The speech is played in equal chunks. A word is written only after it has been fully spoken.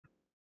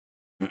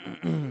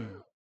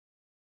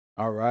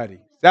All righty.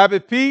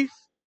 Sabbath peace.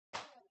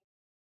 It's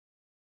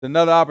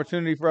another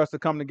opportunity for us to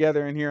come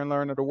together and hear and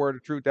learn of the word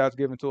of truth that's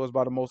given to us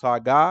by the Most High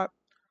God.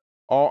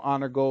 All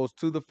honor goes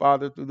to the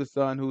Father through the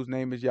Son, whose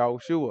name is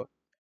YAHUAH.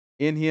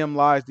 In him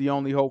lies the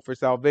only hope for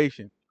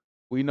salvation.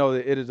 We know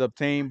that it is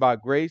obtained by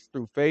grace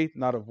through faith,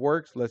 not of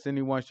works, lest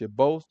anyone should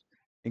boast,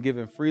 and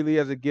given freely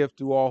as a gift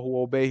to all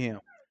who obey him.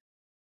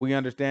 We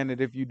understand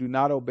that if you do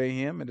not obey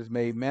him, it is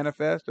made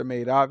manifest or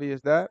made obvious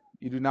that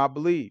you do not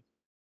believe.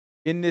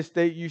 In this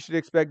state, you should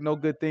expect no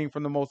good thing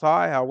from the Most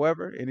High.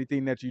 However,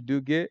 anything that you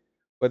do get,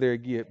 whether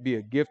it be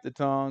a gift of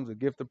tongues, a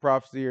gift of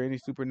prophecy, or any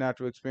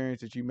supernatural experience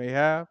that you may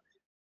have,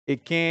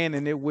 it can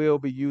and it will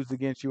be used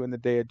against you in the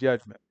day of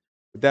judgment.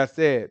 With that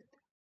said,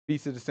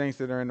 peace to the saints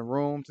that are in the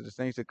room, to the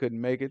saints that couldn't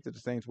make it, to the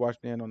saints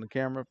watching in on the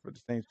camera, for the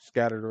saints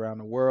scattered around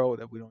the world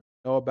that we don't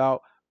know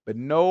about. But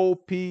no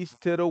peace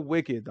to the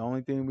wicked. The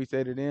only thing we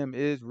say to them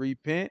is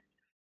repent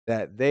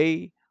that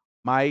they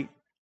might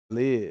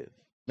live.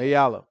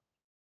 Mayala.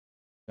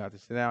 You have to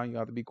sit down. You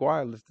have to be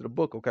quiet. Listen to the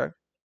book, okay?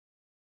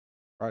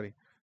 Alrighty.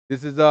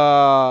 This is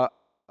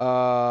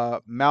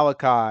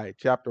Malachi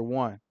chapter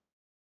 1.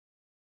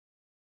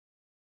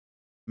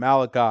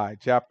 Malachi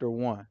chapter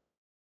 1.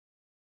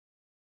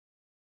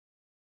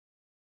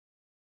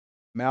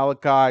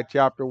 Malachi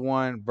chapter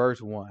 1,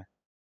 verse 1.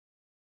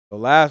 So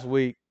last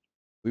week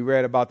we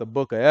read about the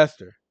book of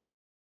Esther.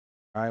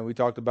 All right, we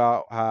talked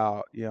about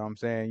how, you know what I'm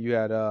saying, you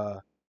had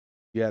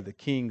the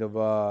king of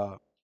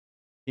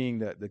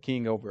the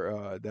king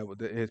over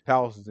his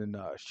palace is in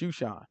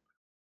Shushan.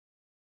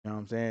 You know what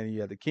I'm saying?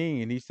 You had the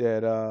king, and he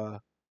said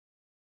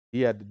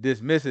he had to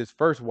dismiss his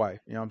first wife.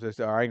 You know what I'm saying?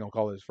 So I ain't gonna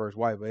call it his first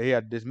wife, but he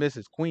had to dismiss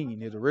his queen,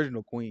 his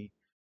original queen.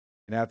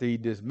 And after he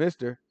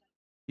dismissed her,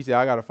 he said,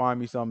 I gotta find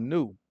me something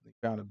new. He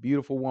found a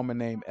beautiful woman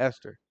named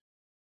Esther.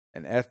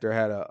 And Esther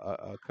had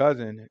a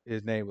cousin,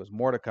 his name was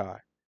Mordecai.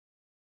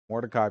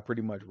 Mordecai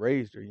pretty much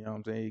raised her, you know what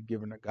I'm saying? He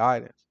given her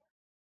guidance.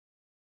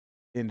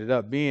 Ended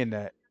up being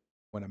that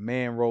when a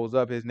man rose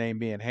up, his name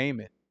being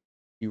Haman,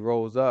 he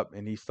rose up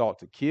and he sought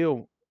to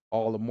kill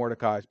all of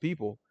Mordecai's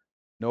people.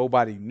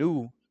 Nobody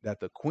knew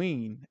that the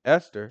queen,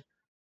 Esther,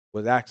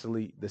 was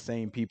actually the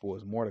same people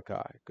as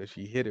Mordecai because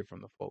she hid it from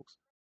the folks,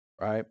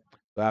 right?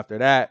 So after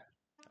that,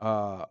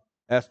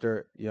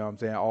 Esther, you know what I'm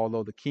saying,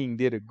 although the king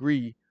did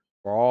agree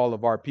for all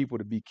of our people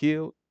to be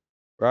killed,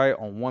 right,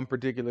 on one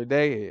particular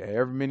day,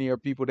 however many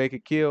of people they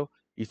could kill,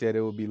 he said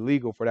it would be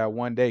legal for that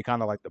one day,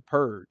 kind of like the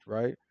purge,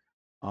 right?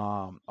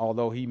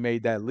 Although he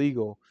made that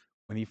legal,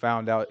 when he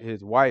found out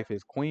his wife,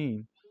 his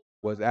queen,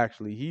 was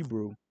actually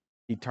Hebrew,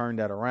 he turned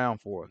that around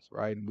for us,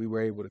 right? And we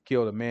were able to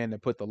kill the man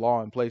that put the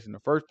law in place in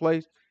the first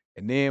place,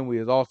 and then we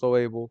was also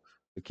able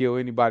to kill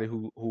anybody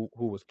who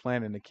was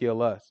planning to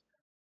kill us.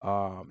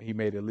 He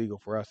made it legal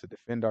for us to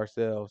defend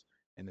ourselves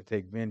and to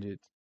take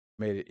vengeance.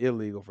 Made it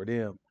illegal for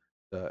them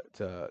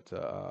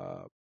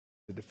to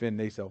defend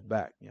themselves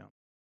back, you know.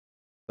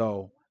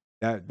 So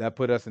that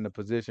put us in a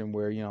position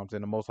where, you know what I'm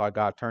saying, the Most High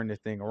God turned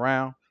this thing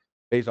around.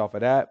 Based off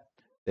of that,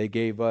 they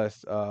gave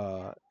us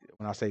when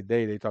I say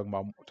they talking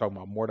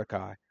about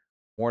Mordecai.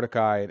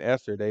 Mordecai and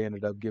Esther, they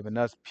ended up giving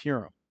us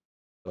Purim.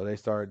 So they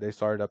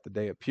started up the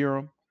day of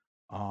Purim.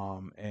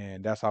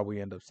 And that's how we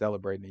end up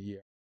celebrating the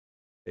year.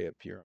 Day of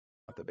Purim.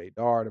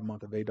 The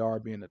month of Adar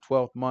being the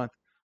 12th month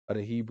of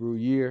the Hebrew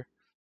year.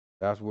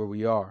 That's where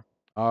we are.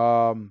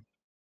 So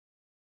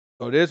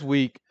this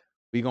week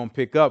we're gonna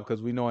pick up because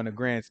we know in the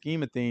grand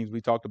scheme of things we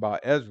talked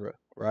about Ezra,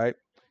 right?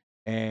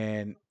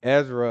 And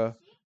Ezra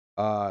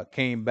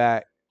came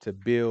back to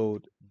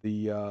build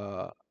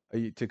to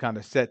kind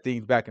of set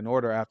things back in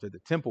order after the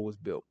temple was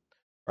built,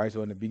 right?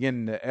 So in the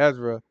beginning of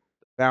Ezra,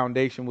 the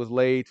foundation was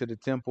laid to the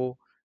temple,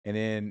 and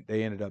then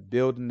they ended up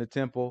building the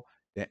temple.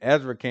 Then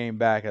Ezra came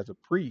back as a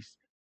priest,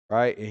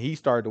 right? And he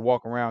started to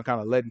walk around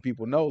kind of letting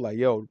people know, like,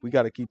 yo, we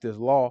got to keep this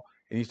law.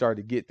 And he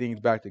started to get things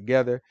back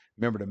together.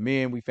 Remember the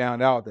men, we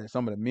found out that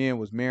some of the men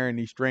was marrying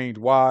these strange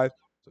wives.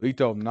 So he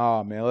told them,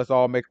 nah, man, let's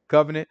all make a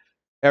covenant.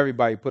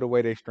 Everybody put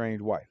away their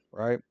strange wife,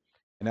 right?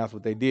 And that's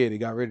what they did. They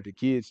got rid of the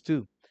kids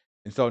too.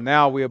 And so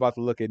now we're about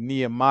to look at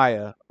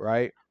Nehemiah,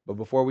 right? But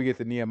before we get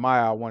to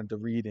Nehemiah, I wanted to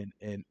read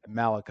in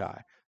Malachi.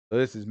 So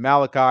this is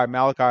Malachi.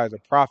 Malachi is a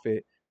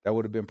prophet that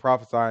would have been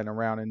prophesying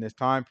around in this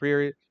time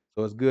period.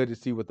 So it's good to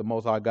see what the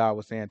Most High God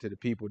was saying to the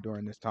people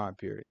during this time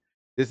period.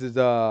 This is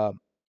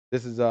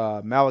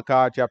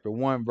Malachi chapter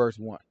 1, verse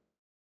 1.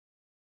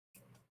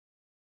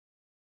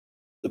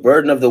 The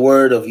burden of the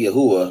word of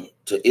Yahuwah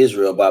to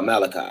Israel by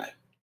Malachi.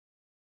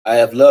 I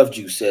have loved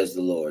you, says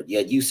the Lord.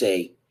 Yet you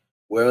say,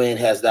 wherein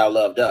hast thou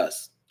loved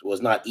us?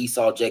 Was not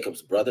Esau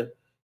Jacob's brother?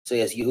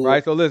 Says Yahuwah.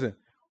 Right, so listen.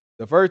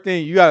 The first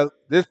thing you got,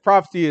 this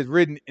prophecy is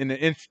written in an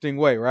interesting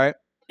way, right?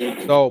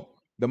 So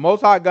the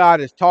Most High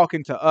God is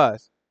talking to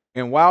us,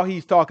 and while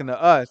he's talking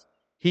to us,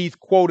 he's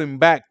quoting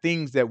back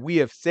things that we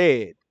have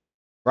said,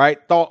 right?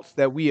 Thoughts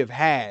that we have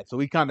had. So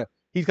he's kind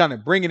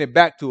of bringing it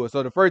back to us.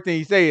 So the first thing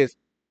he says is,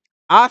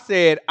 I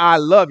said, I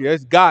love you.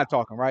 It's God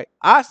talking, right?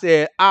 I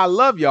said, I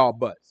love y'all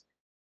butts,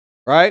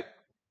 right?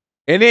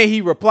 And then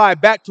he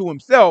replied back to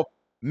himself,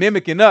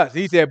 mimicking us.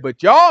 He said,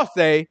 but y'all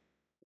say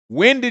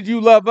when did you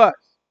love us?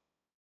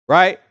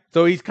 Right?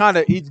 So he's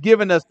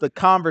giving us the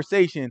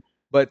conversation,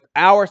 but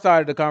our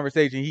side of the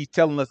conversation, he's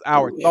telling us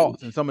our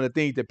thoughts and some of the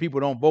things that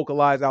people don't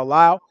vocalize out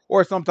loud,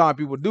 or sometimes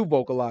people do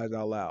vocalize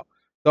out loud.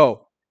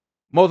 So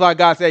Most High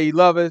God say he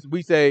love us.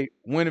 We say,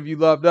 when have you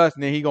loved us?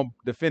 And then he gonna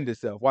defend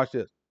himself. Watch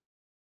this.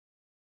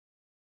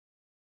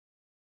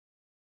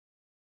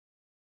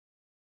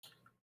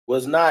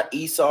 Was not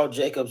Esau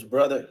Jacob's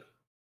brother,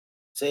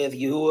 saith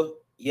Yahuwah?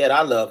 Yet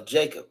I loved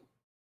Jacob,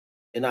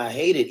 and I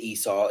hated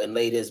Esau, and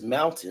laid his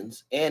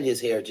mountains and his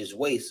heritage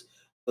waste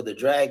for the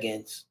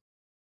dragons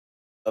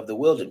of the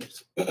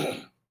wilderness.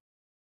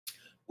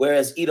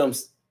 Whereas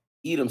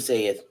Edom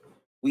saith,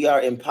 we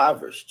are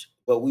impoverished,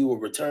 but we will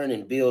return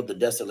and build the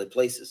desolate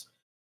places.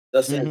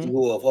 Thus saith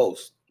Yahuwah of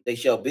hosts, they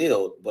shall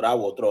build, but I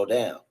will throw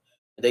down.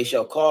 And they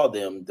shall call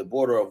them the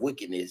border of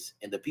wickedness,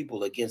 and the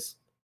people against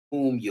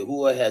whom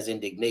Yahuwah has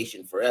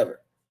indignation forever.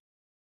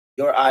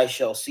 Your eyes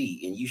shall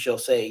see, and you shall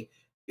say,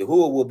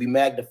 Yahuwah will be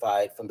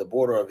magnified from the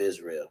border of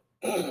Israel.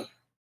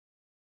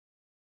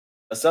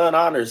 A son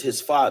honors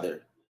his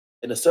father,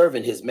 and a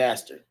servant his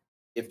master.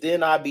 If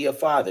then I be a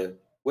father,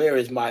 where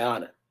is my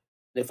honor?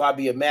 And if I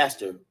be a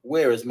master,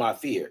 where is my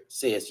fear?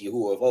 Says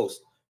Yahuwah of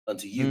hosts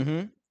unto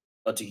you,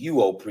 unto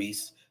you, O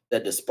priests,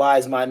 that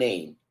despise my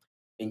name.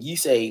 And ye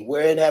say,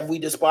 wherein have we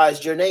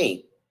despised your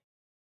name?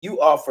 You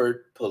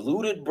offered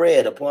polluted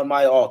bread upon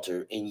my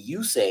altar, and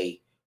you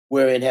say,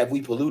 wherein have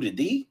we polluted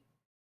thee?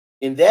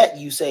 In that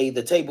you say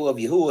the table of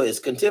Yahuwah is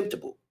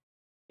contemptible.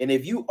 And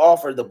if you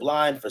offer the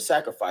blind for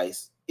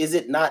sacrifice, is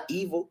it not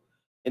evil?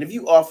 And if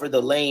you offer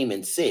the lame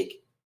and sick,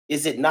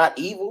 is it not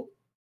evil?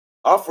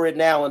 Offer it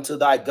now unto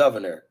thy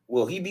governor.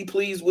 Will he be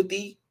pleased with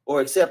thee,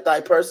 or accept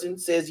thy person,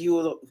 says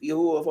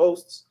Yahuwah of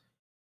hosts?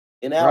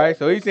 And now, right?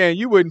 So he's saying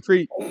you wouldn't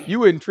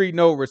treat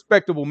no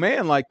respectable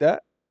man like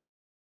that.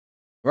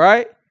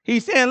 Right?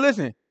 He's saying,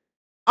 listen,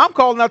 I'm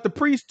calling out the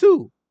priest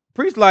too.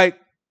 Priest, like,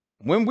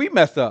 when we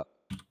mess up.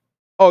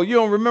 Oh, you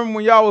don't remember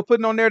when y'all was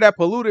putting on there that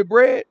polluted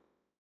bread?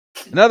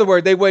 In other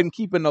words, they wasn't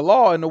keeping the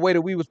law in the way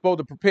that we were supposed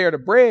to prepare the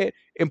bread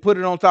and put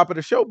it on top of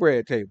the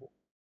showbread table.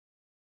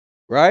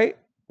 Right?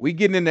 We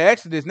getting into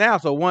Exodus now.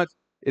 So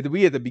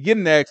we at the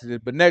beginning of Exodus,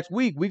 but next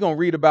week we're gonna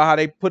read about how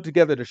they put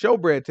together the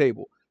showbread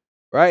table.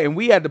 Right? And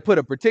we had to put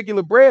a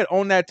particular bread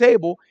on that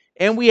table,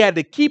 and we had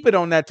to keep it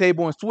on that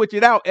table and switch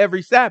it out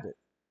every Sabbath.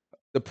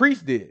 The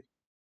priest did.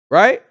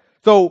 Right?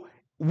 So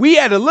we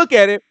had to look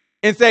at it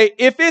and say,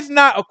 if it's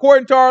not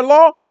according to our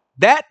law,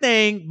 that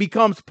thing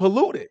becomes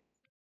polluted.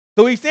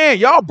 So he's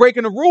saying, y'all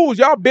breaking the rules,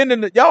 y'all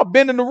bending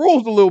the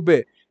rules a little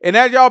bit. And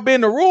as y'all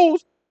bend the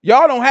rules,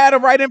 y'all don't have the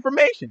right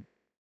information.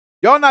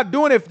 Y'all not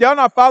doing it, y'all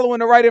not following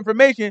the right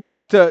information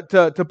to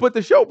put the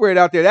showbread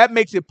out there. That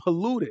makes it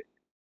polluted.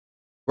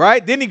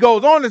 Right? Then he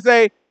goes on to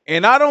say,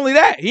 and not only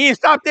that, he didn't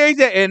stop there. He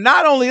said, and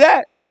not only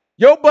that,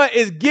 your butt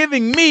is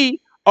giving me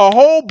a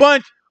whole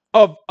bunch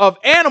of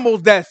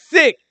animals that's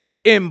sick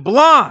and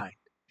blind.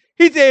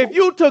 He said, if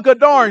you took a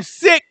darn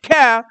sick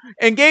cow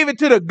and gave it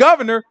to the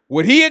governor,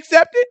 would he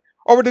accept it?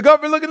 Or would the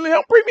governor look at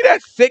him, bring me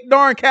that sick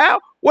darn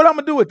cow? What I'm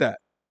going to do with that?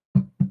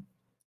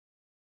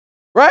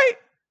 Right?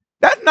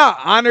 That's not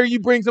honor. You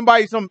bring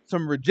somebody some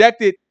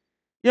rejected,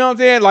 you know what I'm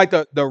saying? Like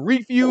the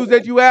refuse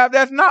that you have,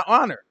 that's not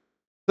honor.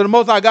 So the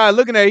Most High God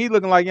looking at it, he's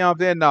looking like, you know what I'm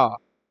saying? Nah,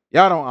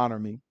 y'all don't honor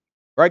me.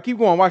 Right? Keep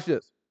going. Watch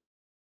this.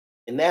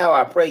 and now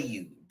I pray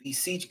you,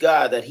 beseech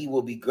God that he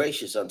will be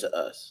gracious unto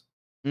us.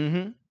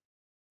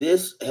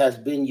 This has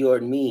been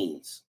your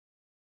means.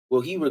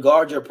 Will he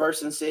regard your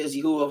person, says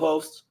Yahuwah of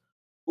hosts?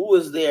 Who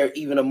is there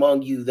even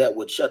among you that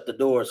would shut the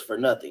doors for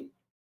nothing?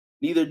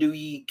 Neither do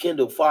ye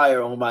kindle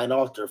fire on mine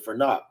altar for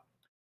naught.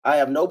 I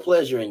have no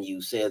pleasure in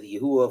you, saith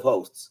Yahuwah of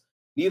hosts.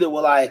 Neither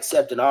will I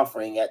accept an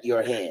offering at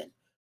your hand.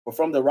 For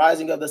from the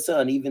rising of the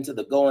sun even to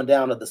the going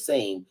down of the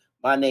same,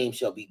 my name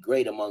shall be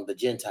great among the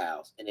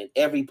Gentiles, and in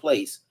every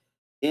place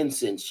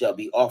incense shall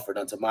be offered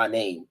unto my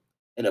name,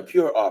 and a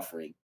pure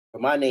offering. For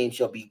my name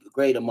shall be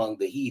great among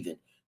the heathen,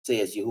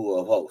 says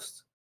Yahuwah of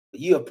hosts. But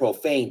ye have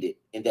profaned it,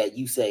 in that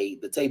you say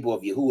the table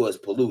of Yahuwah is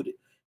polluted,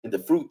 and the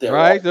fruit thereof.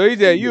 Right? So he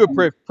said, you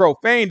have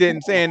profaned it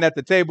in saying that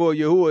the table of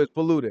Yahuwah is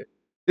polluted.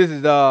 This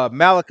is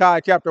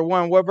Malachi chapter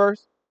 1, what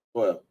verse?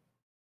 12.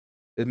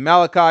 It's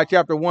Malachi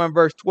chapter 1,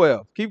 verse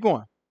 12. Keep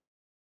going.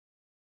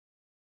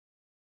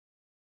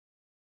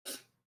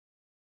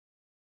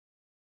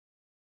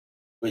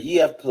 But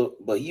you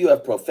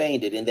have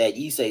profaned it, in that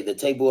ye say the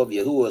table of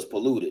Yahuwah is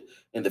polluted,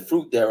 and the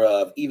fruit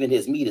thereof, even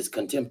his meat, is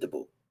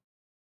contemptible.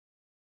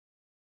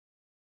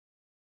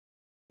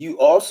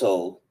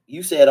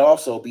 You said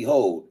also,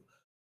 behold,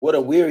 what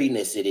a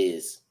weariness it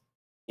is,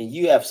 and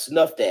you have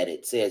snuffed at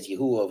it, says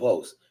Yahuwah of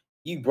hosts.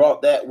 You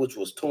brought that which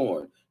was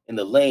torn, and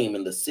the lame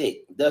and the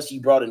sick. Thus ye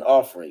brought an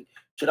offering.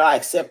 Should I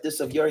accept this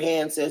of your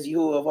hand, says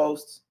Yahuwah of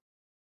hosts?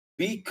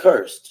 Be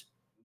cursed,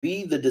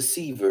 be the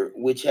deceiver,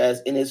 which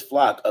has in his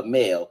flock a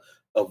male,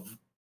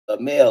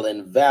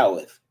 and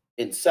voweth,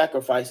 and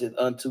sacrificeth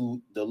unto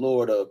the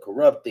Lord a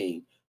corrupt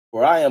thing.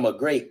 For I am a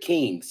great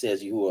king,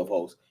 says Yahuwah of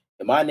hosts,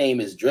 and my name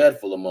is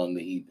dreadful among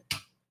the heathen.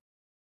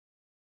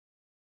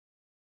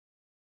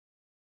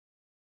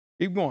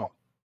 Keep going.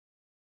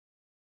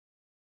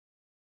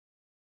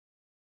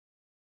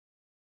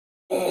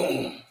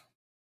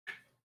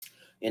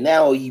 And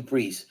now, O ye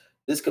priests,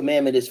 this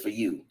commandment is for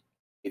you.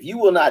 If you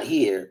will not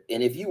hear,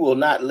 and if you will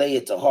not lay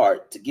it to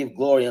heart to give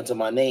glory unto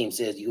my name,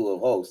 says Yahuwah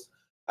of hosts,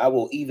 I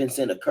will even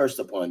send a curse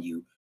upon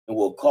you, and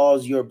will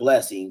cause your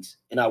blessings,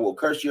 and I will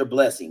curse your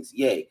blessings.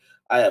 Yea,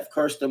 I have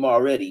cursed them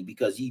already,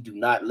 because ye do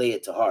not lay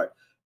it to heart.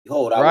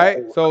 Behold, Right?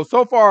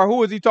 So far,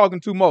 who is he talking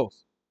to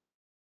most?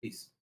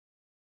 Peace.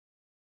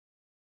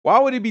 Why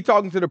would he be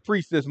talking to the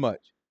priest this much?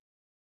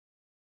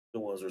 The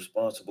ones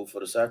responsible for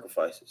the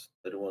sacrifices.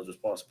 They're the ones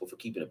responsible for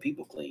keeping the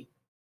people clean.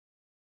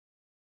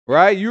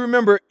 Right? You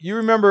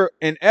remember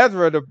in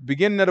Ezra, the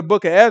beginning of the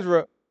book of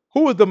Ezra,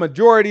 who was the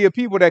majority of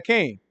people that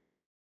came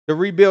to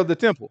rebuild the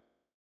temple?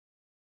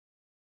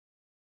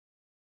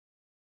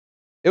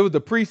 It was the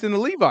priests and the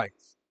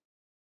Levites.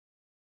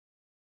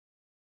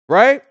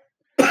 Right?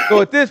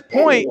 So at this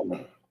point,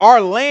 our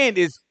land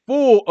is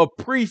full of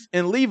priests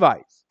and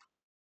Levites.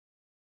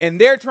 And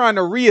they're trying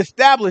to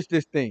reestablish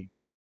this thing.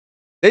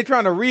 They're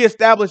trying to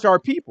reestablish our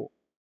people.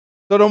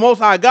 So the Most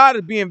High God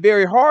is being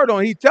very hard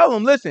on. He tells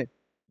them, listen,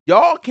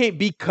 y'all can't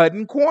be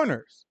cutting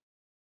corners.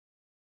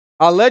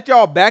 I'll let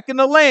y'all back in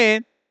the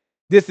land.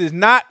 This is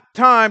not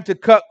time to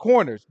cut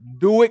corners.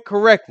 Do it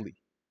correctly.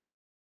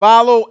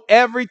 Follow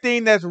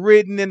everything that's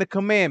written in the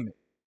commandment.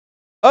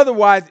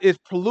 Otherwise, it's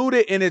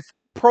polluted and it's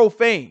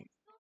profane.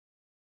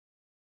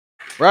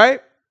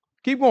 Right?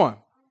 Keep going.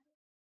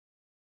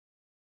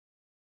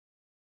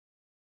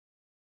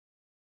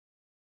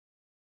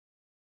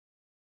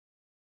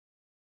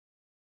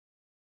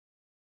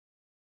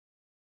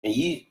 And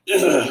ye,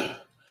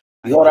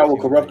 behold, I will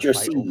corrupt your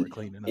seed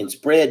and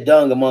spread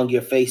dung among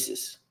your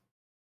faces,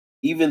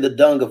 even the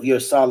dung of your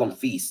solemn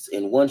feasts,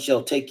 and one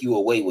shall take you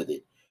away with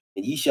it.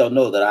 And ye shall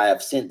know that I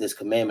have sent this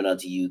commandment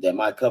unto you, that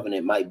my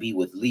covenant might be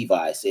with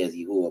Levi, says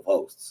Yahuwah of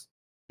hosts.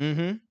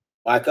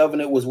 My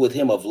covenant was with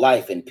him of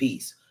life and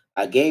peace.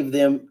 I gave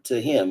them to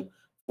him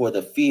for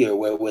the fear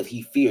wherewith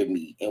he feared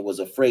me, and was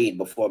afraid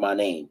before my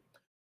name.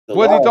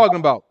 What's he talking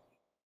about?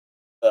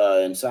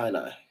 In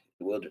Sinai,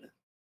 the wilderness.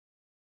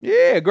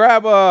 Yeah,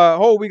 grab a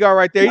hold we got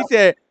right there. He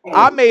said,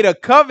 I made a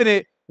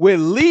covenant with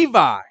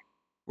Levi,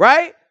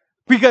 right?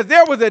 Because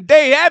there was a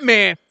day that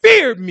man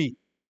feared me.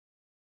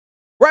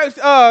 Right?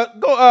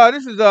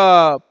 This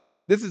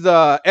is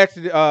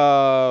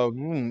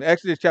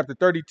Exodus chapter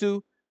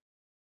 32.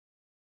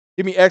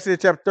 Give me Exodus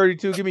chapter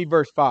 32. Give me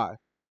verse 5.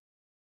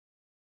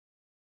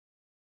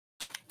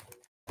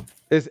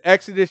 It's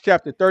Exodus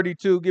chapter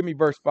 32. Give me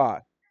verse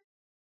 5.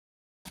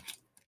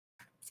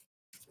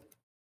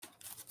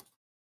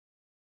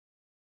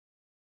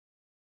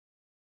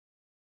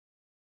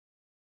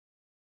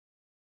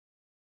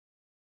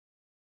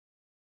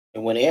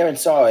 And when Aaron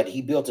saw it,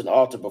 he built an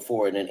altar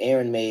before it, and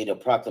Aaron made a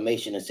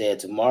proclamation and said,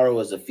 tomorrow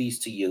is a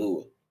feast to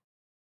Yahuwah.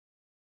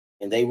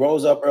 And they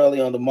rose up early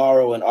on the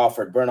morrow and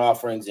offered burnt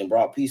offerings and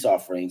brought peace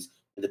offerings.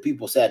 And the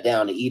people sat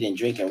down to eat and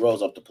drink and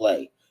rose up to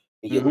play.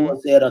 And Yahuwah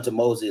said unto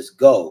Moses,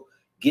 go,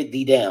 get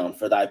thee down,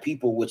 for thy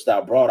people which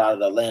thou brought out of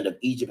the land of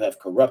Egypt have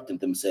corrupted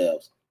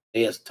themselves.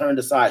 They have turned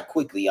aside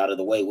quickly out of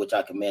the way which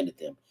I commanded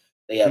them.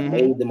 They have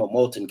made them a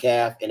molten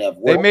calf and have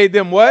They made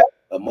them what?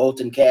 A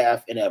molten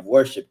calf and have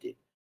worshipped it.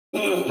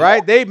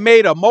 Right? They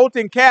made a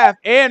molten calf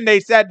and they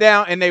sat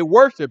down and they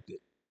worshipped it.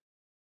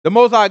 The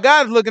Most High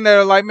God is looking at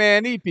it like,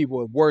 man, these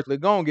people are worthless.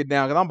 Go and get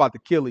down because I'm about to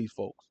kill these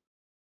folks.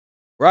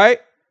 Right?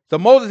 So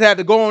Moses had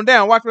to go on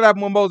down. Watch what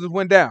happened when Moses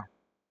went down.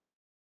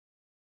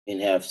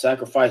 And have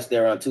sacrificed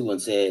thereunto and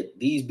said,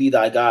 these be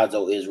thy gods,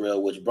 O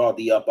Israel, which brought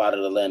thee up out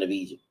of the land of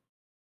Egypt.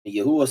 And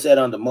Yahuwah said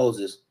unto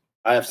Moses,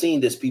 I have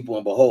seen this people,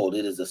 and behold,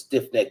 it is a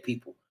stiff-necked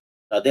people.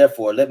 Now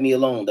therefore let me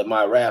alone, that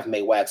my wrath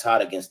may wax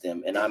hot against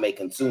them, and I may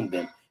consume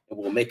them, and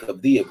will make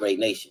of thee a great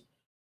nation.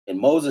 And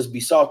Moses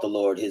besought the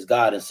Lord his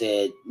God and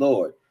said,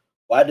 Lord,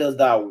 why does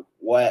thy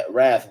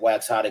wrath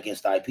wax hot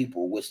against thy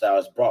people, which thou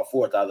hast brought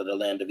forth out of the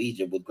land of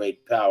Egypt with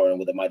great power and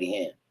with a mighty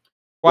hand?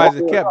 Why is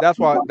it kept? That's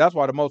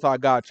why the Most High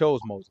God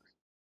chose Moses.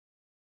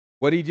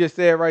 What he just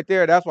said right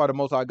there, that's why the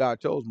Most High God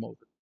chose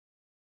Moses.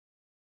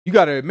 You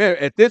got to admit,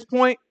 at this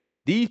point,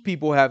 these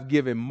people have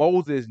given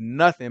Moses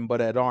nothing but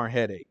a darn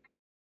headache.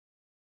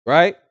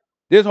 Right?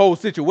 This whole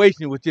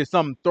situation was just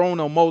something thrown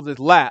on Moses'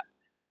 lap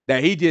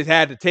that he just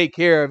had to take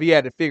care of. He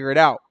had to figure it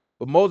out.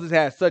 But Moses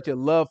had such a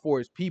love for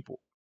his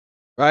people,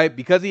 right?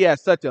 Because he had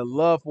such a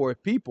love for his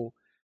people,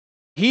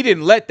 he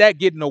didn't let that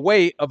get in the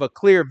way of a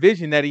clear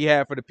vision that he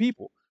had for the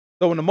people.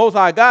 So when the Most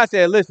High God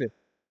said, listen,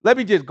 let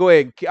me just go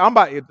ahead and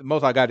the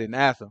Most High God didn't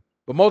ask him.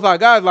 But Most High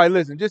God is like,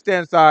 listen, just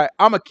stand aside.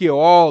 I'm going to kill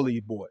all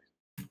these boys,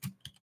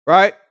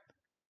 right?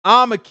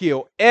 I'm going to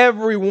kill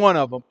every one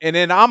of them. And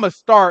then I'm going to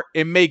start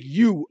and make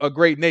you a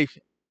great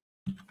nation,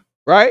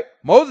 right?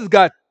 Moses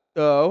got,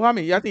 I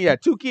think he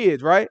had 2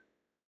 kids, right?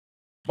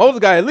 Moses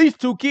got at least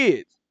 2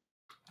 kids.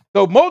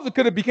 So Moses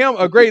could have become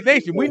a great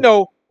nation. We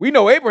know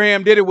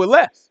Abraham did it with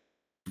less,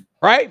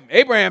 right?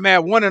 Abraham had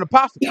 1 and a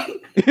possible.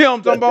 You know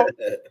what I'm talking about?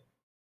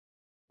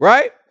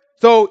 Right?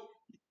 So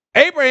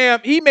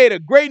Abraham, he made a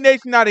great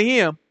nation out of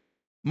him.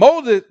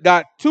 Moses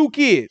got 2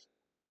 kids.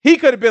 He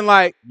could have been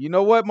like, you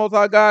know what, Most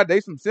High God,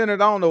 they some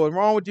sinners. I don't know what's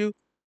wrong with you.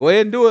 Go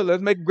ahead and do it.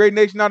 Let's make a great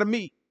nation out of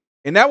me.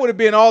 And that would have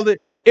been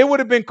it would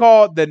have been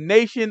called the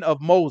nation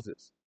of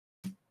Moses,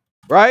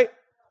 right?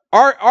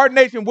 Our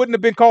nation wouldn't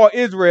have been called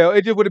Israel.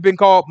 It just would have been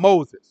called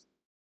Moses.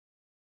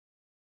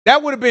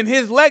 That would have been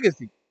his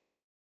legacy.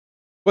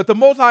 But the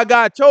Most High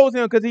God chose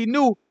him because he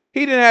knew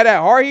he didn't have that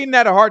heart. He didn't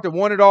have the heart to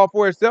want it all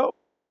for himself.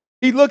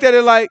 He looked at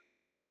it like,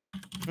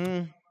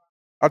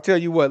 I'll tell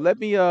you what, let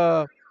me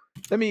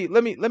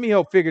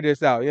help figure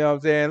this out. You know what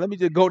I'm saying? Let me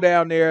just go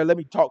down there. Let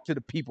me talk to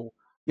the people.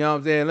 You know what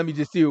I'm saying? Let me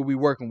just see what we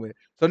working with.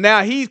 So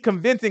now he's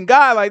convincing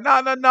God, like,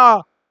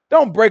 no.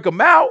 Don't break them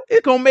out.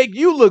 It's going to make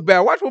you look bad.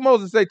 Watch what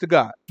Moses say to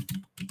God.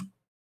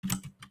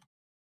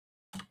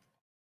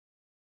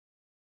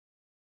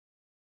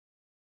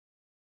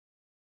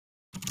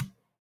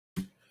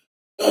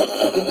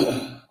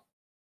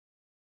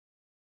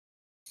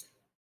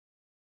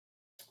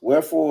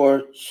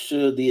 Wherefore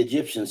should the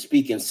Egyptians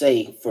speak and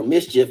say, for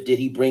mischief did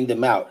he bring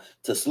them out,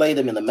 to slay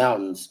them in the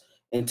mountains,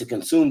 and to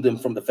consume them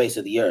from the face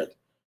of the earth?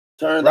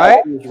 Turn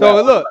right? So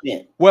wrath look,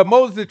 what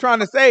Moses is trying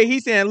to say,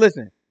 he's saying,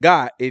 listen,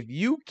 God, if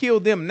you kill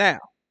them now,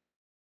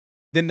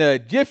 then the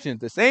Egyptians,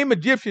 the same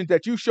Egyptians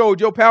that you showed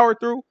your power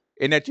through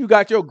and that you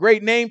got your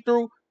great name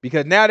through,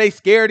 because now they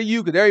scared of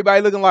you because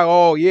everybody looking like,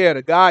 oh yeah,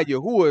 the God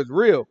Yahuwah is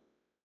real.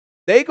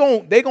 They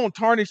gon'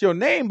 tarnish your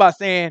name by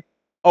saying,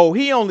 oh,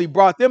 he only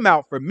brought them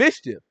out for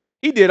mischief.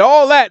 He did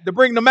all that to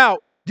bring them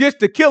out just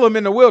to kill them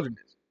in the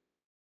wilderness.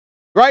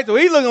 Right? So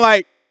he's looking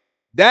like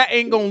that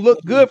ain't gonna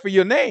look good for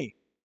your name.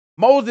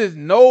 Moses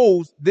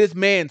knows this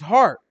man's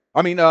heart.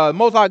 I mean,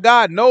 Most High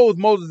God knows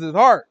Moses'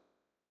 heart.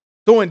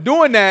 So in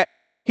doing that,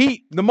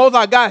 the Most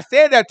High God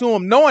said that to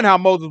him, knowing how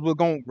Moses was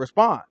going to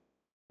respond,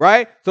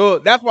 right? So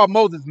that's why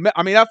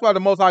that's why the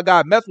Most High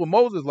God messed with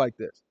Moses like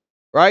this,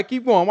 right?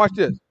 Keep going. Watch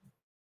this.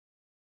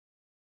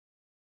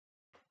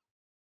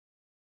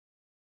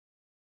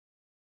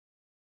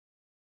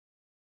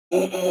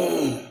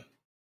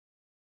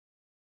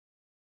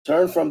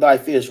 Turn from thy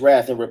fierce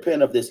wrath and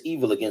repent of this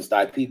evil against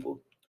thy people.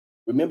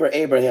 Remember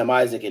Abraham,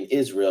 Isaac, and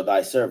Israel,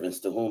 thy servants,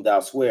 to whom thou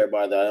sware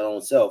by thy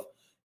own self,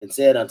 and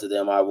said unto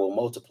them, I will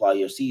multiply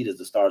your seed as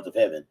the stars of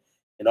heaven.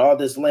 And all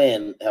this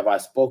land have I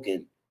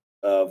spoken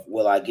of,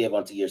 will I give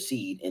unto your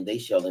seed, and they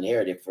shall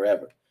inherit it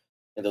forever.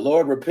 And the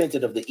Lord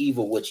repented of the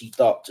evil which he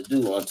thought to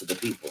do unto the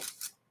people.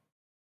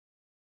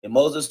 And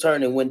Moses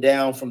turned and went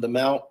down from the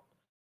mount,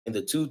 and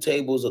the 2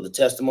 tables of the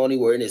testimony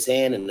were in his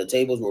hand, and the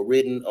tables were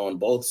written on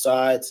both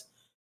sides,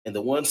 and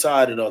the one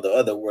side and on the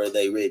other were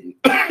they written.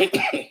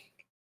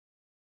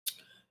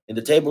 And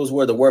the tables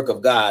were the work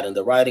of God, and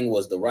the writing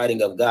was the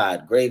writing of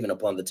God, graven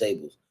upon the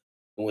tables.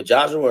 And when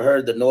Joshua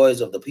heard the noise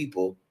of the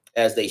people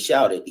as they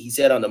shouted, he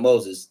said unto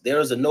Moses,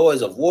 there is a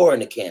noise of war in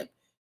the camp.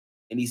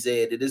 And he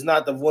said, it is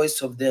not the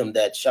voice of them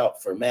that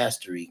shout for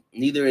mastery,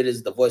 neither it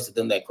is the voice of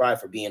them that cry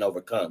for being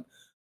overcome.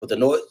 But the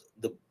noise,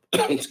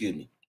 excuse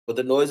me, but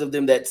the noise of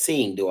them that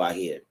sing do I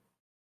hear.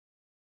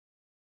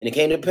 And it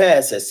came to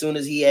pass, as soon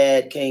as he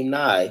came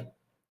nigh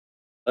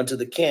unto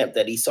the camp,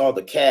 that he saw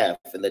the calf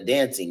and the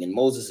dancing, and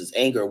Moses'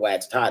 anger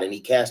waxed hot, and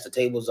he cast the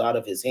tables out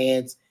of his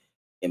hands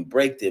and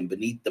brake them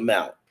beneath the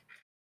mount.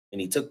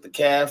 And he took the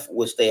calf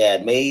which they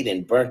had made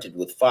and burnt it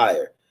with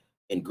fire,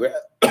 and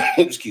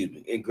excuse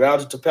me, and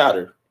ground it to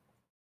powder,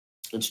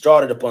 and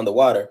strawed it upon the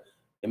water,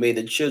 and made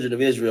the children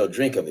of Israel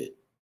drink of it.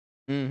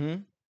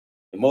 And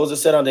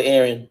Moses said unto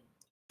Aaron,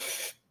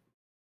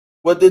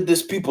 what did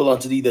this people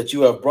unto thee, that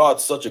you have brought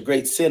such a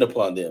great sin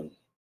upon them?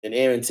 And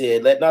Aaron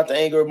said, let not the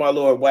anger of my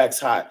Lord wax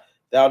hot.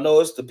 Thou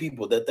knowest the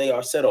people that they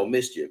are set on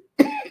mischief.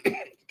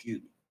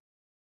 Excuse me.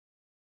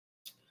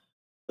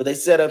 But they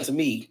said unto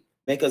me,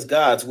 make us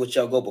gods which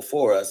shall go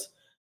before us.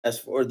 As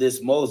for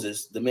this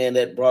Moses, the man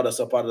that brought us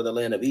up out of the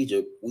land of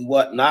Egypt, we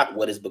wot not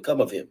what is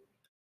become of him.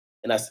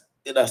 And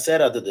I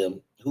said unto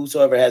them,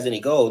 whosoever has any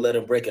gold, let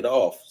him break it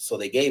off. So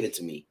they gave it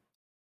to me,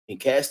 and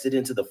cast it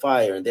into the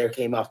fire, and there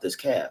came out this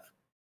calf.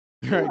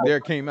 Right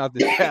there came out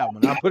this calf.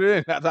 When I put it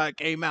in, that's how it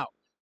came out.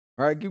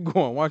 All right, keep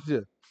going. Watch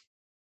this.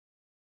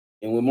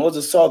 And when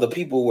Moses saw the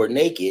people were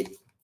naked,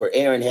 for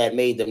Aaron had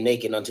made them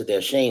naked unto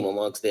their shame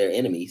amongst their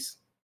enemies,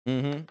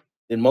 then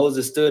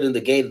Moses stood in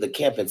the gate of the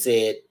camp and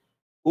said,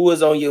 who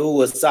is on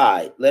Yahuwah's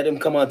side? Let him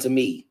come unto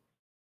me.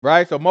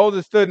 Right? So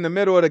Moses stood in the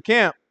middle of the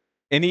camp,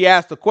 and he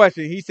asked a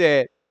question. He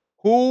said,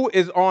 who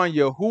is on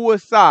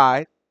Yahuwah's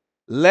side?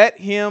 Let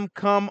him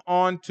come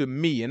on to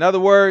me. In other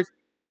words,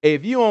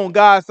 if you on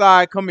God's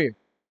side, come here.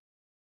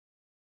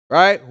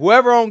 Right?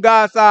 Whoever on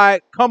God's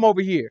side, come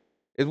over here,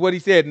 is what he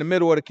said in the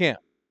middle of the camp.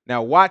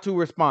 Now watch who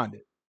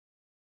responded.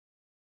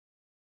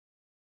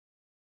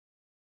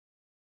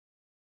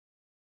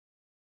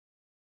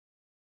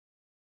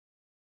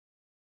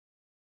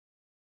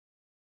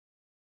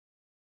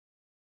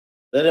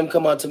 Let him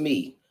come unto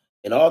me.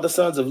 And all the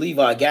sons of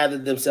Levi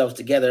gathered themselves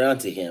together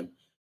unto him.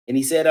 And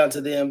he said unto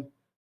them,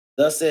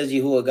 thus says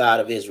Yahuwah God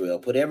of Israel,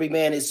 put every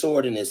man his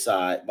sword in his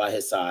side, by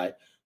his side,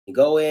 and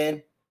go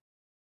in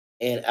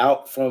and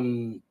out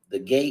from the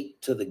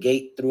gate to the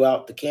gate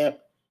throughout the camp.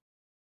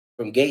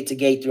 from gate to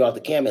gate throughout the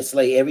camp, and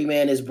slay every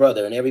man his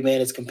brother, and every man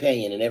his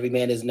companion, and every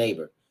man his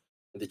neighbor.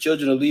 And the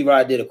children of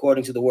Levi did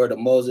according to the word of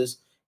Moses,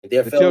 and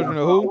there The fell children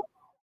of who?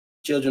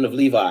 children of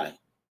Levi.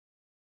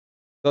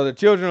 So the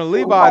children of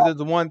Levi is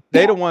the one,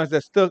 they the ones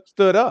that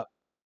stood up.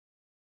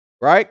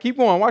 Right? Keep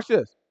going. Watch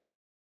this.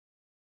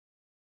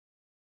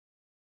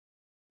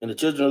 And the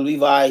children of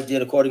Levi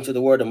did according to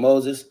the word of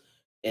Moses,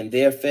 and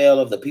there fell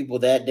of the people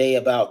that day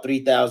about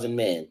 3,000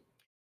 men.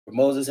 For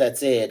Moses had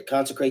said,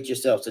 consecrate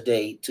yourselves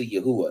today to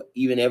Yahuwah,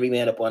 even every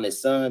man upon his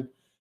son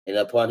and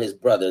upon his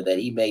brother, that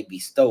he may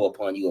bestow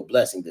upon you a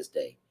blessing this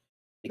day.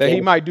 That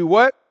he might do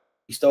what?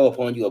 Bestow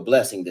upon you a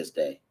blessing this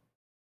day.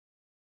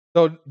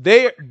 So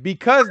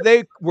because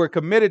they were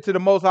committed to the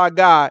Most High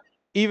God,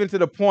 even to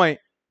the point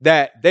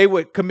that they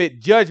would commit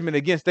judgment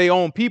against their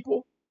own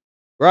people,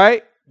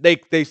 right?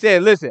 They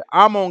said, listen,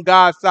 I'm on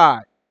God's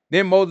side.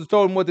 Then Moses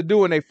told them what to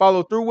do, and they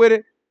followed through with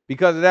it.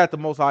 Because of that, the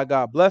Most High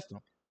God blessed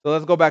them. So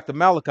let's go back to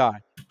Malachi.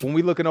 When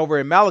we're looking over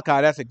in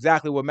Malachi, that's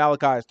exactly what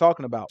Malachi is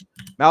talking about.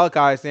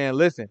 Malachi is saying,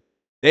 listen,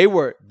 they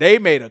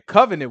made a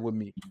covenant with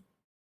me,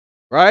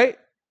 right?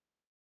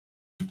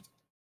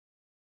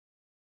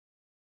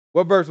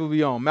 What verse will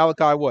be on?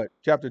 Malachi what?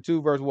 Chapter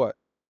 2, verse what?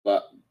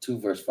 2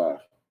 verse 5.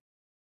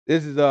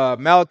 This is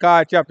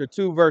Malachi chapter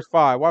 2, verse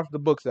 5. Watch what the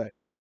book say.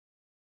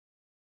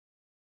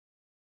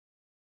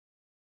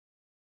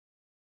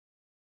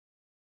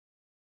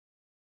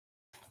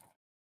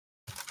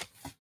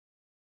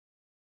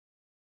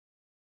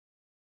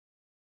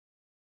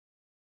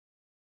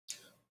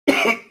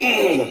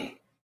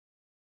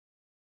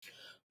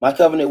 My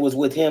covenant was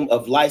with him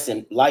of life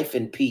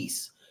and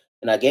peace,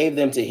 and I gave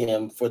them to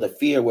him for the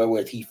fear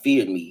wherewith he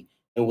feared me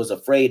and was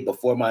afraid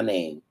before my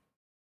name.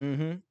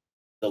 Mm-hmm.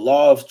 The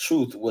law of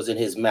truth was in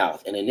his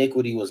mouth, and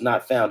iniquity was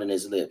not found in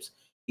his lips.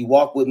 He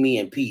walked with me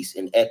in peace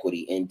and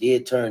equity, and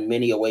did turn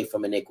many away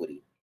from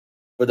iniquity.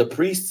 For the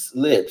priest's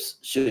lips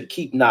should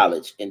keep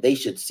knowledge, and they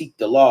should seek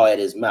the law at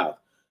his mouth,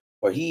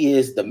 for he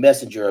is the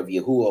messenger of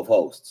Yahuwah of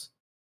hosts.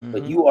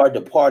 But you are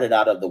departed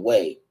out of the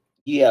way.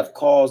 Ye have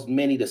caused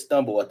many to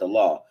stumble at the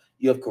law.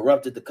 You have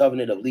corrupted the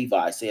covenant of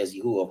Levi, says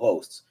Yahuwah of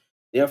hosts.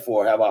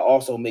 Therefore have I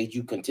also made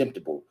you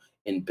contemptible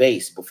and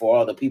base before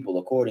all the people,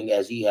 according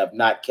as ye have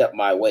not kept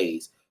my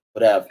ways,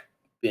 but have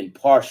been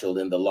partial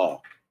in the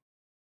law.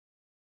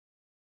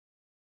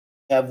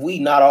 Have we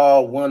not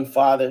all one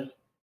Father?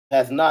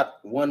 Hath not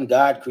one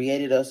God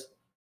created us?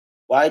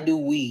 Why do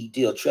we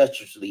deal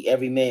treacherously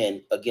every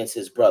man against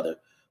his brother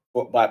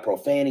by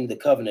profaning the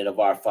covenant of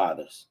our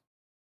fathers?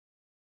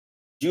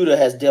 Judah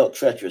has dealt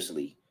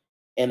treacherously,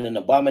 and an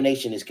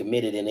abomination is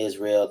committed in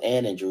Israel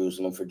and in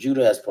Jerusalem, for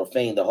Judah has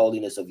profaned the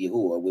holiness of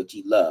Yahuwah, which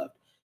he loved,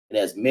 and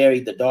has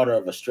married the daughter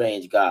of a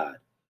strange god.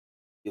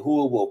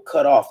 Yahuwah will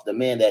cut off the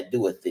man that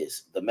doeth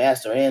this, the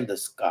master and the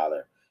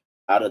scholar,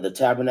 out of the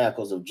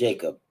tabernacles of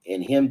Jacob,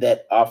 and him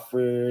that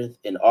offereth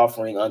an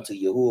offering unto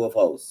Yahuwah of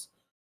hosts.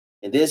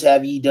 And this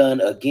have ye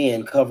done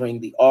again, covering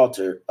the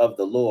altar of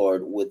the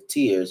Lord with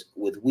tears,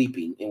 with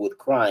weeping, and with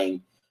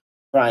crying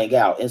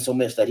out,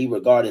 insomuch that he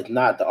regardeth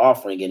not the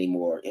offering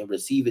anymore, and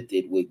receiveth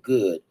it with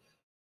good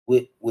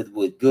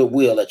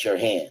will at your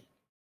hand.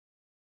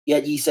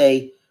 Yet ye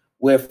say,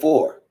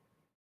 wherefore?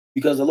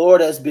 Because the Lord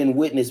has been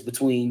witness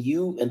between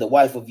you and the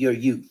wife of your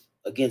youth,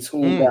 against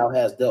whom thou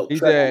hast dealt He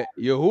treacherously.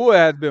 said, Yahuwah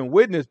has been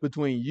witness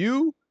between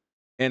you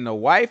and the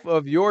wife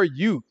of your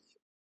youth.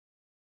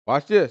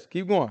 Watch this.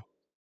 Keep going.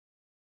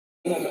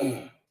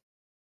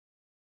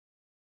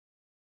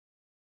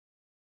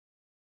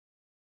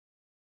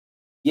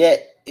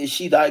 Yet is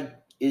she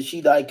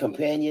thy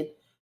companion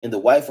and the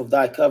wife of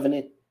thy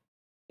covenant?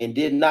 And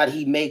did not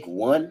he make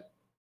one?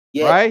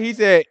 Yet, right? He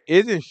said,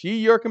 isn't she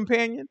your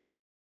companion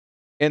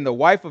and the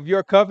wife of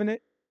your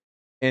covenant?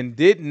 And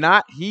did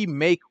not he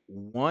make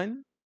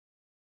one?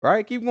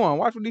 Right? Keep going.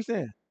 Watch what he's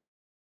saying.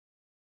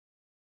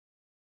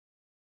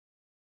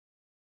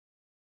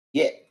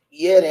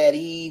 yet had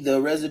he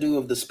the residue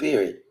of the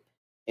spirit,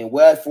 and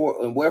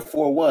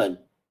wherefore one,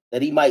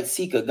 that he might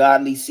seek a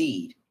godly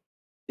seed.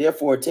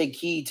 Therefore take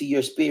heed to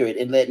your spirit,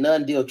 and let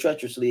none deal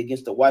treacherously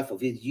against the wife of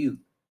his youth.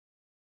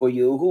 For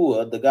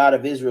Yahuwah, the God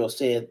of Israel,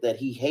 said that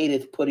he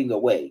hateth putting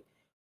away.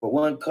 For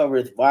one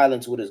covereth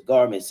violence with his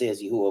garment,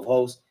 says Yahuwah of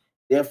hosts.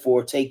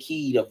 Therefore take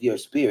heed of your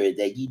spirit,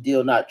 that ye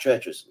deal not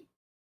treacherously.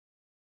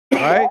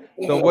 Right?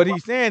 So what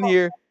he's saying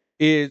here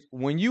is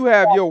when you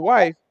have your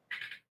wife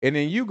and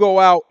then you go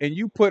out and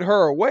you put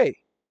her away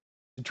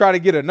to try to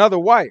get another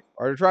wife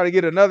or to try to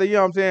get another, you know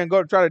what I'm saying,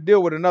 go to try to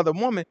deal with another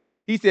woman,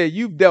 he said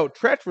you've dealt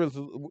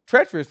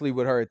treacherously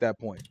with her at that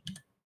point.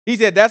 He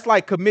said that's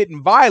like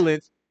committing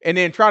violence and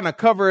then trying to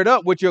cover it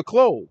up with your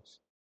clothes.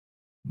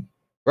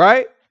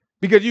 Right?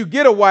 Because you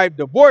get a wife,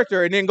 divorce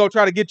her, and then go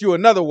try to get you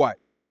another wife.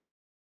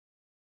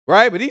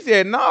 Right? But he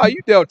said, nah, you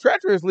dealt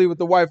treacherously with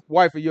the wife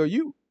of your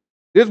youth.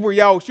 This is where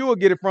YAHUAH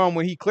get it from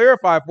when he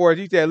clarified for us.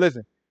 He said,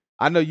 listen,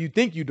 I know you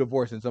think you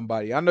divorcing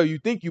somebody. I know you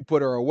think you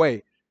put her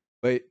away,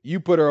 but you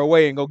put her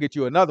away and go get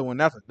you another one.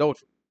 That's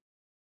adultery.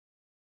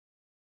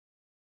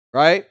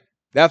 Right?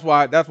 That's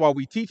why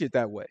we teach it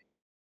that way.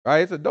 Right?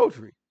 It's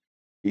adultery.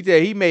 He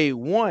said he made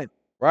one,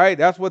 right?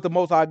 That's what the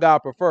Most High God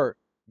preferred.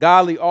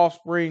 Godly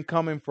offspring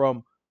coming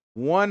from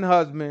one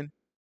husband,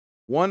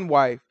 one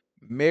wife,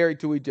 married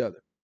to each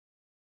other,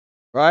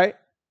 right?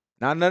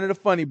 Not none of the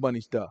funny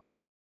bunny stuff.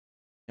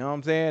 You know what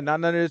I'm saying?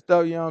 Not none of this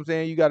stuff, you know what I'm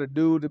saying? You got a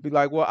dude to be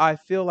like, well, I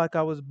feel like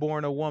I was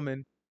born a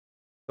woman,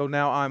 so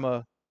now I'm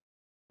a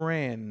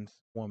trans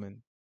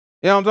woman.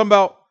 You know what I'm talking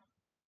about?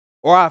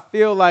 Or I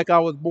feel like I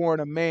was born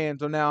a man,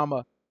 so now I'm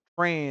a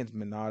trans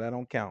man. No, that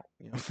don't count.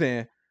 You know what I'm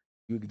saying?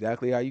 You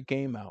exactly how you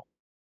came out.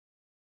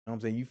 You know what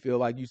I'm saying? You feel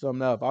like you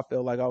something else. I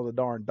feel like I was a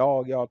darn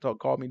dog. Y'all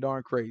called me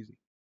darn crazy.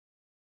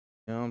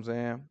 You know what I'm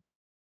saying?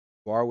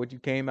 Or what you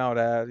came out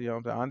as. You know what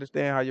I'm saying? I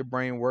understand how your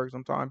brain works.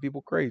 Sometimes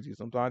people crazy.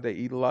 Sometimes they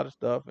eat a lot of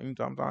stuff, and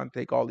sometimes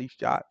take all these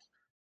shots.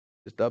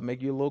 This stuff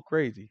make you a little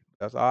crazy.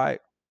 That's all right.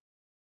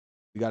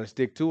 You got to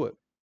stick to it,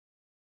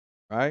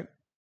 right?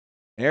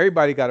 And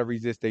everybody got to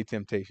resist their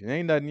temptation.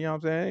 Ain't nothing, you know what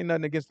I'm saying? Ain't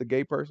nothing against the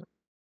gay person.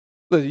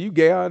 Listen, you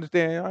gay, I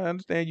understand. I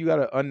understand you got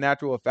an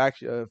unnatural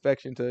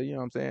affection to, you know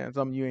what I'm saying?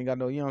 Something you ain't got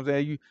no, you know what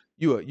I'm saying?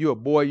 You a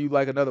boy, you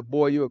like another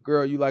boy, you a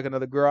girl, you like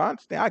another girl. I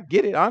understand. I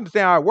get it. I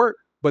understand how it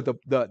works. But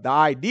the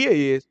idea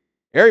is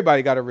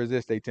everybody got to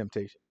resist their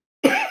temptation.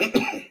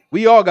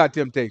 We all got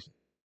temptation.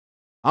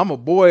 I'm a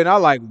boy and I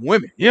like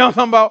women. You know what I'm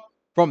talking about?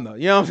 From the,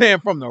 you know what I'm saying?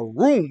 From the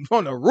room,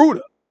 from the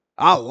rooter.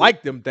 I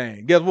like them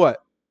things. Guess what?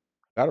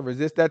 Got to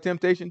resist that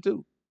temptation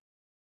too.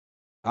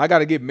 I got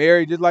to get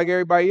married just like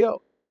everybody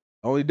else.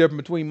 The only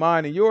difference between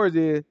mine and yours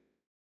is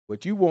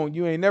what you want,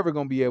 you ain't never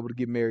gonna be able to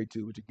get married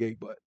to with your gay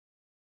butt.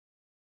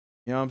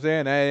 You know what I'm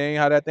saying? That ain't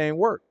how that thing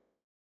works,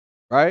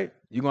 right?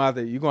 You gonna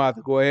have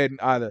to go ahead and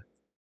either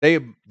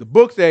the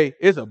book say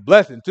it's a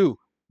blessing too.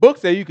 Book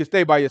say you can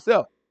stay by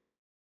yourself.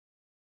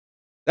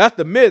 That's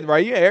the myth,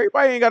 right? Yeah,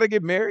 everybody ain't gotta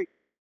get married.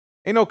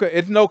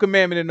 It's no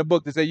commandment in the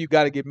book to say you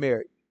gotta get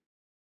married.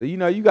 So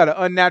you got an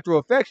unnatural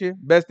affection.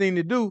 Best thing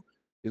to do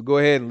is go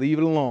ahead and leave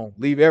it alone.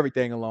 Leave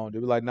everything alone.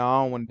 They'll be like, no,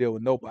 I don't want to deal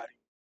with nobody.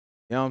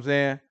 You know what I'm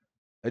saying?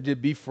 Let's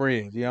just be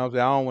friends. You know what I'm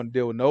saying? I don't want to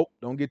deal with nope.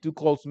 Don't get too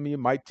close to me. It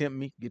might tempt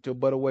me. Get your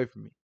butt away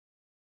from me.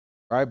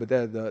 Right? But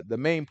the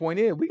main point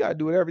is we gotta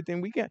do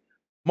everything we can.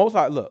 Most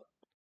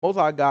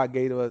High God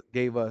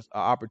gave us an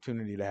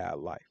opportunity to have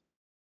life.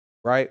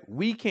 Right?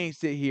 We can't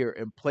sit here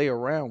and play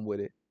around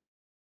with it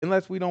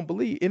unless we don't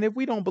believe. And if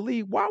we don't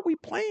believe, why are we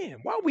playing?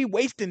 Why are we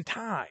wasting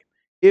time?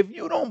 If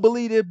you don't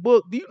believe this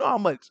book, do you know how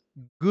much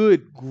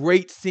good,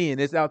 great sin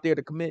is out there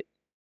to commit?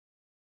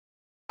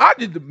 I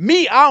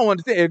don't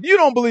understand. If you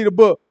don't believe the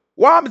book,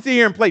 why I'm gonna sit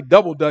here and play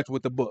double dutch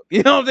with the book?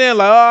 You know what I'm saying?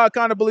 Like, oh, I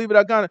kind of believe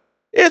it.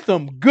 It's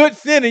some good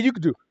sinning you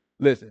could do.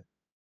 Listen,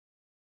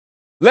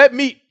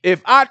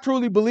 if I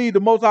truly believe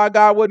the Most High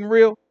God wasn't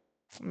real,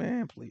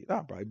 man, please,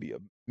 I'd probably be a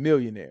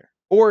millionaire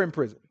or in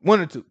prison. One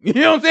or two. You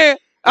know what I'm saying?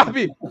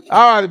 I'd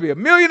either be a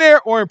millionaire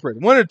or in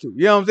prison. One or two.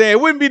 You know what I'm saying? It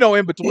wouldn't be no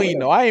in between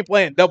though. I ain't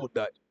playing double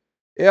dutch.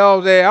 You know what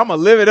I'm saying? I'm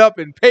gonna live it up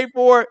and pay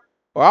for it,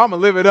 or I'm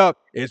gonna live it up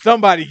and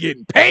somebody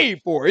getting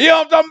paid for it. You know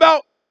what I'm talking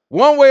about?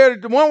 One way or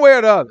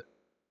the other.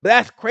 But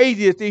that's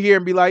crazy to sit here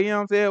and be like, you know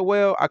what I'm saying?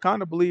 Well, I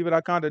kind of believe it, I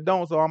kind of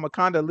don't, so I'm gonna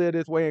kind of live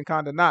this way and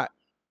kind of not.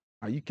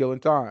 Are you killing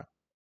time?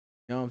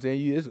 You know what I'm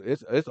saying?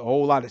 It's a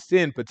whole lot of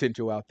sin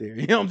potential out there.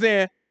 You know what I'm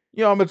saying?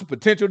 You know how much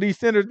potential these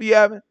sinners be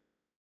having?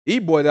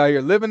 These boys out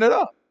here living it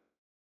up.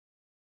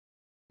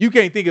 You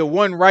can't think of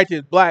one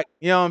righteous black,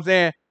 you know what I'm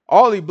saying?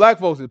 All these black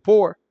folks is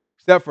poor,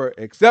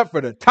 except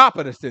for the top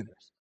of the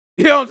sinners.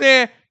 You know what I'm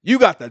saying? You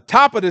got the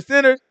top of the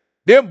sinners,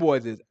 them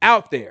boys is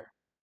out there.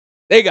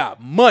 They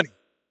got money.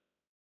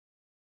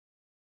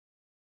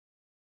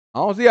 I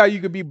don't see how you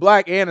could be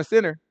black and a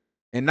sinner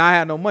and not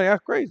have no money.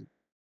 That's crazy.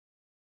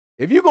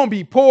 If you're gonna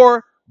be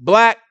poor,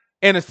 black,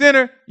 and a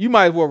sinner, you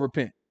might as well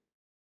repent.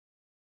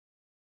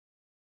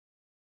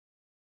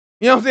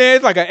 You know what I'm saying?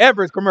 It's like an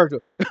Everest commercial.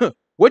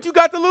 What you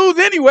got to lose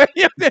anyway?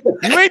 You know what I'm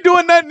saying? You ain't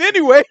doing nothing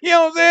anyway. You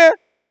know what I'm saying?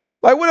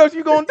 Like, what else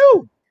you gonna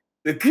do?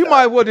 You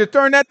might as well just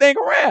turn that thing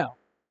around.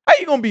 How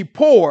you gonna be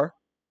poor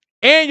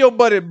and your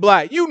butt is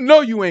black? You know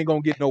you ain't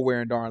gonna get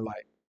nowhere in darn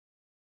life,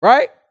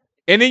 right?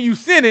 And then you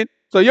sinning,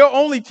 so your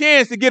only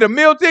chance to get a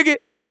meal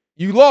ticket,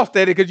 you lost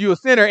at it because you a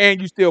sinner and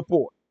you still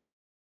poor.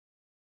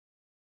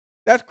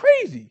 That's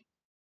crazy.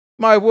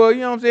 Might well,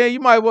 you know what I'm saying?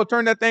 You might as well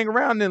turn that thing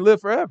around and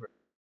live forever.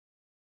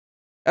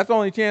 That's the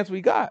only chance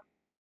we got.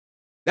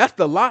 That's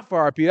the lot for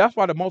our people. That's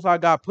why the Most High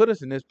God put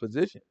us in this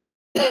position.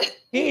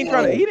 He ain't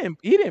trying to.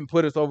 He didn't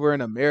put us over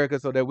in America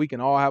so that we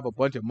can all have a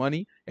bunch of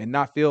money and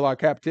not feel our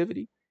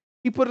captivity.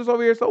 He put us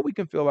over here so we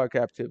can feel our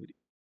captivity.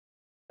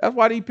 That's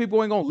why these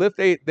people ain't gonna lift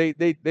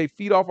they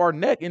feet off our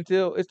neck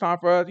until it's time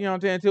for us. You know what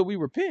I'm saying? Until we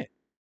repent.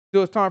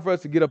 Until it's time for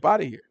us to get up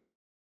out of here.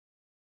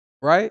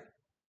 Right?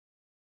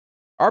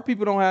 Our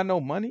people don't have no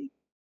money.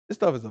 This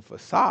stuff is a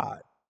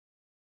facade.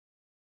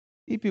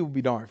 These people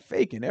be darn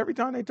faking every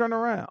time they turn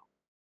around.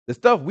 The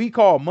stuff we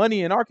call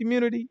money in our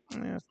community,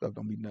 man, that stuff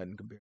don't be nothing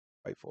compared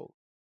to white folks.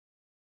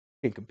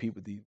 Can't compete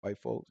with these white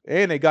folks.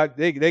 And they got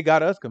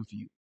us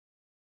confused.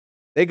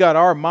 They got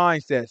our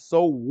mindset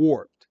so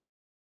warped,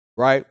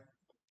 right?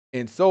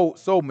 And so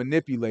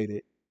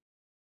manipulated.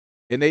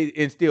 And they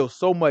instill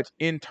so much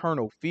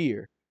internal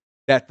fear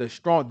that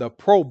the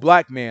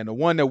pro-black man, the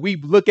one that we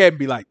look at and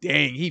be like,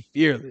 dang, he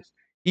fearless.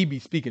 He be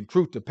speaking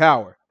truth to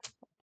power.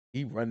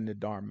 He running the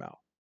darn mouth.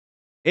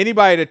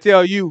 Anybody to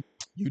tell you,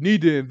 you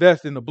need to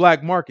invest in the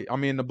black market,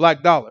 the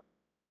black dollar.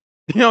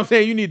 You know what I'm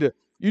saying?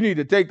 You need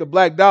to take the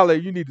black dollar,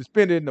 you need to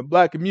spend it in the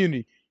black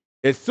community.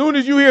 As soon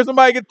as you hear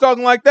somebody get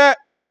talking like that,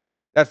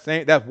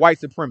 that's white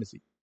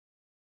supremacy.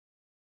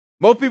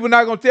 Most people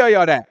not gonna tell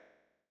y'all that.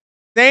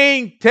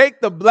 Saying take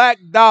the black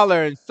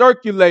dollar and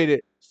circulate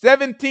it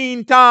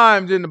 17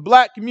 times in the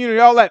black community,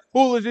 all that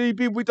foolishness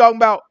people we talking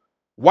about,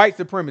 white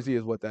supremacy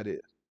is what that is.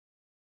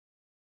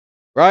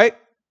 Right?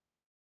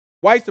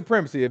 White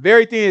supremacy. The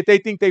very thing that they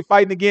think they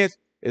fighting against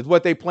is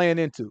what they playing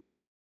into.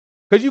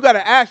 Because you got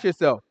to ask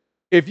yourself,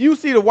 if you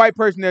see the white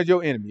person as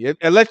your enemy,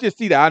 and let's just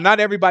see that, not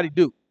everybody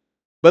do,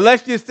 but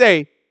let's just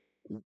say,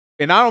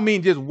 and I don't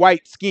mean just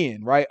white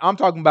skin, right? I'm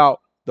talking about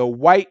the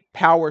white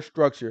power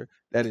structure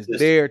that is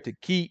there to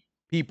keep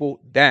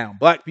people down,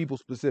 black people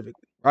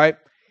specifically, right?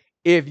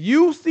 If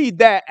you see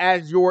that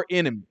as your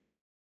enemy,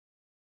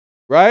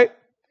 right,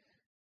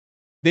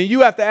 then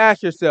you have to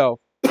ask yourself,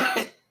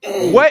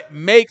 what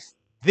makes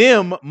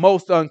them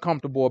most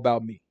uncomfortable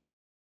about me?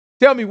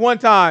 Tell me one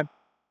time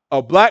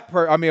a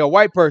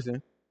white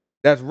person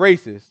that's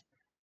racist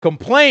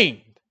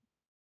complained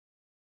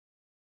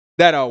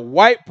that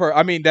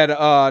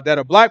that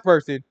a black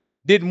person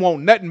didn't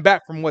want nothing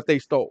back from what they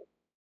stole.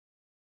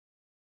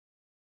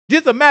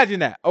 Just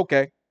imagine that.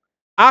 Okay,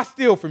 I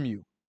steal from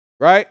you,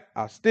 right?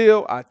 I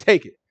steal, I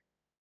take it.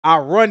 I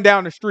run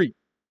down the street,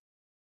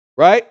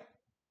 right?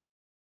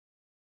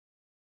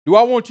 Do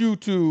I want you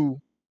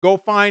to go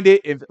find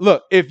it? If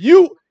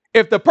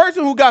the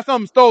person who got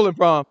something stolen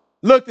from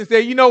looked and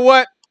said, you know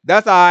what,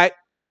 that's all right,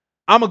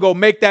 I'm gonna go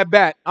make that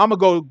back. I'm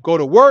gonna go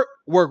to work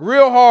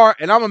real hard,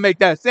 and I'm gonna make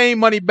that same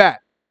money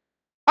back.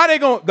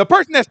 The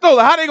person that stole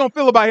it, how they gonna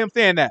feel about him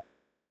saying that?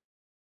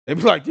 They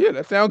be like, yeah,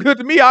 that sounds good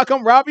to me. I'll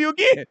come rob you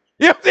again.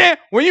 You know what I'm saying?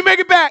 When you make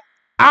it back,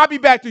 I'll be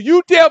back to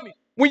you. Tell me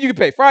when you can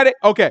pay. Friday?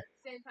 Okay.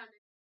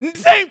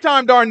 Same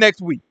time darn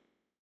next week.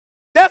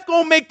 That's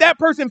gonna make that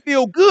person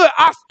feel good.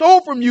 I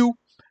stole from you.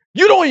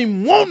 You don't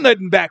even want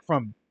nothing back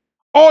from me.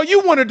 All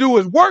you want to do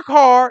is work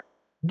hard,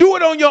 do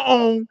it on your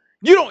own.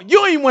 You don't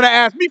even want to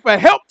ask me for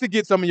help to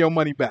get some of your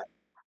money back.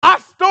 I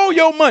stole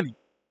your money.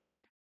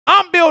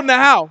 I'm building a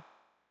house.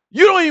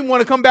 You don't even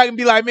want to come back and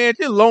be like, man,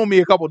 just loan me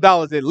a couple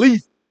dollars at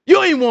least. You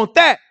don't even want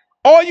that.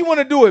 All you want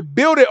to do is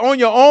build it on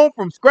your own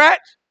from scratch.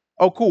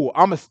 Oh, cool.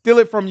 I'm going to steal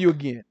it from you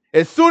again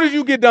as soon as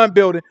you get done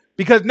building,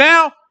 because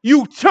now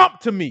you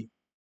chump to me.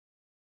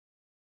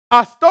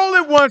 I stole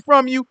it once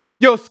from you.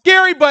 Your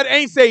scary butt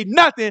ain't say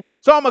nothing,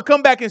 so I'm going to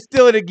come back and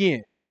steal it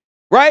again.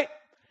 Right?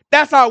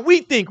 That's how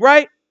we think,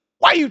 right?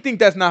 Why do you think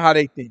that's not how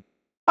they think?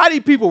 How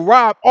do people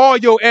rob all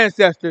your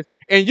ancestors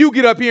and you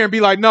get up here and be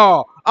like,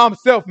 no, I'm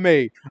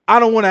self-made. I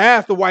don't want to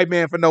ask the white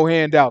man for no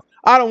handouts.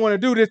 I don't want to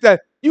do this,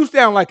 that. You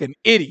sound like an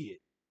idiot.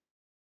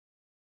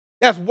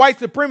 That's white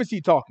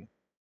supremacy talking.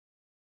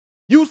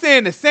 You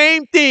saying the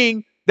same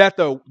thing that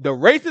the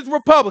racist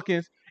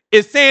Republicans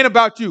is saying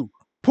about you.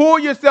 Pull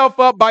yourself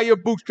up by your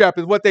bootstrap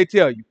is what they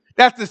tell you.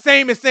 That's the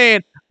same as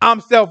saying,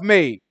 I'm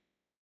self-made.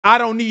 I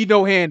don't need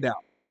no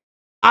handout.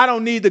 I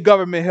don't need the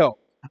government help.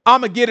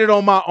 I'm going to get it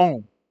on my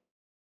own.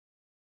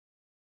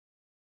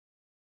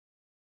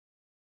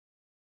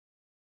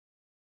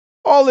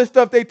 All this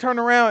stuff, they turn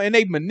around and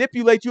they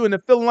manipulate you into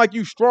feeling like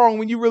you strong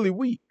when you really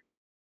weak.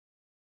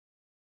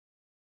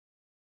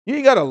 You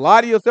ain't got to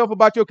lie to yourself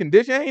about your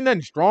condition. Ain't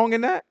nothing strong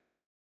in that.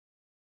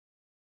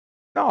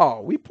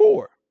 No, we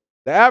poor.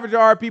 The average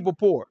of our people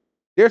poor.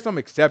 There's some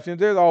exceptions.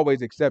 There's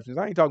always exceptions.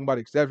 I ain't talking about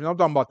exceptions. I'm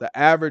talking about the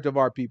average of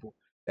our people.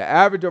 The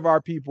average of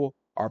our people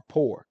are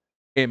poor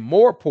and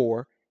more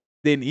poor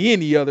than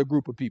any other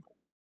group of people.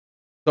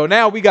 So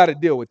now we got to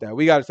deal with that.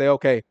 We got to say,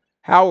 okay,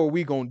 how are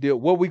we going to deal?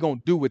 What are we going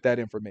to do with that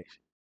information?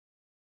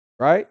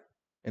 Right?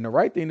 And the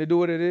right thing to do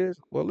with it is,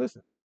 well,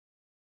 listen,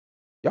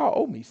 y'all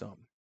owe me something.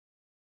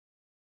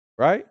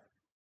 Right?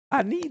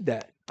 I need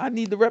that. I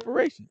need the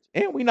reparations.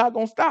 And we're not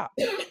going to stop.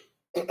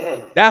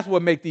 That's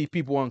what makes these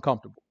people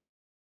uncomfortable.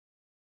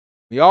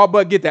 When y'all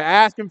but get to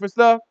asking for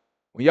stuff,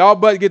 when y'all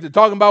but get to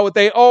talking about what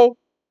they owe,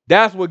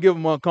 that's what give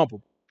them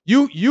uncomfortable.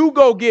 You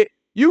go get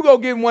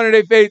in one of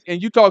their face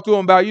and you talk to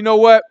them about, you know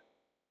what?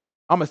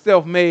 I'm a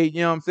self-made,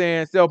 you know what I'm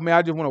saying? Self-made,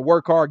 I just want to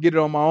work hard, get it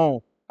on my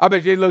own. I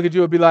bet you they look at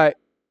you and be like,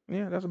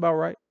 yeah, that's about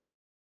right.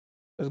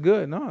 That's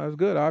good. No, that's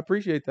good. I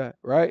appreciate that,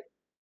 right?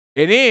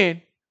 And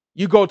then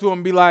you go to them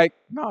and be like,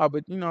 nah,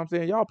 but you know what I'm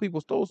saying? Y'all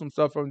people stole some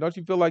stuff from them. Don't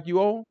you feel like you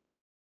owe them?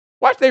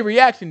 Watch their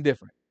reaction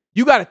different.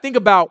 You got to think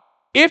about,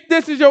 if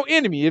this is your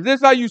enemy, if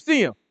this is how you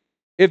see him,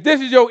 if this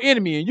is your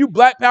enemy and you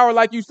black power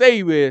like you say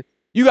you is,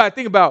 you got to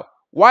think about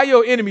why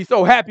your enemy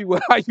so happy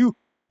with how you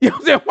know what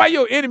I'm saying? Why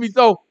your enemy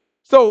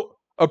so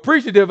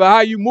appreciative of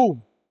how you move.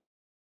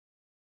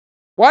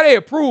 Why they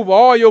approve of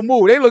all your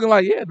moves? They looking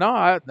like,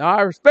 yeah,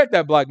 I respect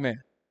that black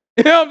man.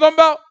 You know what I'm talking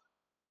about?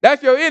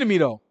 That's your enemy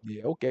though.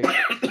 Yeah,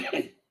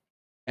 okay.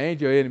 Ain't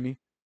your enemy.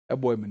 That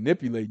boy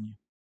manipulating you.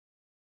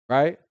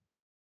 right?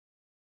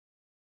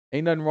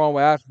 Ain't nothing wrong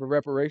with asking for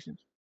reparations.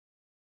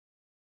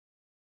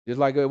 Just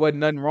like it wasn't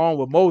nothing wrong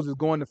with Moses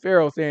going to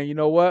Pharaoh saying, you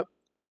know what?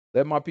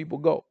 Let my people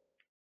go.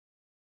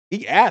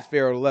 He asked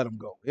Pharaoh to let him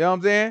go. You know what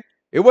I'm saying?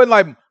 It wasn't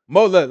like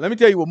Moses. Let me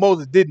tell you what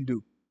Moses didn't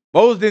do.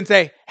 Moses didn't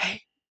say,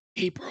 hey,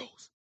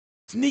 Hebrews,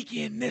 sneak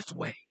in this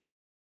way.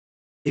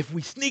 If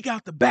we sneak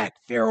out the back,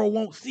 Pharaoh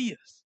won't see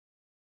us.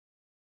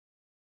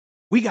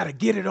 We got to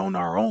get it on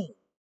our own.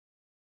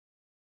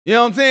 You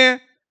know what I'm saying?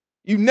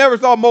 You never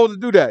saw Moses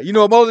do that. You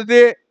know what Moses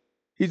did?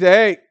 He said,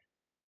 hey,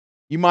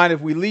 you mind if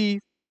we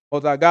leave?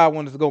 Most our God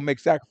wanted us to go make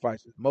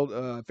sacrifices.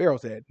 Pharaoh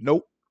said,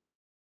 nope.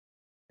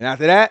 And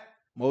after that,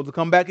 Moses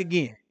come back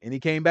again. And he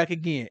came back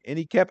again. And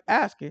he kept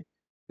asking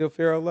till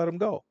Pharaoh let him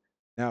go.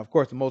 Now, of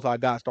course, the Most High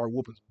God started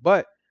whooping some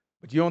butt.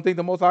 But you don't think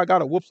the Most High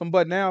God will whoop some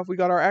butt now if we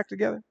got our act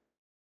together?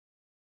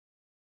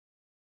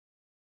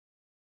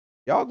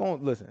 Y'all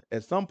gonna listen.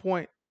 At some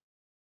point,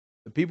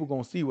 the people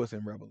gonna see what's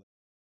in Revelation.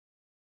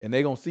 And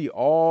they gonna see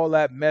all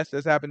that mess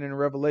that's happening in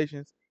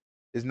Revelations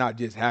is not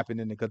just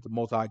happening because the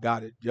Most High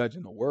God is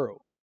judging the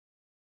world.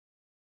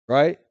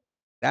 Right?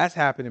 That's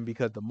happening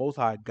because the Most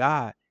High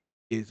God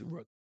is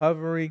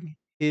recovering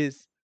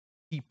his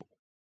people.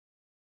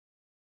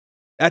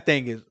 That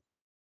thing is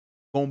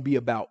going to be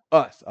about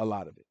us, a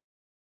lot of it.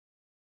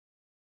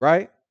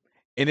 Right?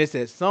 And it's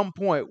at some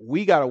point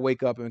we got to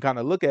wake up and kind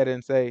of look at it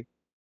and say,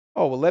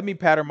 oh, well, let me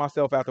pattern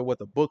myself after what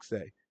the books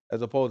say,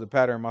 as opposed to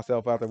patterning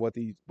myself after what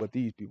these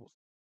people say.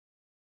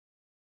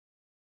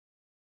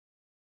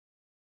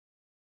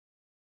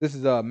 This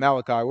is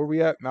Malachi. Where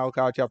we at?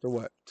 Malachi chapter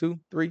what? 2,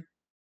 3?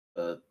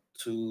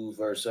 2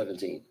 verse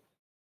 17.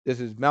 This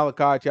is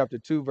Malachi chapter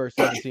 2, verse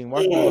 17.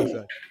 Watch what the book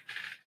say.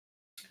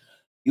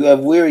 You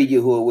have wearied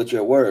Yahuwah with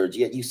your words,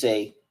 yet you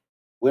say,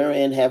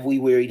 wherein have we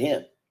wearied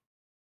him?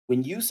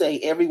 When you say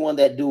everyone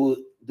that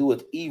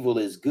doeth evil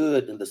is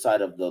good in the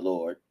sight of the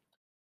Lord,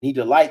 he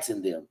delights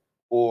in them,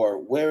 or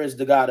where is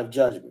the God of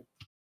judgment?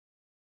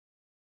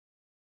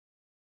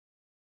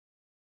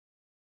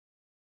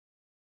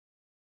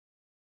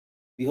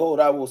 Behold,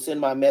 I will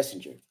send my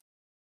messenger.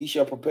 He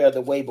shall prepare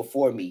the way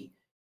before me.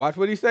 Watch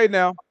what he say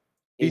now.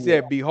 He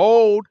said,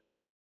 behold.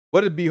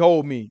 What does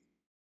behold mean?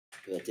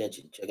 Pay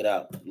attention. Check it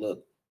out.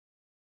 Look.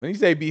 When he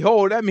say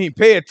behold, that means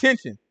pay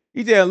attention.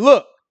 He said,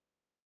 look,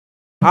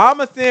 I'm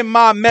going to send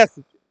my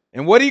messenger.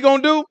 And what he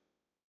going to do?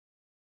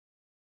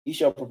 He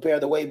shall prepare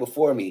the way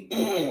before me.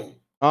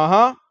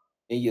 Uh-huh.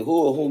 And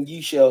Yahuwah,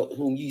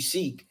 whom ye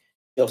seek,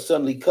 shall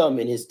suddenly come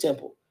in his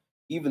temple,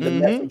 even the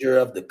messenger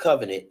of the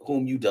covenant,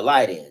 whom you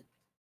delight in.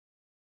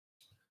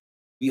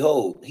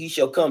 Behold, he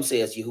shall come,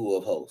 says Yahuwah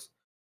of hosts.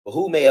 But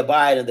who may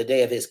abide in the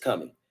day of his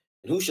coming?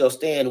 And who shall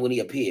stand when he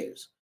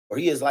appears? For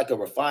he is like a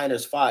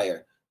refiner's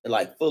fire, and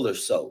like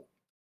fuller's soap.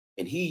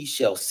 And he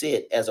shall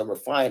sit as a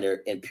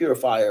refiner and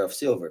purifier of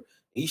silver.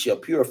 He shall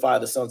purify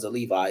the sons of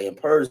Levi and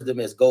purge them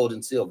as gold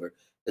and silver,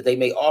 that they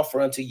may offer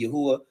unto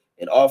Yahuwah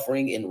an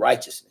offering in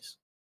righteousness.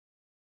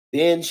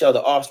 Then shall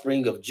the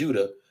offspring of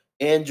Judah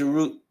and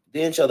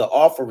then shall the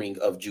offering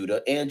of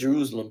Judah and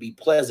Jerusalem be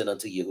pleasant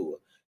unto Yahuwah,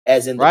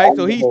 as in the right.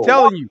 So he's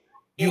telling you,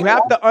 you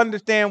have to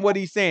understand what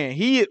he's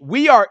saying.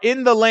 We are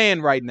in the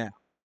land right now,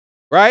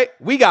 right?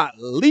 We got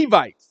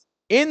Levites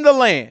in the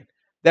land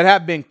that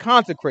have been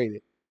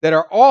consecrated, that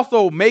are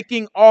also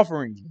making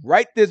offerings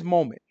right this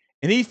moment.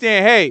 And he's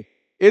saying, hey,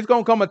 it's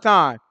going to come a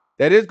time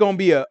that it's going to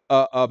be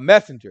a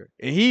messenger,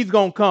 and he's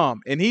going to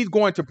come, and he's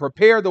going to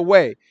prepare the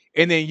way.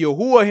 And then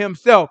Yahuwah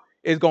himself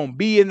is going to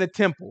be in the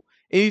temple.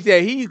 And he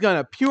said he's going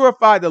to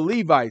purify the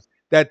Levites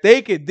that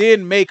they could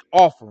then make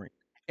offering.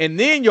 And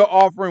then your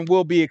offering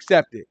will be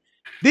accepted.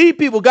 These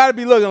people got to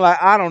be looking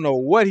like, I don't know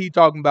what he's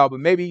talking about, but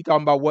maybe he's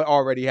talking about what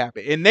already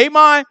happened. In their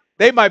mind,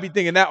 they might be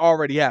thinking that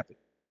already happened.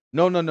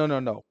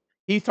 No.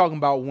 He's talking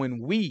about when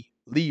we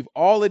leave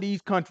all of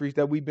these countries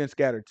that we've been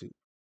scattered to,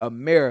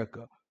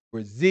 America,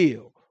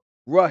 Brazil,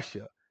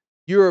 Russia,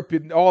 Europe,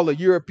 all the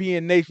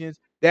European nations,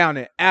 down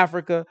in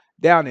Africa,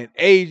 down in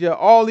Asia,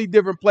 all these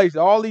different places,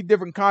 all these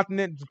different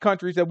continents,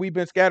 countries that we've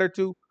been scattered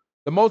to.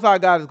 The Most High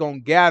God is going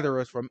to gather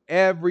us from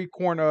every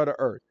corner of the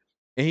earth,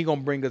 and he's going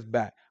to bring us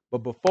back.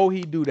 But before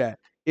he do that,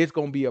 it's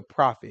going to be a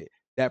prophet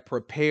that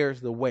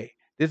prepares the way.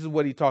 This is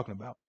what he's talking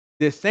about.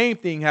 This same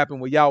thing happened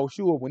with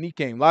Yahushua when he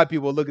came. A lot of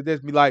people look at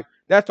this and be like,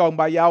 that's talking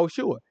about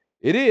Yahushua.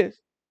 It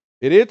is.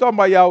 It is talking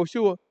about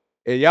Yahushua.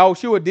 And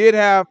Yahushua did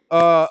have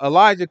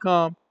Elijah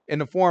come in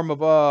the form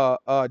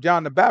of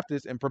John the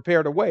Baptist and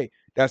prepare the way.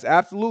 That's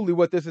absolutely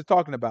what this is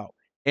talking about.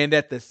 And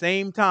at the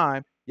same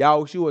time,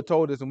 Yahushua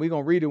told us, and we're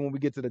going to read it when we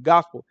get to the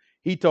gospel,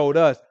 he told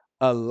us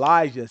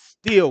Elijah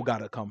still got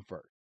to come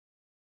first.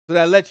 So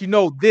that lets you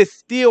know this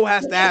still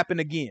has to happen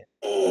again.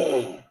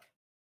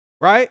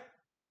 Right?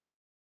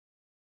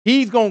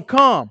 He's going to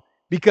come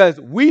because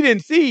we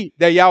didn't see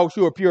that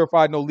Yahushua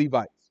purified no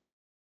Levites.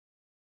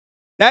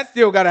 That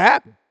still got to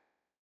happen.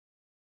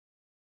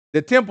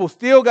 The temple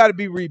still got to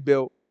be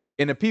rebuilt,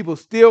 and the people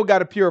still got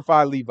to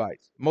purify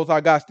Levites. Most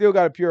High God still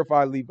got to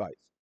purify Levites.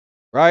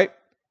 Right?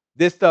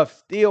 This stuff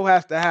still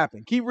has to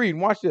happen. Keep reading.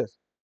 Watch this.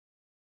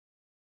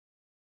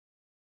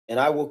 And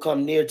I will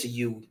come near to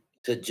you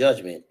to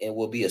judgment, and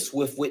will be a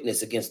swift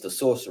witness against the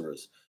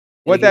sorcerers.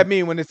 And What that against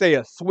mean when they say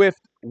a swift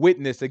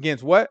witness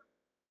against what?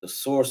 the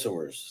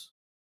sorcerers,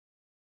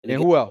 and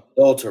And against who else?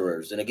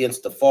 adulterers, and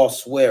against the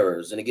false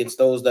swearers, and against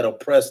those that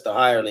oppress the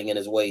hireling and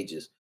his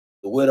wages,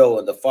 the widow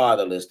and the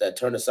fatherless, that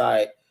turn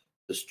aside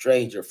the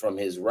stranger from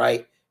his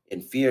right,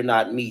 and fear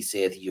not me,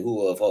 saith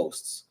Yahuwah of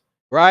hosts.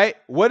 Right?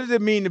 What does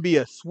it mean to be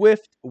a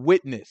swift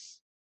witness?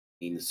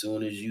 And as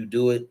soon as you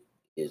do it,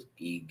 is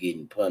he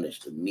getting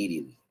punished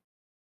immediately,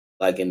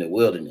 like in the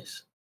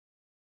wilderness.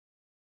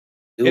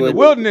 In Do the it.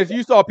 wilderness,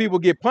 you saw people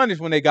get punished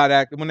when they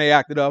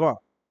acted up, huh?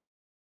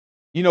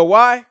 You know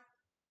why?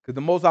 Because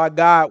the Most High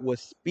God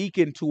was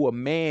speaking to a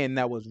man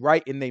that was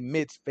right in their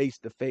midst, face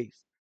to face.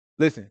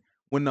 Listen,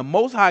 when the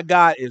Most High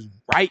God is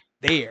right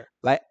there,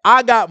 like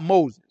I got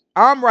Moses,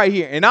 I'm right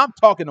here, and I'm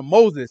talking to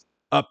Moses,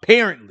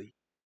 apparently,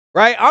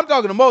 right? I'm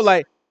talking to Moses,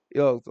 like,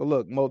 yo, so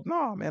look, Moses,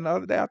 no, man, the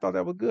other day I thought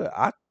that was good.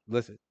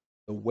 Listen,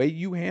 the way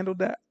you handled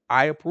that,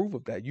 I approve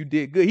of that. You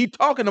did good. He's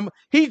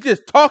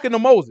just talking to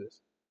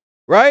Moses,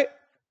 right?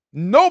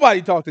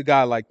 Nobody talked to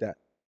God like that.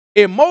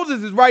 If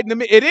Moses is right in the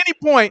middle, at any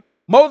point,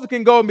 Moses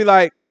can go and be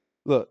like,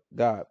 look,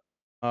 God,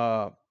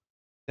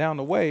 down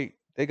the way,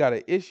 they got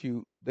an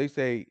issue. They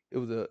say it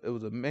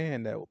was a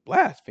man that was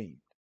blasphemed.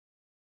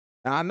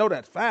 Now I know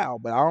that's foul,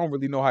 but I don't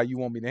really know how you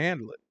want me to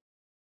handle it.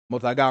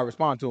 Most I gotta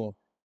respond to him.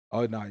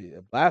 Oh no, yeah,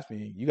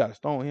 blasphemy. You gotta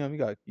stone him.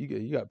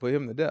 You gotta put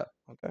him to death.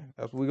 Okay,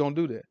 that's what we're gonna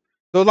do there.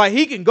 So like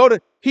he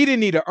didn't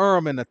need a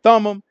Urim and a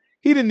Thummim.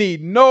 He didn't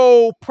need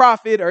no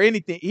prophet or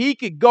anything. He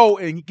could go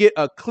and get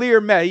a clear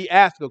message. He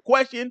asked a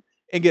question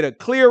and get a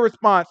clear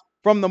response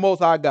from the Most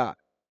High God.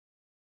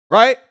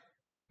 Right?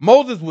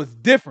 Moses was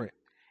different.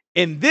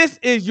 And this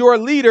is your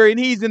leader, and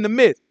he's in the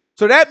midst.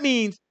 So that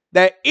means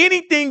that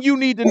anything you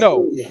need to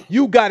know,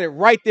 you got it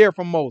right there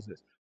from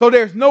Moses. So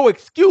there's no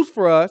excuse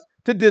for us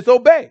to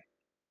disobey.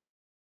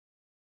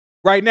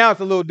 Right now, it's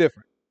a little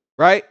different,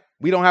 right?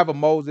 We don't have a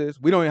Moses.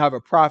 We don't even have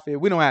a prophet.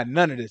 We don't have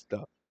none of this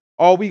stuff.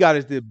 All we got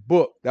is this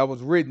book that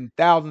was written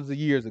thousands of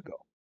years ago.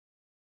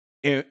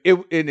 And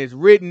it's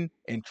written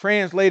and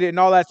translated and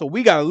all that. So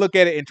we got to look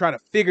at it and try to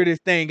figure this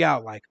thing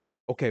out. Like,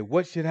 okay,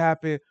 what should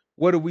happen?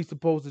 What are we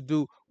supposed to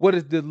do? What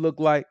does this look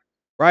like?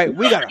 Right?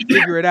 We got to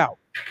figure it out.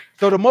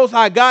 So the Most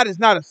High God is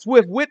not a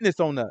swift witness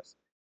on us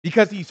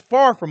because he's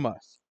far from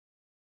us.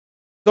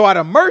 So out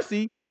of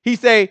mercy, he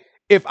say,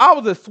 if I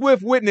was a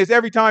swift witness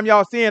every time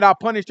y'all sin, I'll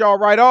punish y'all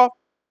right off.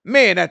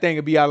 Man, that thing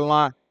would be out of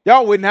line.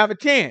 Y'all wouldn't have a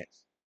chance.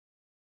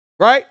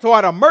 Right? So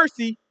out of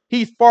mercy,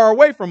 he's far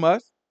away from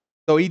us.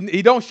 So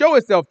he don't show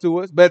himself to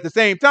us, but at the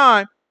same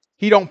time,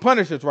 he don't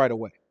punish us right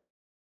away.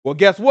 Well,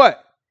 guess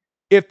what?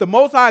 If the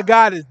Most High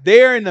God is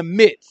there in the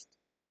midst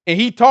and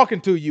he talking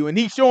to you and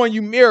he's showing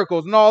you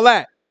miracles and all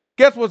that,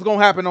 guess what's going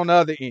to happen on the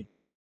other end?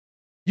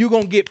 You're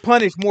going to get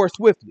punished more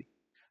swiftly.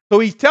 So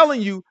he's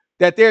telling you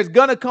that there's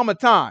going to come a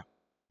time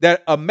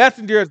that a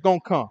messenger is going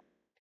to come.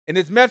 And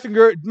this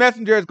messenger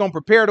is going to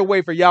prepare the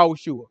way for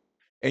YAHUAH.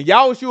 And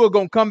YAHUAH is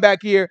going to come back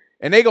here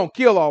and they're going to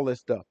kill all this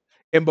stuff.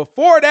 And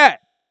before that,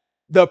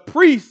 the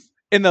priests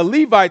and the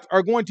Levites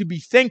are going to be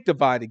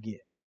sanctified again.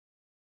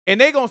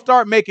 And they're going to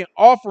start making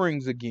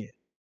offerings again.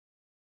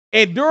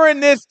 And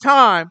during this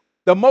time,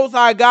 the Most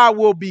High God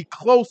will be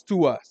close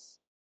to us.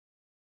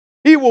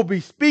 He will be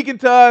speaking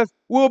to us.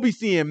 We'll be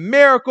seeing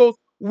miracles.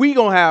 We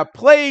going to have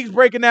plagues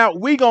breaking out.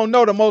 We going to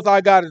know the Most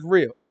High God is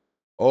real.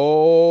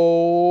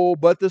 Oh,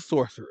 but the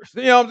sorcerers.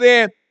 You know what I'm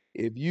saying?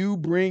 If you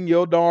bring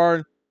your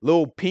darn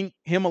little pink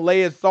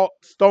Himalayan salt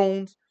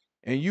stones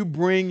and you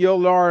bring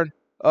your darn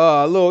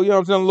little, you know what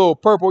I'm saying, little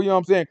purple, you know what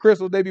I'm saying,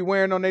 crystals they be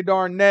wearing on their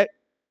darn neck,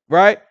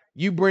 right?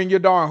 You bring your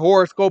darn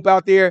horoscope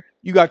out there,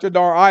 you got your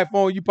darn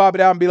iPhone, you pop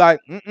it out and be like,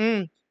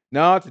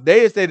 no,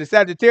 today it say the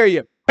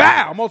Sagittarius,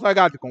 bow, most likely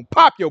got to gonna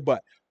pop your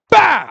butt.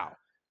 Bow!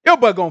 Your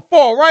butt gonna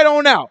fall right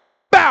on out.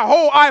 Bow,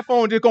 whole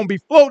iPhone just gonna be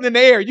floating in the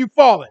air, you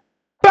falling.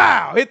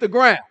 Bow, hit the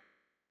ground.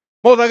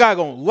 Most likely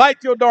gonna light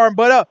your darn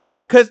butt up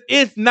because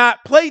it's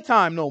not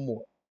playtime no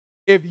more.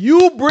 If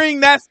you bring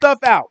that stuff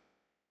out,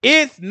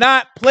 it's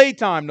not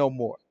playtime no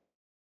more.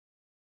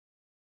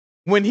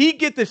 When he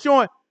get to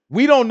showing,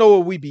 we don't know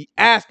what we be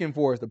asking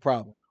for is the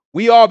problem.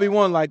 We all be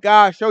wanting like,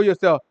 God, show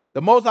yourself.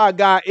 The Most High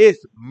God, is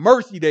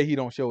mercy that he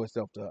don't show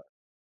himself to us.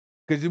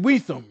 Because we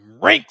some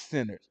rank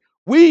sinners.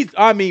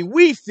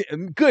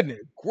 Goodness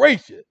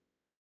gracious.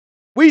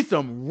 We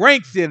some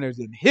rank sinners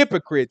and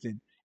hypocrites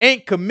and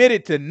ain't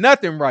committed to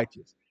nothing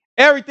righteous.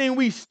 Everything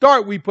we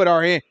start, we put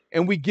our hand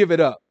and we give it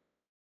up.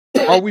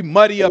 Or we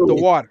muddy up the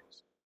waters.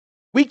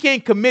 We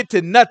can't commit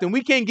to nothing.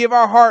 We can't give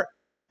our heart,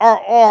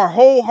 our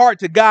whole heart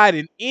to God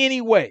in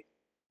any way.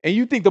 And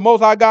you think the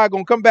Most High God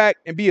gonna come back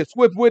and be a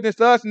swift witness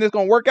to us and it's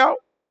gonna work out?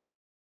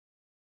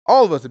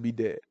 All of us would be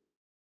dead.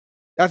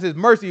 That's his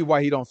mercy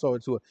why he don't show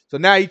it to us. So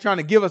now he's trying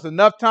to give us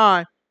enough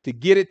time to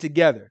get it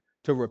together,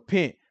 to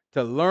repent,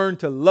 to learn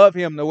to love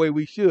him the way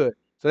we should.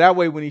 So that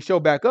way when he show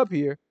back up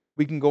here,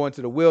 we can go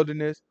into the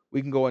wilderness,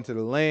 we can go into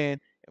the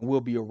land, and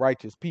we'll be a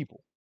righteous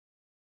people.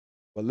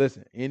 But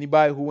listen,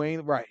 anybody who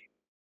ain't right,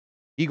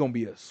 He gonna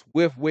be a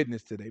swift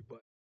witness today. But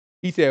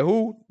he said,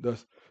 who?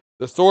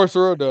 The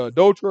sorcerer, the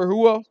adulterer,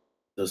 who else?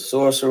 The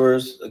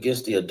sorcerers,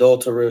 against the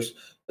adulterers,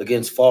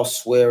 against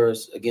false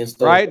swearers, against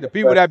those Right? The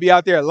people that be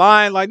out there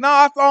lying, like, no,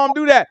 I saw him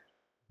do that.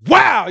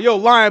 Wow, yo,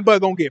 lying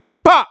butt gonna get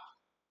popped.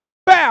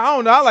 Bow. I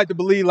don't know. I like to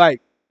believe,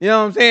 like, you know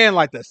what I'm saying?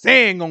 Like the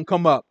sand gonna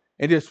come up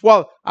and just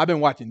swallow. I've been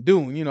watching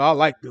Dune. You know, I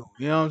like Dune.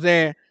 You know what I'm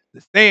saying?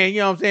 The sand,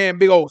 you know what I'm saying?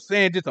 Big old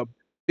sand, just a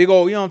big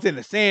old, you know what I'm saying?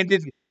 The sand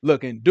just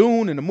look in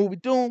Dune, in the movie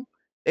Dune,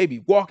 they be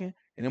walking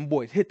and them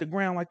boys hit the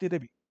ground like this. They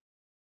be,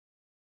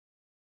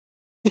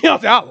 you know what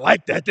I'm saying? I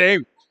like that thing.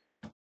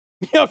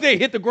 You know what I'm saying?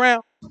 Hit the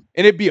ground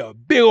and it be a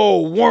big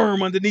old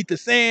worm underneath the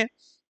sand.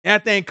 And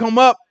that thing come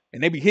up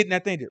and they be hitting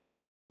that thing. Just,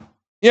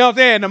 you know what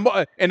I'm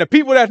saying? And the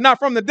people that's not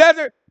from the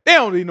desert, they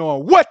don't even know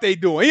what they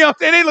doing. You know what I'm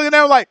saying? They looking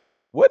at them like,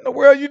 what in the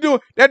world you doing?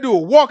 That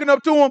dude walking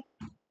up to him,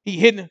 he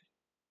hitting him.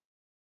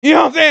 You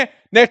know what I'm saying?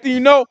 Next thing you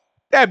know,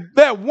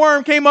 that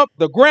worm came up,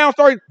 the ground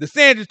started, the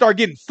sand just started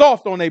getting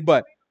soft on their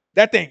butt.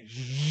 That thing,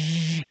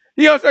 you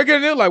know what I'm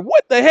saying? They're like,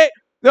 what the heck?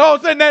 Then all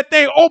of a sudden that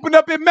thing opened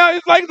up its mouth.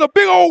 It's like it's a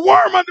big old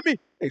worm under me.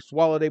 They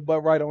swallow their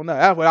butt right on up.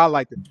 That's what I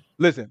like to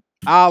listen.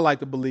 I like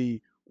to believe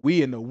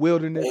we in the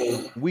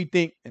wilderness. We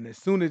think, and as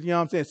soon as, you know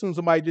what I'm saying, as soon as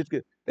somebody just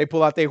they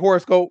pull out their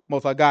horoscope,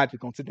 most of God just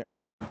gonna sit there.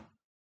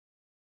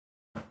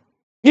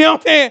 You know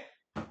what I'm saying?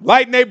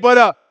 Lighten their butt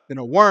up. Then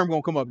a worm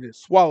gonna come up and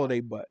just swallow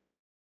their butt.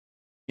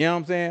 You know what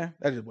I'm saying?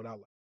 That's just what I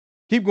like.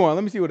 Keep going.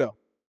 Let me see what else.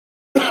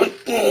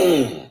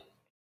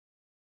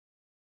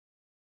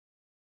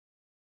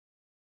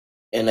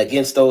 And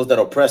against those that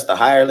oppress the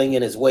hireling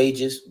in his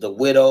wages, the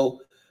widow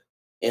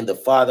and the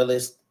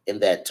fatherless, and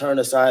that turn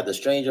aside the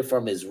stranger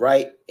from his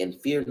right, and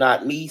fear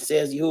not me,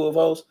 says Yahuwah of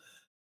hosts.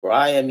 For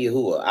I am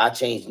Yahuwah, I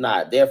change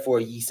not. Therefore,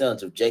 ye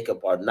sons of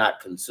Jacob are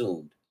not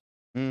consumed.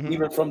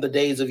 Even from the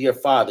days of your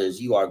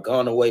fathers, you are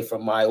gone away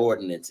from my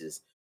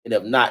ordinances, and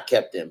have not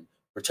kept them.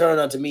 Return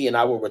unto me, and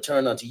I will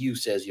return unto you,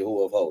 says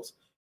Yahuwah of hosts.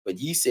 But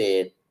ye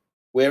said,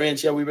 wherein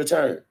shall we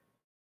return?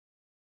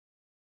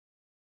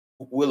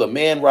 Will a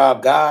man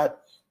rob God?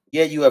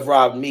 Yet you have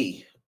robbed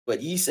me.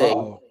 But ye say,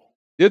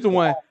 this is the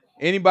one.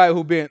 Anybody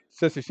who been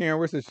Sister Sharon,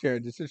 where's Sister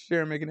Sharon? Is Sister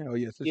Sharon making it? Oh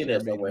yeah, Sister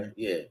Sharon making it.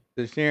 Yeah.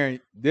 Sister Sharon,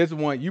 this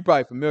one you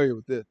probably familiar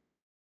with this.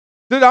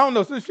 I don't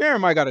know. Sister Sharon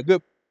might got a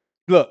good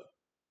look.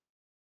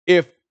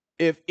 If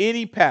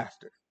any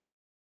pastor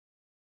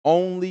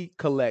only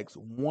collects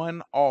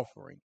one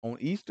offering on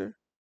Easter,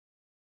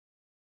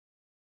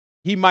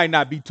 he might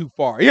not be too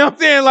far. You know what I'm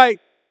saying? Like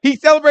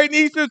he's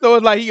celebrating Easter, so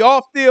it's like he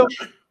off still,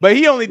 but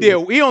he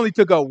only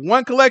took up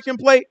one collection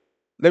plate.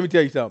 Let me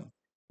tell you something.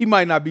 He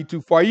might not be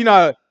too far. You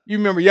know, you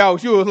remember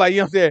YAHUAH was like, you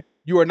know what I'm saying?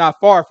 You are not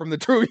far from the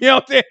truth. You know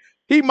what I'm saying?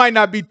 He might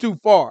not be too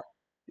far.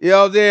 You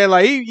know what I'm saying?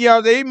 Like he, you know what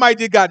I'm saying? He might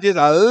just got just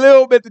a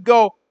little bit to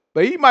go,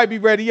 but he might be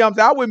ready. You know what I'm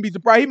saying? I wouldn't be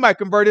surprised. He might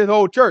convert his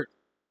whole church.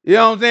 You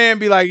know what I'm saying?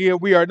 Be like, yeah,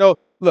 we are no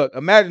look,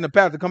 imagine the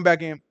pastor come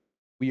back in.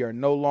 We are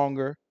no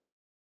longer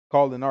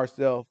calling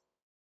ourselves,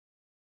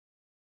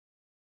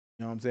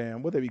 you know what I'm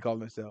saying? What they be calling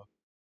themselves?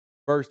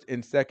 First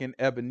and Second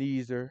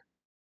Ebenezer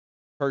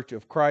Church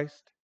of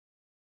Christ.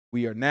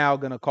 We are now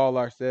going to call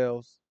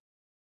ourselves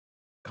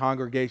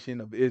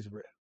Congregation of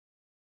Israel.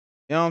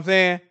 You know what I'm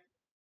saying?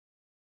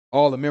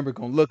 All the members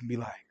going to look and be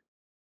like,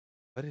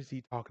 what is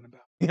he talking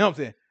about? You know what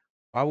I'm saying?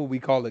 Why would we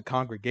call it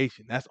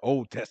congregation? That's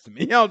Old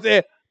Testament. You know what I'm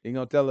saying? They're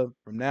going to tell them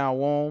from now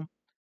on,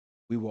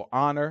 we will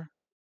honor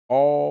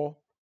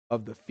all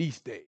of the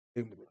feast days.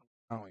 I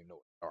don't even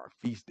know what our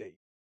feast days.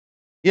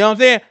 You know what I'm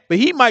saying? But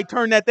he might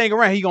turn that thing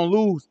around. He's going to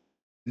lose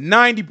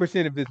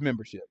 90% of his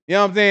membership. You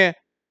know what I'm saying?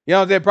 You know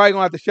what I'm saying? Probably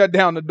going to have to shut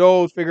down the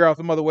doors, figure out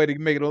some other way to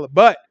make it.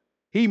 But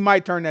he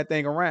might turn that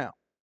thing around.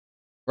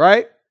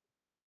 Right?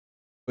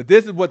 But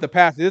this is what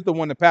this is the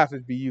one the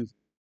pastors be using.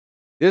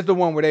 This is the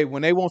one where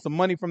when they want some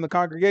money from the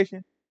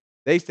congregation,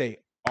 they say,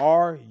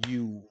 are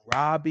you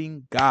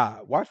robbing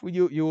God? Watch what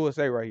you will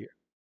say right here.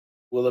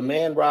 Will a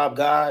man rob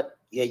God?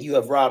 Yet you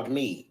have robbed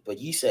me. But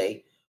ye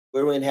say,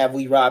 wherein have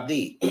we robbed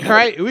thee?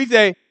 Right? We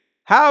say,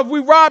 how have we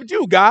robbed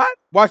you, God?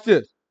 Watch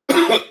this.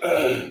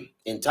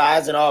 In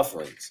tithes and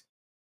offerings,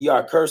 ye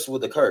are cursed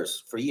with a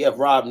curse, for ye have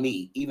robbed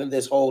me, even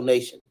this whole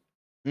nation.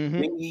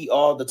 Bring ye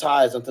all the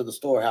tithes unto the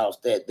storehouse,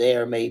 that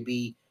there may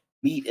be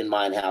meat in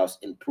mine house,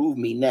 and prove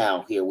me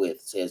now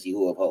herewith, says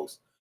Yahuwah of hosts,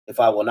 if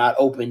I will not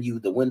open you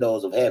the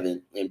windows of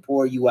heaven and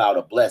pour you out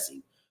a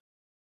blessing,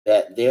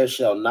 that there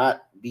shall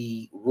not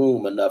be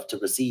room enough to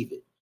receive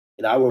it.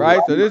 And I will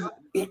right. So this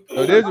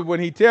is when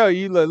he tell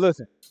you,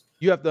 listen,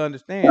 you have to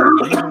understand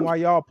the reason why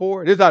y'all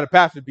poor. This is how the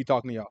pastors be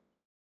talking to y'all.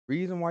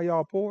 Reason why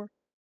y'all poor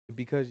is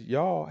because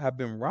y'all have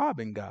been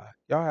robbing God.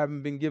 Y'all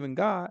haven't been giving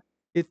God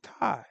his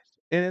tithes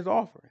and his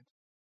offerings.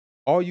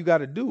 All you got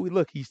to do,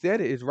 look, he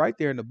said it is right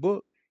there in the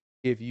book.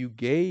 If you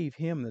gave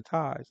him the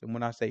tithes, and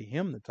when I say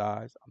him the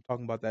tithes, I'm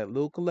talking about that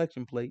little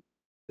collection plate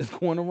that's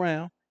going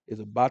around. It's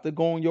about to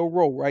go on your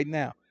roll right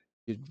now.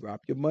 Just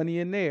drop your money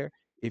in there.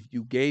 If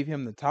you gave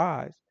him the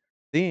tithes,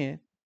 then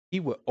he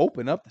will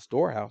open up the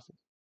storehouses.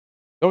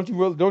 Don't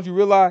you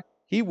realize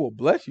he will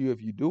bless you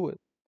if you do it?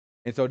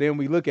 And so then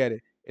we look at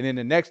it, and then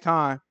the next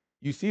time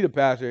you see the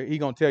pastor, he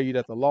gonna tell you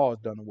that the law is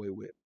done away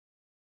with.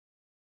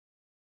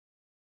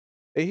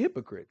 They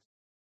hypocrites.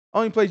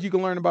 Only place you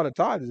can learn about a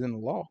tithe is in the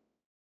law.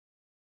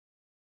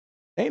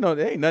 There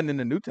ain't nothing in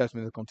the New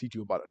Testament that's gonna teach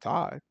you about a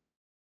tithe.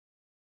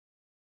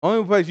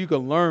 Only place you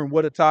can learn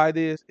what a tithe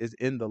is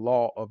in the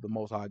law of the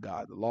Most High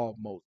God, the law of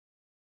Moses.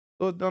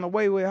 So it's done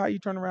away with. How you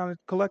turn around and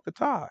collect the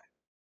tithe?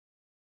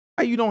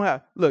 How you don't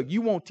have, look,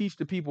 you won't teach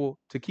the people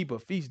to keep a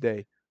feast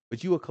day,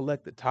 but you will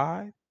collect the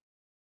tithe?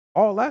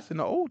 All that's in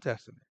the Old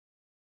Testament.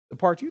 The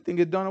part you think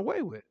is done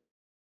away with.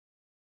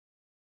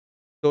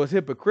 So it's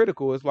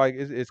hypocritical. It's like,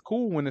 it's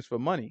cool when it's for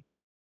money,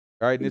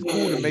 right? And it's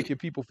cool to make your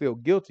people feel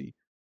guilty.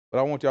 But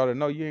I want y'all to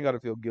know you ain't got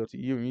to feel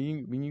guilty.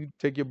 When you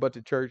take your butt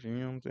to church, and you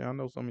know what I'm saying? I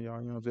know some of y'all,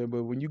 you know what I'm saying?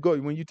 But when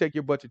you take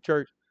your butt to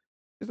church,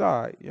 it's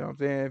all right. You know what I'm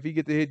saying? If he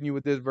get to hitting you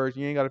with this verse,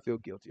 you ain't got to feel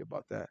guilty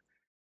about that.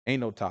 Ain't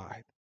no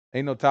tithe.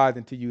 Ain't no tithe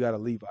until you got a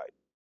Levite.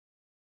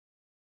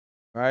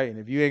 Right? And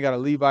if you ain't got a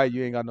Levite,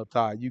 you ain't got no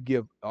tithe. You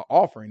give an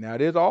offering. Now,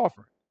 it is an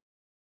offering.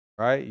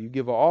 Right? You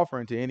give an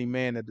offering to any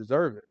man that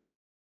deserve it.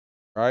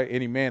 Right?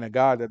 Any man of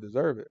God that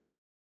deserve it.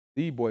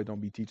 These boys don't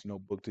be teaching no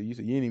book to you,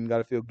 so you ain't even got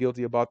to feel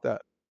guilty about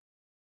that.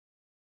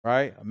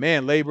 Right? A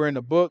man labor in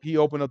the book, he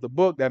open up the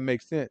book, that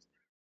makes sense.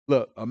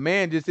 Look, a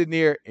man just sitting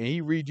there and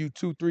he read you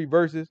 2-3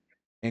 verses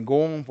and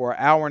go on for an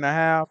hour and a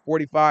half,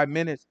 45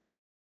 minutes,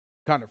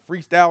 kind of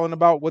freestyling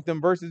about what them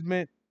verses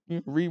meant.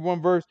 You read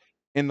one verse,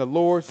 and the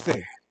Lord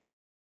said,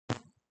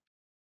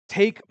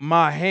 take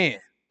my hand.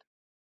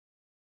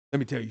 Let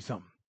me tell you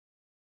something.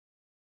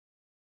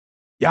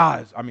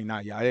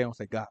 Not Yah, they don't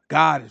say God.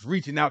 God is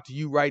reaching out to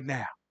you right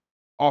now,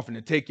 offering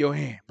to take your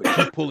hand, but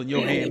keep pulling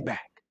your hand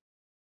back.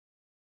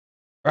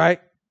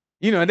 Right?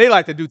 You know, and they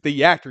like to do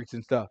theatrics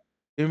and stuff.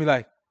 They'll be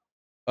like,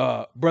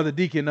 Brother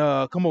Deacon,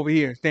 come over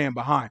here and stand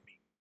behind me.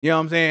 You know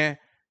what I'm saying?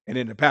 And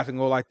then the pastor can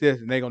go like this,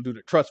 and they're going to do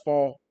the trust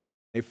fall.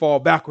 They fall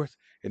backwards,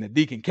 and the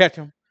deacon catch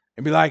them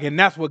and be like, and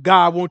that's what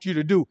God wants you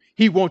to do.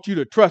 He wants you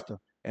to trust him.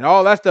 And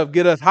all that stuff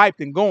get us hyped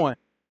and going.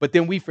 But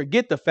then we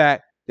forget the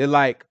fact that,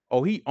 like,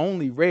 oh, he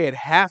only read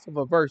half of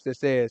a verse that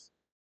says,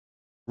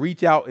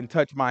 reach out and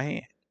touch my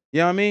hand.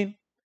 You know what I mean?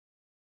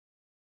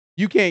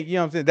 You can't, you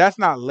know what I'm saying? That's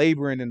not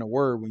laboring in the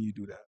word when you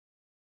do that.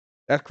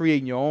 That's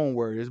creating your own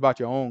word. It's about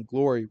your own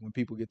glory when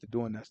people get to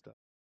doing that stuff.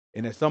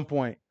 And at some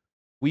point,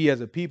 we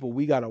as a people,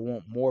 we got to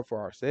want more for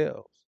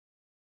ourselves.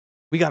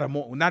 We got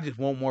to not just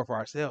want more for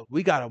ourselves.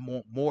 We got to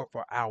want more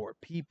for our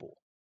people.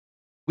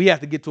 We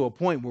have to get to a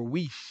point where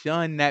we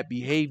shun that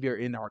behavior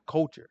in our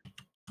culture.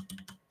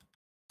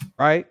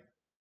 Right?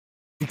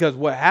 Because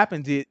what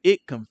happens is it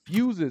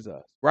confuses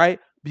us, right?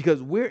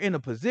 Because we're in a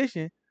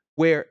position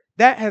where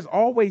that has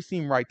always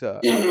seemed right to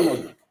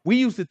us. We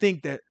used to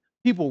think that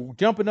people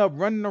jumping up,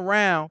 running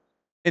around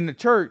in the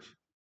church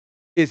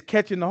is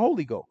catching the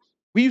Holy Ghost.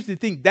 We used to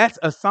think that's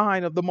a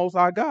sign of the Most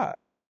High God.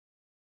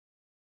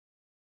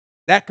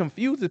 That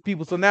confuses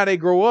people. So now they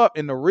grow up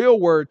and the real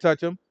word touch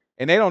them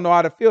and they don't know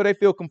how to feel. They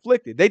feel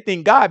conflicted. They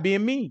think God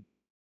being mean.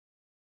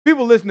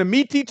 People listen to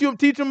me teach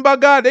them about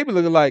God. They be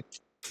looking like,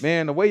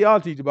 man, the way y'all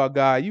teach about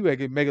God, you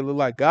make it look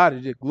like God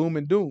is just gloom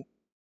and doom.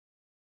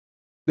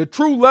 The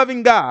true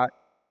loving God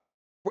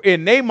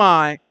in their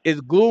mind is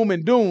gloom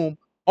and doom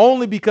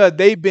only because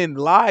they've been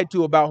lied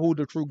to about who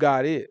the true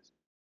God is.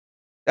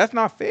 That's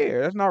not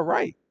fair. That's not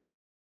right.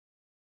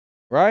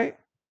 Right?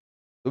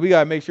 So we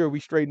got to make sure we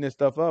straighten this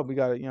stuff up. We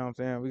got to, you know what I'm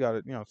saying? We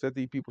got to, set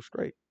these people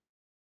straight.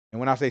 And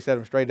when I say set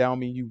them straight, that don't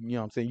mean you know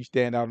what I'm saying, you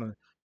stand out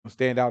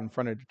in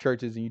front of the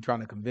churches and you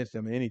trying to convince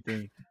them of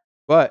anything.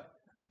 But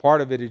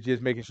part of it is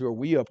just making sure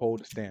we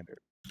uphold the standard.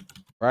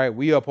 Right?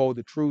 We uphold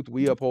the truth.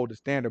 We uphold the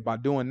standard. By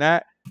doing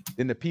that,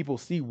 then the people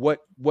see what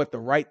the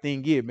right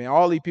thing is. Man,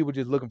 all these people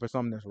just looking for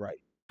something that's right.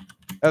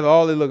 That's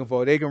all they're looking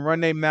for. They can run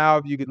their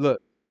mouth. You can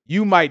look.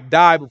 You might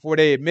die before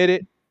they admit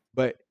it,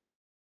 but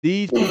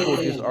these people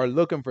just are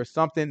looking for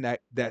something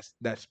that's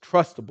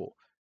trustable,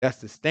 that's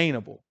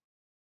sustainable,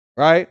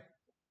 right?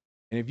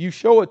 And if you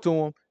show it to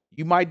them,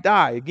 you might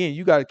die. Again,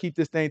 you got to keep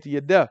this thing to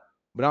your death.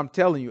 But I'm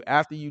telling you,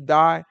 after you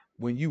die,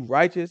 when you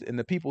righteous and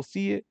the people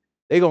see it,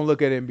 they're going to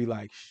look at it and be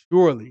like,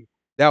 surely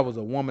that was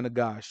a woman of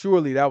God.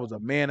 Surely that was a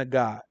man of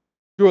God.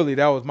 Surely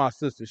that was my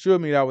sister.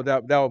 Surely that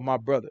was my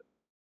brother.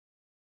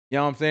 You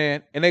know what I'm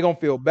saying? And they're going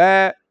to feel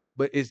bad,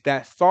 but it's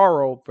that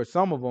sorrow for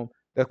some of them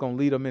that's going to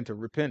lead them into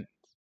repentance,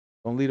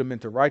 going to lead them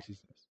into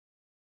righteousness.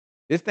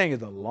 This thing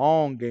is a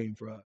long game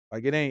for us.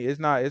 Like it's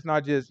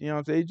not just, you know what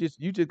I'm saying?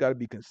 You just got to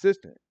be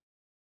consistent.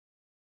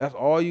 That's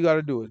all you got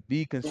to do is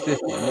be consistent.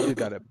 You just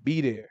got to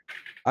be there.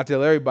 I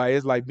tell everybody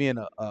it's like being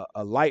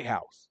a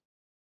lighthouse.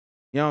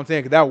 You know what I'm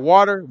saying? Because that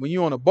water, when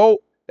you're on a boat,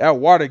 that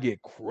water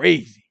get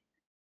crazy.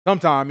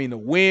 Sometimes, the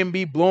wind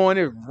be blowing,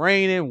 it's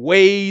raining,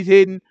 waves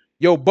hitting.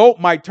 Your boat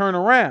might turn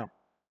around.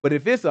 But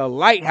if it's a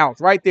lighthouse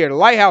right there, the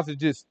lighthouse is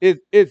just,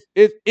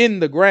 it's in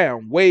the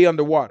ground, way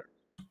underwater.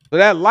 So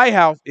that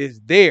lighthouse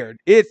is there.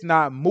 It's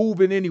not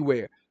moving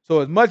anywhere. So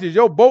as much as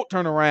your boat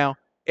turn around,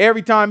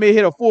 every time it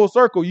hit a full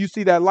circle, you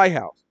see that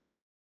lighthouse.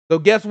 So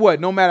guess what?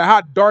 No matter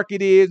how dark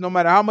it is, no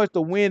matter how much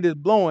the wind is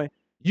blowing,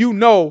 you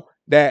know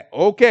that,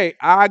 okay,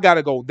 I got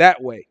to go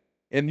that way.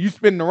 And you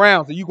spinning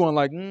around, so you going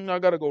like, I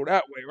got to go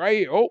that way right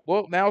here. Oh,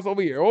 well, now it's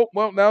over here. Oh,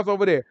 well, now it's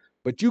over there.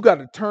 But you got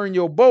to turn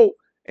your boat,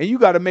 and you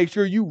got to make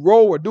sure you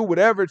row or do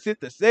whatever, sit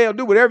the sail,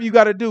 do whatever you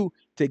got to do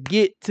to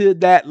get to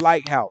that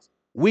lighthouse.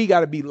 We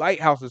got to be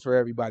lighthouses for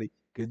everybody,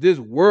 because this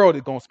world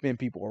is going to spin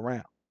people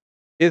around.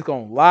 It's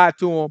going to lie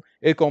to them.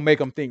 It's going to make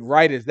them think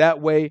right is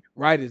that way,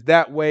 right is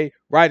that way,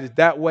 right is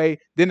that way.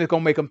 Then it's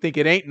going to make them think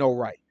it ain't no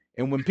right.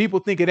 And when people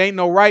think it ain't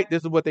no right,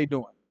 this is what they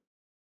doing.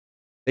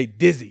 They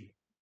dizzy.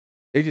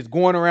 They just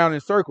going around in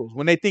circles.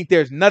 When they think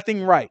there's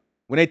nothing right,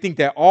 when they think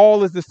that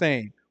all is the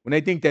same, when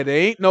they think that there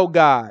ain't no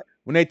God,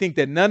 when they think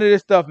that none of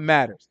this stuff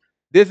matters,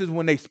 this is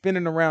when they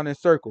spinning around in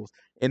circles.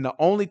 And the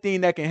only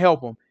thing that can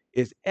help them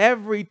is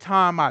every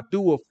time I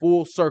do a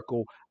full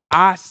circle,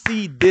 I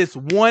see this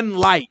one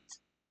light.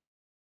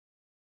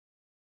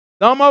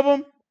 Some of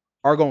them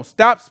are going to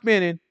stop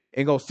spinning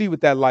and go see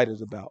what that light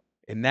is about.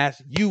 And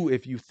that's you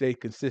if you stay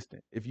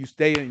consistent. If you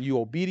stay and you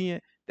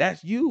obedient,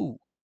 that's you.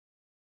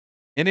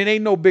 And it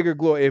ain't no bigger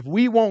glory. If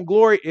we want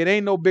glory, it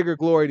ain't no bigger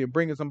glory than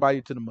bringing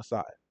somebody to the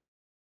Messiah.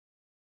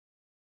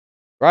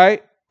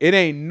 Right? It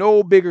ain't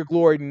no bigger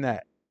glory than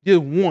that.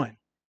 Just one.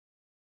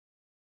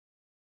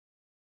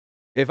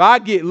 If I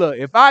get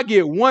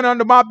one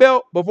under my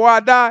belt before I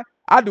die,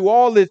 I do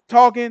all this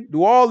talking,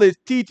 do all this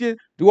teaching,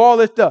 do all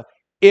this stuff.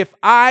 If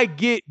I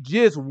get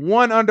just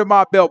one under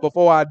my belt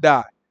before I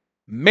die,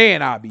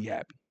 man, I'll be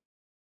happy.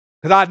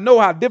 Because I know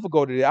how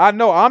difficult it is. I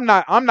know I'm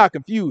not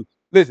confused.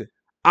 Listen,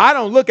 I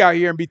don't look out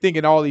here and be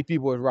thinking all these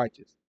people is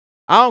righteous.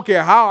 I don't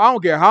care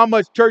how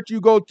much church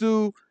you go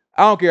to.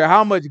 I don't care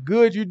how much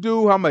good you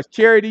do, how much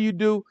charity you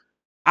do.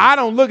 I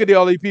don't look at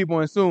all these people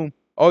and assume,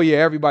 oh yeah,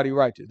 everybody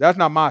righteous. That's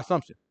not my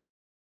assumption.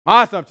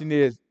 My assumption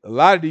is a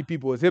lot of these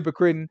people is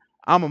hypocriting.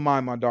 I'm going to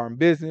mind my darn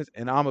business,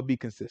 and I'm going to be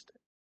consistent.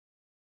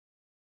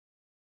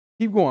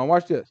 Keep going.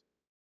 Watch this.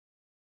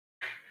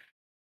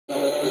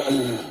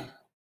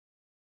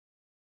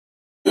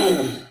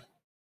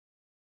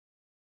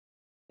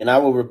 And I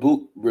will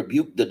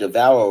rebuke the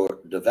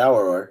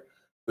devourer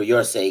for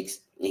your sakes,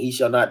 and he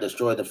shall not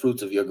destroy the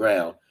fruits of your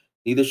ground.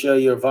 Neither shall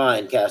your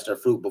vine cast her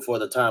fruit before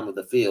the time of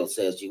the field,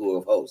 says Yahuwah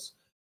of hosts.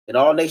 And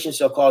all nations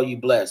shall call you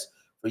blessed,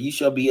 for you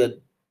shall be a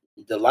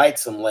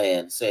delightsome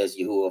land, says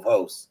Yahuwah of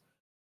hosts.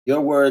 Your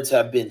words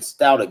have been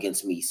stout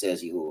against me,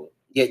 says Yahuwah.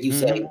 Yet you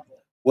say,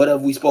 what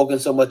have we spoken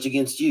so much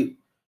against you?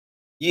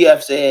 Ye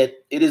have said,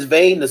 it is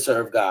vain to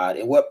serve God,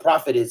 and what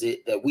profit is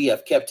it that we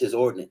have kept his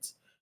ordinance,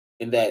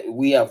 and that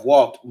we have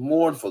walked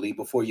mournfully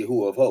before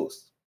Yahuwah of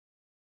hosts?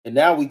 And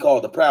now we call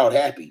the proud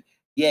happy.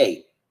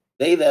 Yea,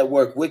 they that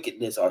work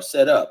wickedness are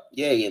set up.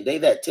 Yea, and they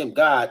that tempt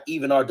God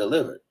even are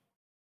delivered.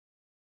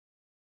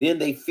 Then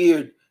they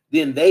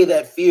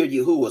that feared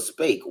Yahuwah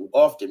spake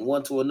often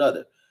one to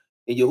another,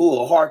 and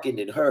Yahuwah hearkened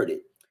and heard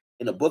it.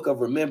 And a book of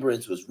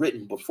remembrance was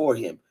written before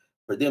him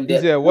for them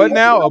that. He said, what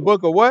now? A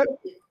book of what?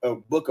 A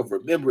book of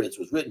remembrance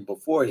was written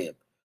before him.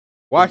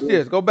 Watch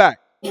this. Go back.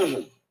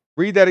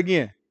 Read that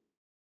again.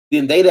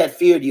 Then they that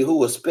feared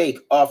Yahuwah spake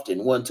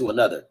often one to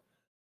another,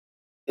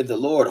 and the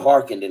Lord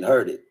hearkened and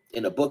heard it.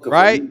 In a book of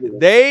remembrance.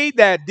 They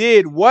that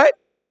did what?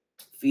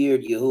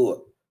 Feared Yahuwah.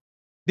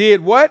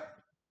 Did what?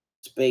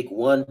 Spake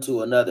one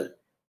to another.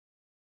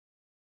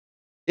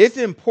 It's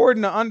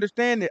important to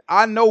understand that.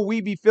 I know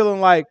we be feeling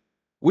like,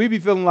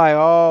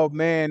 oh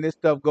man, this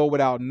stuff go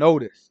without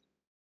notice.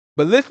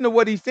 But listen to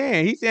what he's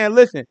saying. He's saying,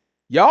 listen,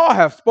 y'all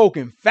have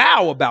spoken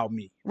foul about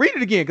me. Read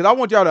it again, because I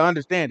want y'all to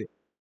understand it.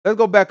 Let's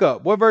go back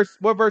up. What verse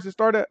it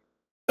start at?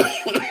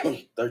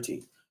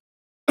 13.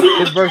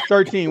 It's verse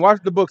 13.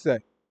 Watch the book say.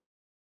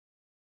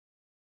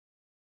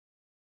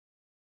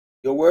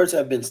 Your words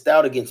have been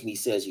stout against me,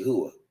 says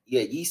Yahuwah.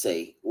 Yet ye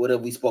say, what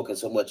have we spoken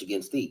so much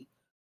against thee?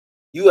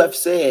 You have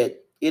said,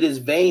 it is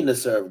vain to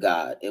serve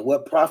God, and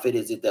what profit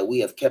is it that we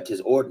have kept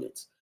his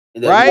ordinance?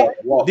 And that right?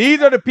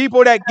 These are the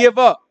people that give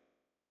up.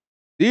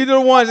 These are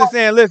the ones that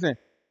saying, listen,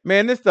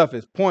 man, this stuff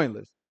is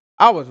pointless.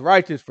 I was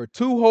righteous for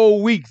 2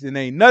 whole weeks and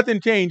ain't nothing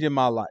changed in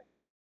my life.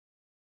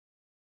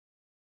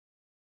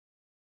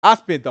 I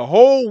spent the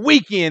whole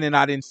weekend and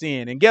I didn't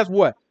sin. And guess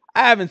what?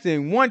 I haven't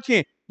sinned one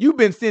chance. You've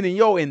been sinning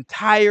your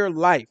entire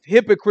life,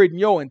 hypocrite in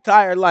your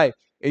entire life,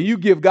 and you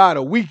give God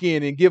a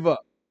weekend and give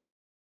up.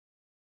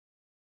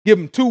 Give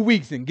him 2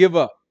 weeks and give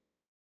up.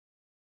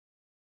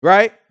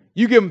 Right?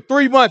 You give him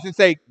 3 months and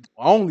say,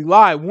 I only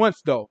lied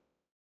once though,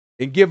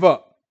 and give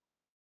up.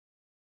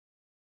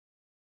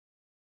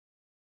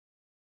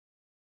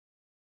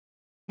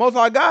 Most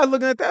High God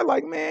looking at that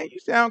like, man, you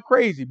sound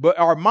crazy. But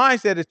our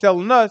mindset is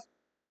telling us,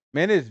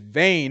 man, it's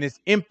vain, it's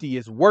empty,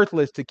 it's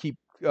worthless to keep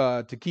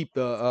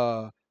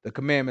the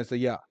commandments of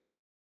Yah.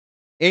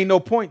 Ain't no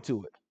point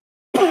to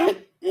it.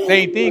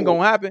 Same thing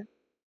gonna happen.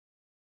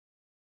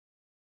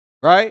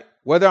 Right?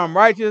 Whether I'm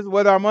righteous,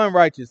 whether I'm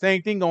unrighteous,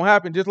 same thing gonna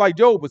happen, just like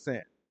Job was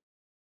saying.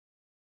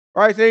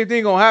 Right? Same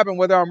thing gonna happen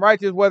whether I'm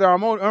righteous, whether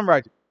I'm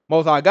unrighteous.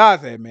 Most High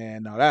God said,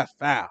 man, no, that's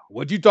foul.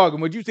 What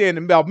you saying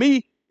about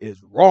me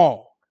is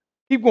wrong.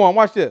 Keep going,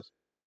 watch this.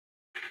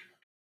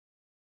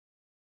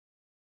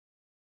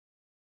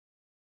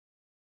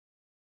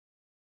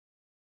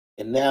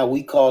 And now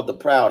we call the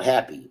proud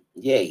happy.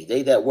 Yea,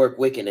 they that work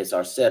wickedness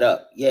are set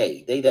up.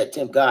 Yea, they that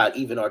tempt God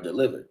even are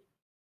delivered.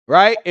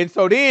 Right? And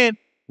so then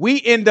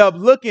we end up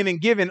looking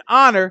and giving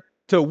honor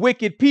to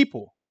wicked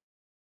people.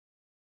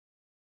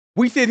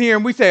 We sit here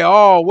and we say,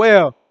 oh,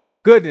 well,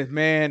 goodness,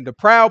 man, the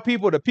proud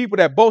people, the people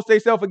that boast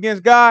themselves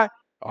against God,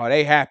 oh,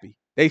 they happy.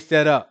 They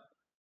set up.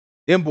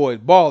 Them boys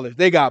ballers.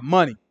 They got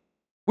money.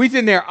 We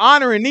sitting there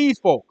honoring these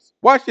folks.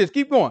 Watch this.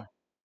 Keep going.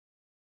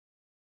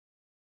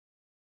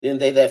 Then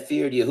they that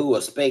feared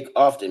Yahuwah spake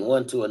often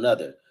one to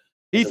another.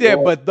 He And the said,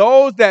 Lord, but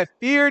those that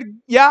feared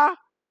Yah,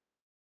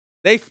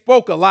 they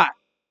spoke a lot.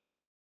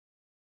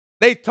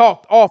 They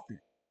talked often.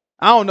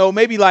 I don't know,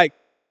 maybe like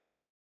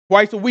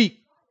twice a week,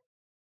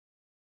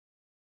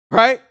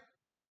 right?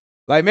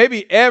 Like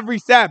maybe every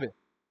Sabbath,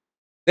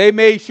 they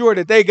made sure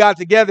that they got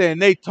together and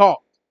they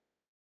talked.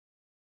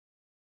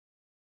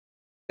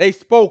 They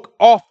spoke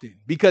often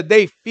because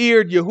they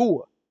feared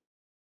Yahuwah.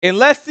 And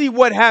let's see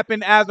what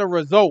happened as a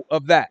result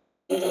of that.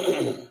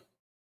 and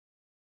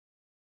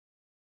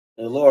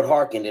the Lord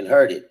hearkened and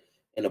heard it,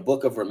 and a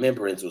book of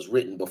remembrance was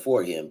written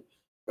before him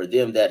for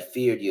them that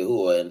feared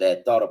Yahuwah and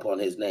that thought upon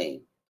his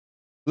name.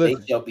 They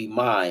Listen, shall be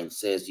mine,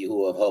 says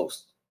Yahuwah of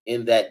hosts,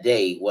 in that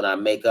day when I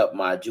make up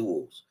my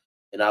jewels,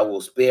 and I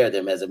will spare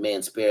them as a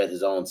man spareth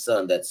his own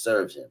son that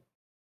serves him.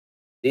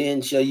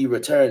 Then shall you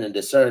return and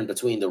discern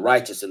between the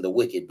righteous and the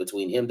wicked,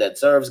 between him that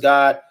serves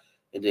God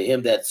and to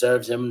him that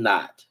serves him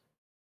not.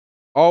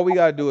 all we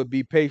got to do is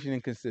be patient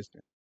and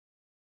consistent,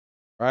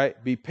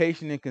 right? Be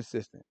patient and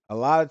consistent. A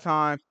lot of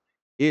times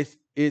it's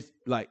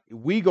like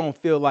we going to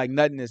feel like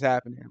nothing is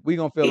happening. We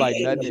going to feel like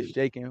nothing is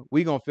shaking.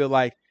 We going to feel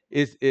like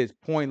it's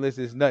pointless,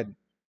 it's nothing.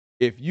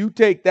 If you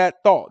take that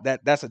thought,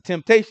 that's a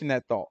temptation,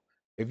 that thought.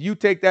 If you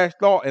take that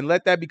thought and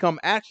let that become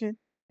action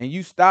and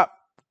you stop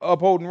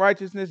upholding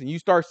righteousness and you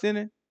start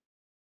sinning,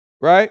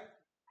 right?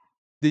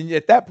 Then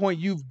at that point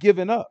you've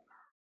given up.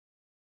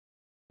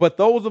 But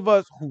those of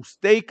us who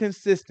stay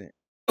consistent,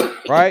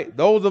 right?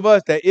 Those of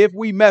us that if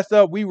we mess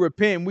up, we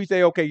repent and we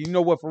say, okay, you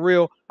know what, for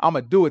real, I'm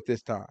going to do it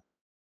this time,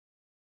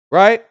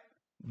 right?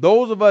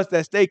 Those of us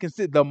that stay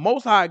consistent, the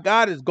Most High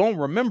God is going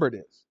to remember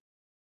this.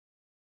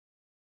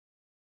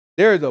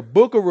 There is a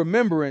book of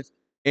remembrance,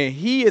 and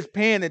he is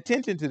paying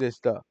attention to this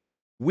stuff.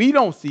 We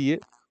don't see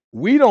it.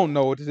 We don't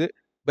notice it.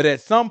 But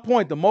at some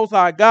point, the Most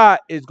High God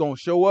is going to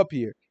show up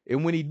here.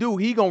 And when he do,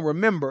 he going to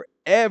remember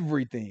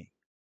everything.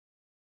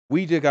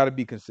 We just got to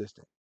be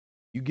consistent.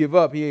 You give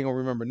up, he ain't going to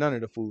remember none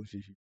of the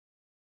foolishness.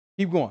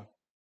 Keep going.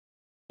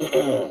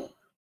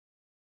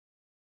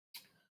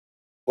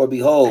 For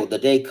behold, the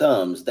day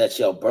comes that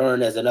shall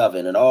burn as an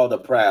oven, and all the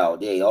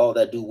proud, yea, all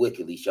that do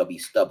wickedly shall be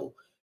stubble.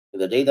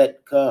 And the day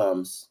that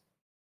comes,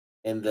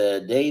 and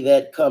the day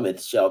that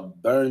cometh shall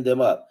burn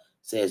them up,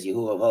 says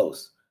Yahuwah of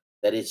hosts,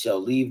 that it shall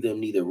leave them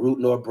neither root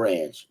nor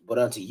branch. But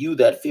unto you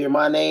that fear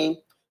my name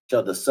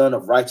shall the Son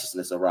of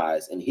Righteousness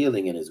arise, and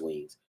healing in his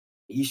wings.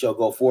 And ye shall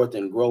go forth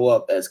and grow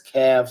up as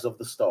calves of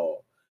the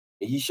stall.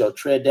 And ye shall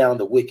tread down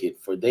the wicked,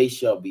 for they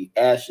shall be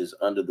ashes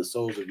under the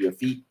soles of your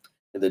feet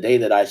in the day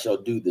that I shall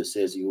do this,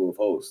 says Yahuwah of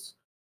hosts.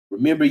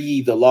 Remember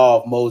ye the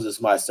law of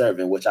Moses my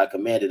servant, which I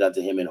commanded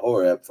unto him in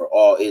Horeb for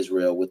all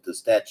Israel with the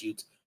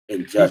statutes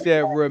and He judgments.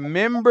 said,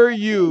 remember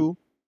you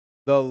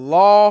the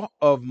law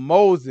of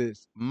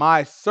Moses,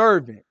 my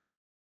servant.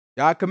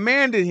 God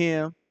commanded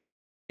him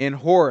in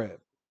Horeb.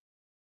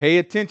 Pay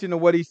attention to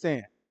what he's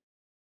saying.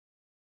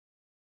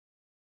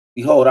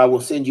 Behold, I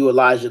will send you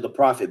Elijah the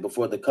prophet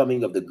before the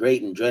coming of the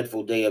great and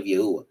dreadful day of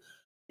Yahuwah.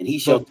 And he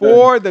shall turn.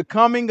 Before the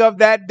coming of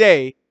that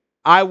day,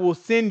 I will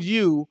send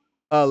you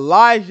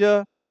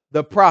Elijah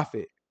the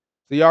prophet.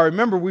 So y'all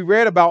remember we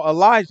read about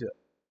Elijah,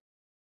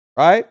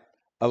 right?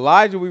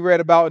 Elijah we read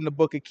about in the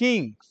book of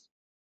Kings.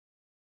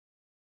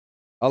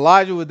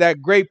 Elijah was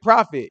that great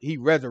prophet. He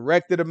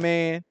resurrected a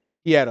man.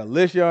 He had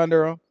Elisha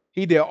under him.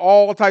 He did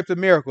all types of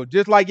miracles,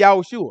 just like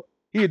Yahushua.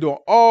 He was doing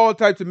all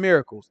types of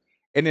miracles.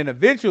 And then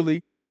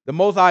eventually, the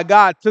Most High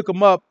God took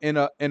him up in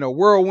a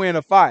whirlwind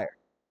of fire.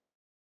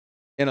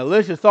 And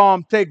Elisha saw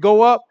him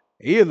go up.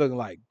 And he was looking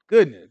like,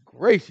 goodness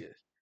gracious,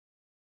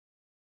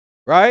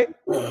 right?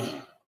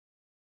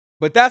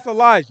 But that's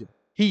Elijah.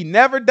 He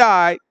never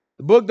died.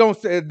 The book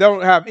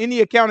don't have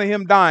any account of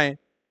him dying.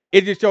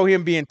 It just shows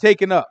him being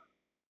taken up.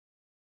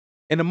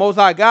 And the Most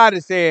High God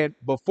is saying,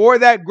 before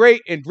that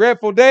great and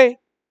dreadful day,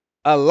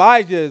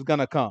 Elijah is going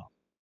to come.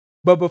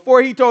 But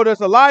before he told us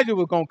Elijah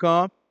was going to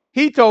come,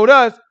 he told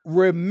us,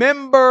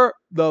 remember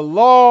the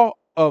law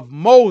of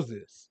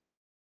Moses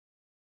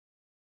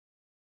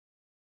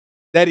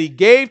that he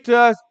gave to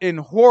us in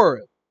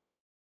Horeb.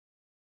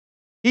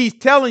 He's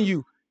telling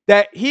you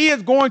that he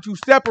is going to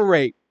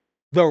separate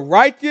the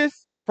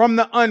righteous from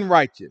the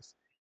unrighteous.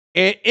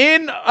 And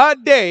in a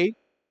day,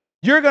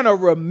 you're going to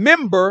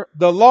remember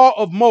the law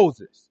of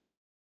Moses.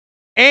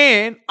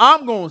 And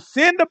I'm going to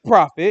send a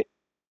prophet.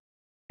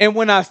 And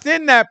when I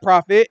send that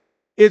prophet,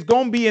 it's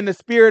going to be in the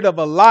spirit of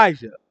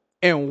Elijah.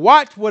 And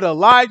watch what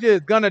Elijah is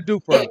going to do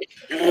for us.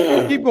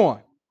 Keep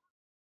going.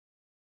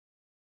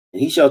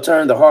 And he shall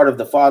turn the heart of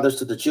the fathers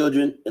to the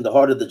children, and the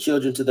heart of the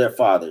children to their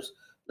fathers.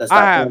 Lest I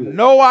I have come.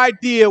 no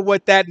idea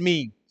what that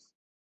means.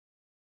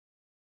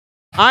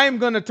 I am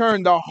going to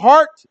turn the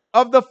heart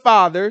of the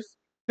fathers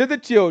to the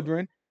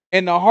children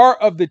and the heart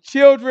of the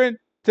children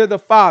to the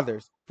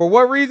fathers. For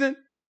what reason?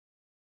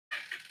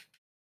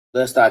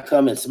 Lest I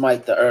come and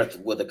smite the earth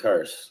with a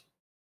curse.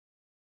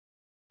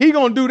 He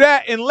going to do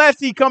that unless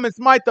he come and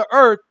smite the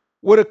earth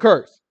with a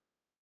curse.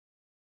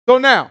 So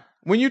now,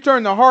 when you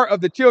turn the heart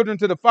of the children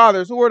to the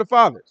fathers, who are the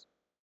fathers?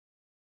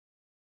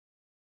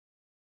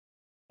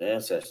 The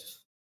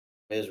ancestors,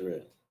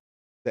 Israel.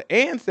 The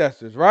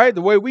ancestors, right?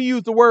 The way we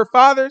use the word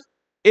fathers,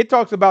 it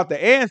talks about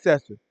the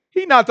ancestors.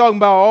 He's not talking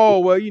about, oh,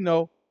 well, you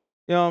know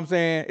what I'm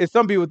saying? If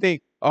some people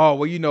think, oh,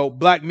 well, you know,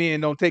 black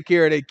men don't take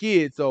care of their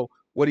kids. So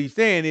what he's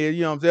saying is,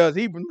 you know what I'm saying?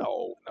 Hebrew.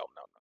 No.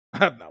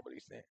 That's not what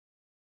he's saying.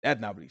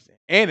 That's not what he's saying.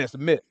 And it's a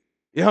myth.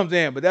 You know what I'm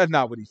saying? But that's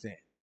not what he's saying.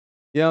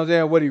 You know what I'm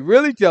saying? What he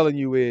really telling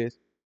you is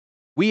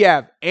we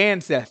have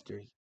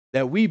ancestors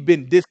that we've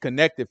been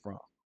disconnected from.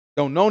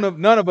 None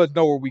of us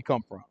know where we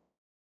come from.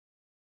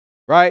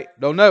 Right?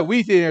 Don't know.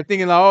 We sitting there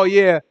thinking like, oh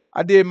yeah,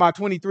 I did my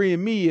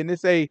 23andMe and they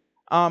say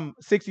I'm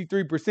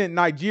 63%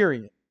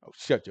 Nigerian. Oh,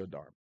 shut your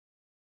darn.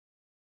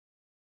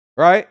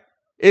 Right?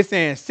 It's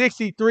saying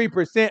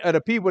 63% of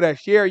the people that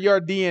share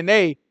your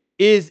DNA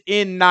is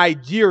in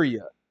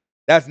Nigeria.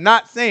 That's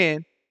not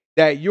saying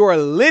that your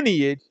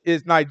lineage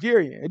is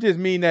Nigerian. It just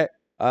means that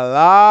a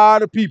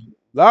lot of people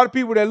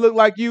that look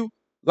like you,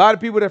 a lot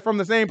of people that are from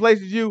the same place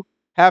as you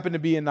happen to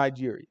be in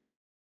Nigeria.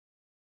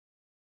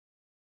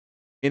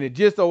 And it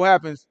just so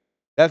happens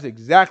that's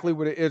exactly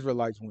where the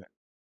Israelites went.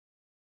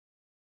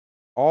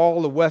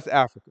 All of West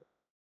Africa.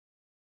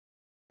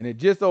 And it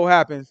just so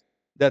happens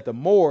that the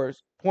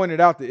Moors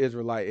pointed out the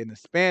Israelite in the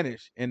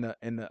Spanish and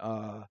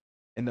the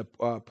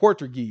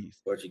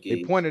Portuguese.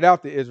 They pointed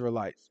out the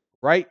Israelites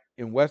right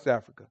in West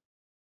Africa.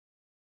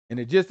 And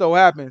it just so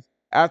happens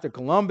after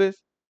Columbus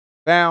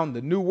found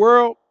the New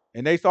World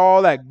and they saw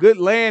all that good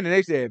land and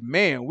they said,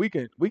 man, we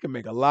can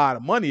make a lot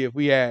of money if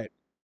we had,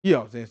 you know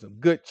what I'm saying, some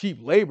good cheap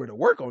labor to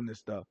work on this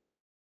stuff.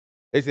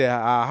 They said,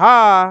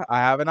 aha, I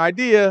have an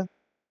idea.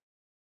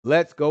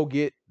 Let's go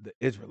get the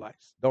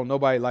Israelites. Don't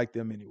nobody like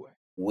them anyway.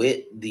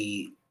 With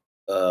the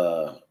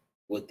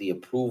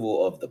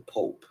approval of the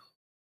Pope.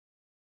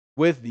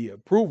 With the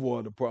approval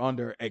of the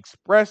under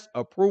express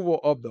approval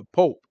of the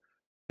Pope.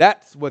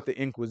 That's what the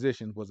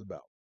Inquisition was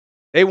about.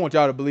 They want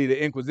y'all to believe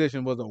the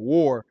Inquisition was a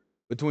war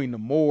between the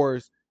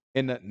Moors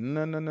and the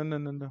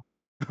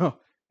no.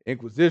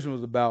 Inquisition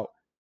was about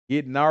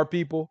getting our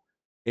people.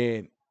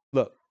 And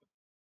look,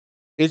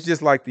 it's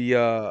just like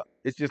the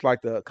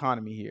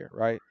economy here,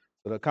 right?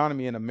 So the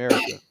economy in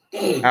America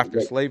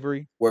after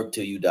slavery, work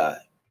till you die.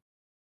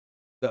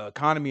 The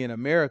economy in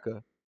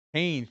America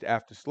changed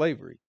after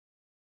slavery.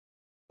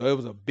 So it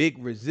was a big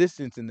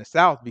resistance in the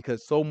South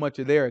because so much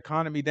of their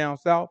economy down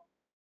South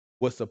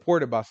was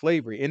supported by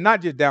slavery. And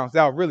not just down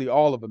South, really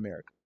all of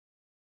America,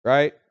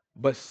 right?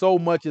 But so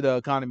much of the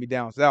economy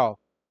down South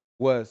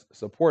was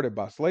supported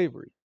by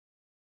slavery.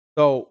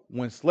 So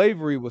when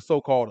slavery was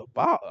so-called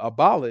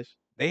abolished,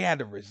 they had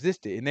to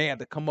resist it and they had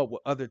to come up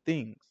with other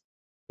things.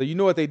 So you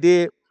know what they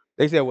did?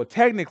 They said, well,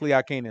 technically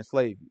I can't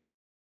enslave you.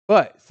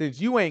 But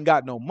since you ain't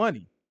got no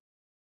money,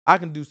 I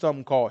can do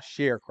something called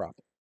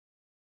sharecropping.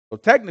 So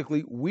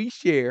technically, we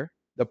share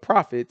the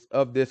profits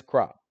of this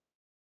crop.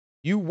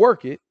 You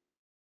work it,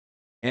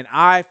 and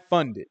I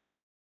fund it.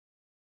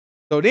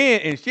 So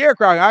then in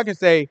sharecropping, I can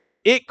say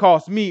it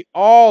costs me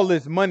all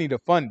this money to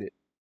fund it.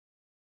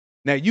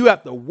 Now you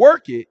have to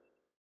work it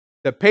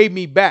to pay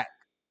me back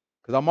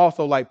because I'm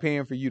also like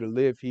paying for you to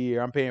live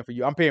here. I'm paying for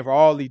you. I'm paying for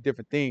all these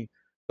different things.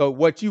 So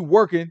what you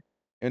working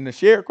in the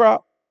sharecrop,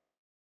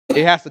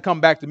 it has to come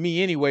back to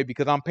me anyway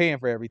because I'm paying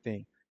for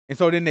everything. And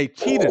so then they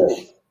cheated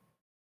us,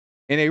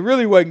 and they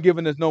really wasn't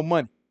giving us no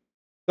money.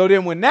 So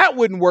then when that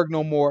wouldn't work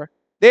no more,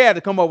 they had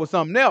to come up with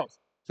something else.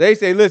 So they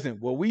say, listen,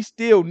 well,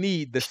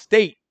 the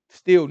state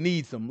still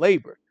needs some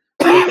labor.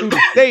 So through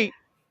the state,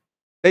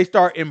 they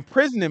start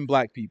imprisoning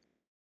black people.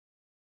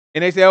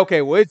 And they say,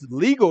 okay, well, it's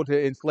legal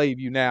to enslave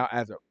you now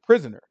as a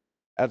prisoner,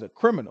 as a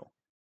criminal.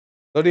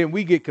 So then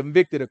we get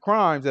convicted of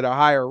crimes at a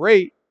higher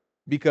rate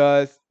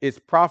because it's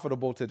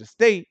profitable to the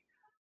state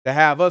to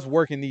have us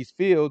work in these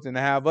fields and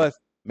to have us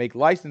make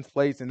license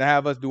plates and to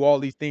have us do all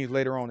these things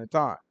later on in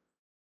time.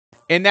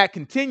 And that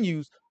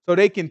continues. So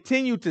they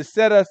continue to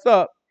set us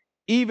up,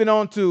 even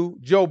onto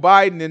Joe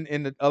Biden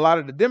and a lot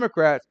of the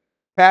Democrats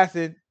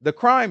passing the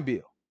crime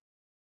bill.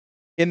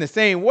 In the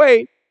same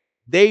way,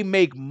 they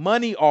make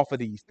money off of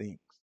these things.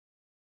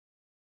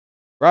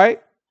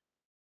 Right?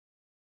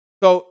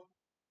 So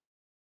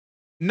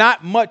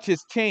not much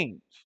has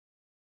changed.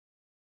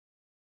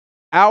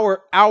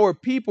 Our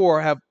people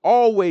have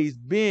always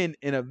been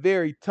in a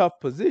very tough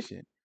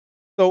position.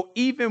 So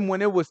even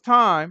when it was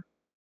time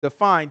to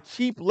find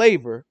cheap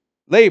labor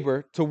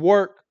to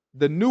work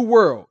the new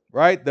world,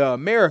 right? The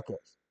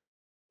Americas,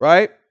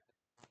 right?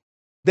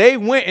 They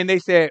went and they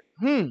said,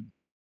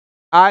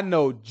 I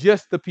know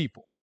just the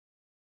people.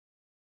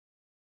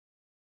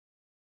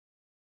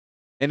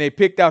 And they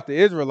picked out the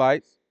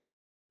Israelites.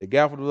 They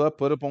gathered it up,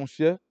 put up on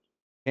ship,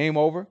 came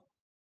over,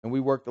 and we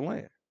worked the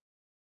land.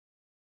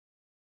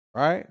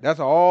 Right? That's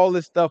how all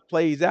this stuff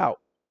plays out.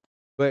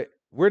 But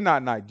we're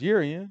not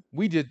Nigerian.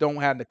 We just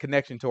don't have the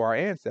connection to our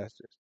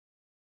ancestors.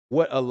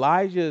 What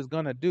Elijah is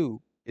going to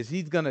do is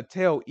he's going to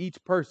tell each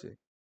person,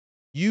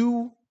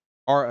 you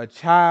are a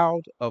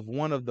child of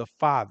one of the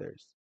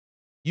fathers.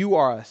 You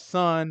are a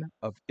son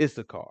of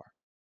Issachar.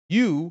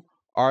 You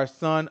are a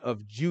son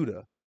of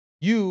Judah.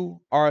 You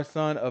are a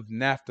son of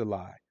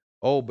Naphtali.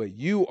 Oh, but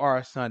you are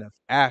a son of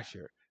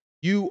Asher.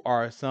 You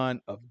are a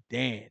son of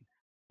Dan.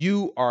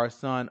 You are a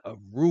son of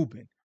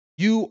Reuben.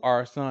 You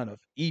are a son of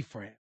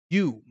Ephraim.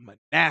 You,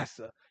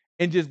 Manasseh.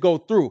 And just go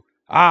through.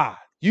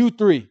 You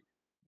three.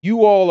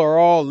 You all are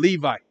all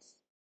Levites.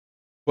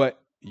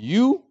 But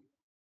you're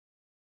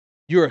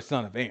a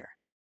son of Aaron.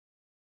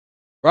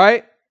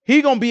 Right?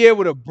 He's going to be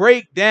able to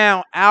break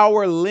down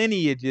our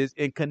lineages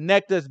and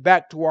connect us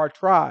back to our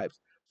tribes.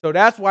 So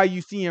that's why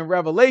you see in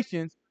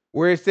Revelations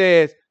where it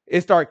says,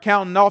 it start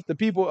counting off the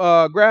people,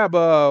 grab,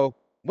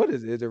 what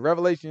is it? Is it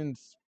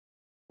Revelations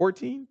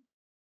 14?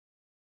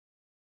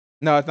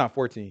 No, it's not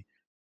 14.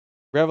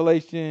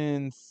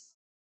 Revelations,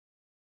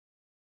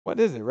 what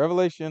is it?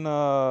 Revelation,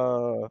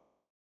 I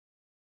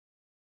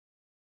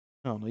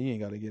don't know. You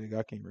ain't got to get it.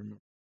 I can't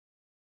remember.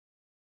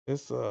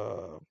 It's,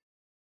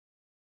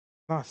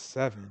 not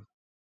 7,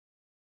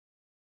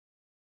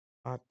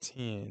 not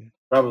 10.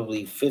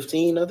 Probably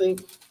 15, I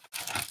think.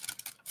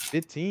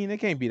 15? It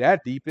can't be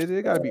that deep, is it?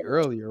 It got to be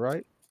earlier,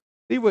 right?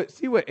 See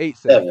what 8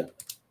 says. 7.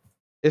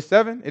 It's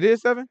 7? It is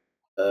 7?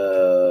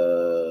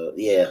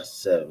 Yeah,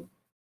 7.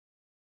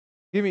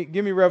 Give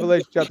me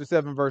Revelation chapter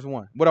 7, verse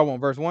 1. What I want,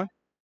 verse 1?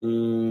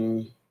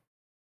 You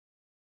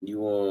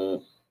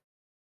want?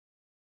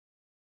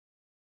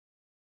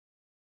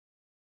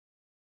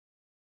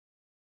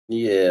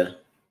 Yeah.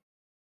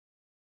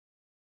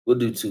 We'll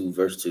do 2,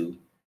 verse 2.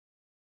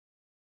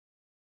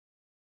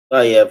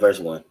 Oh yeah, verse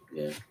 1.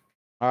 Yeah.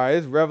 All right,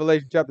 it's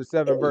Revelation chapter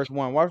 7, verse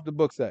 1. Watch the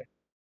book say.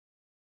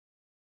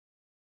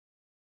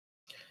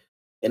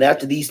 And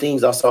after these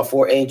things, I saw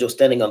 4 angels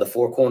standing on the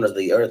 4 corners of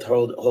the earth,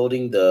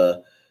 holding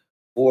the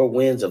 4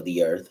 winds of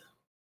the earth,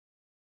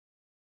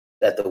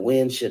 that the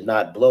wind should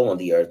not blow on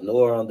the earth,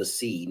 nor on the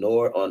sea,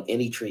 nor on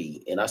any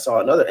tree. And I saw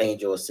another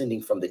angel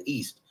ascending from the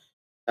east,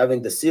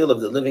 having the seal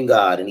of the living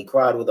God. And he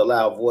cried with a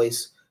loud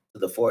voice to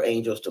the 4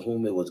 angels to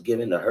whom it was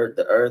given to hurt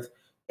the earth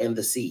and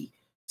the sea,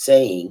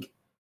 saying,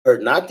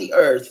 hurt not the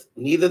earth,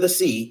 neither the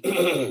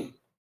sea,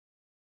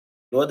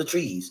 nor the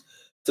trees,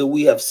 till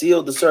we have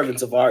sealed the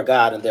servants of our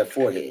God in their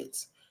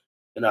foreheads.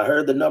 And I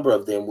heard the number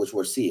of them which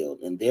were sealed,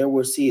 and there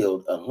were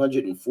sealed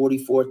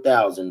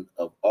 144,000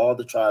 of all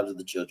the tribes of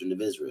the children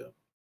of Israel.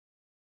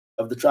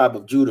 Of the tribe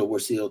of Judah were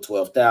sealed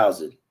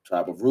 12,000.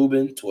 Tribe of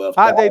Reuben, 12,000.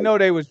 How'd they know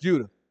they was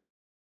Judah?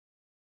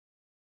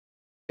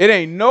 It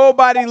ain't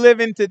nobody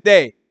living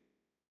today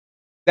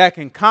that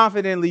can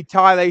confidently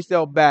tie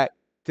themselves back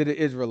to the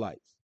Israelites.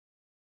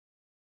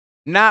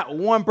 Not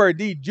one per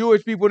these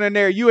Jewish people in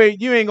there. You ain't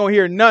gonna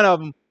hear none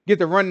of them get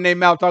to running their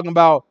mouth talking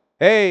about,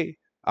 hey,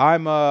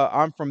 I'm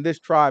from this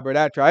tribe or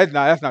that tribe.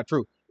 That's not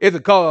true. It's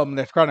a couple of them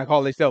that's trying to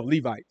call themselves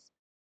Levites.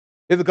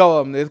 There's a couple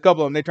of them. There's a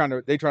couple of them.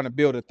 They trying to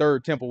build a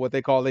third temple, what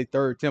they call a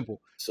third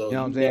temple. So You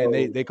know what I'm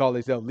saying? They call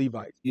themselves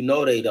Levites. You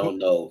know they don't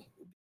know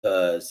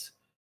because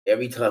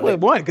every time well,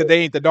 one, because they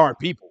ain't the darn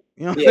people.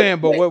 You know what I'm saying?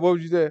 But what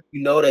would you say?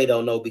 You know they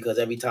don't know because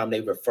every time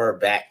they refer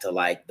back to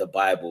like the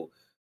Bible,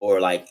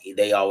 or like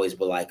they always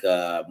be like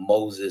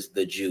Moses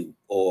the Jew,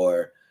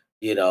 or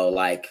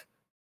like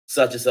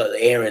such and such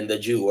Aaron the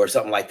Jew, or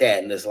something like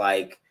that. And it's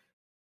like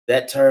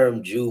that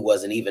term Jew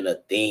wasn't even a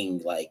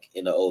thing like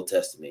in the Old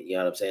Testament. You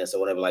know what I'm saying? So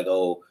whenever like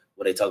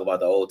when they talk about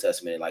the Old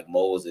Testament, like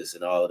Moses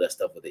and all of that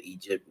stuff with the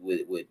Egypt,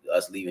 with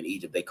us leaving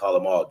Egypt, they call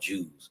them all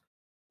Jews.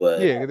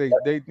 But yeah, they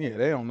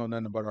don't know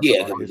nothing about our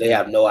because they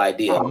have no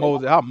idea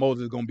how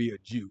Moses gonna be a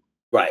Jew.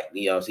 Right.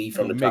 So he's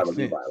from the tribe of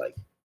Levi. Like,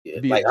 yeah.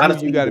 Like Jew,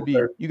 honestly,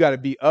 you gotta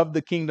be of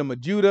the kingdom of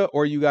Judah,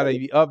 or you gotta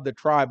be of the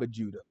tribe of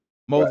Judah.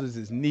 Moses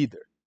is neither.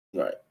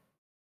 Right.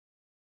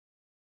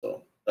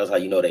 So that's how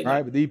you know they.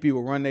 Right, but these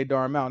people run their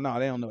darn mouth. No,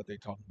 they don't know what they're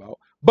talking about.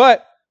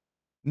 But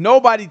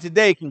nobody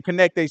today can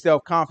connect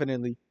themselves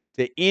confidently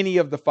to any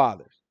of the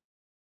fathers.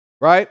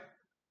 Right?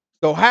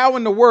 So how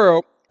in the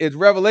world is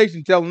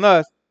Revelation telling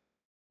us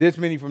this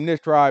many from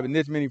this tribe and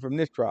this many from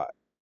this tribe?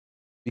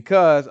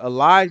 Because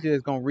Elijah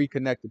is going to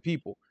reconnect the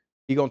people.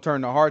 He's going to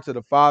turn the hearts of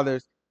the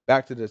fathers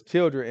back to the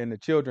children and the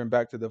children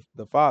back to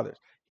the fathers.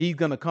 He's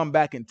going to come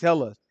back and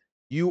tell us,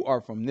 you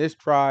are from this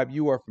tribe,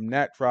 you are from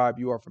that tribe,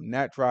 you are from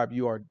that tribe,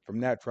 you are from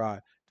that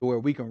tribe, to where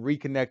we can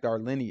reconnect our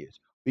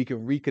lineage. We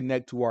can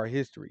reconnect to our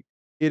history.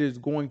 It is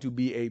going to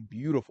be a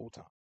beautiful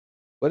time.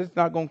 But it's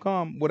not going to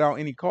come without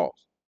any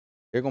cost.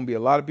 There are going to be a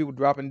lot of people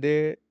dropping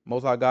dead.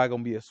 Most High God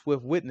going to be a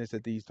swift witness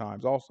at these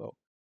times also.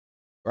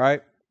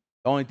 Right?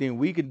 The only thing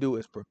we can do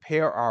is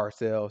prepare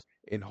ourselves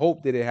and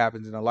hope that it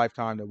happens in the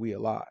lifetime that we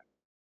alive,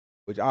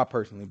 which I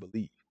personally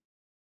believe.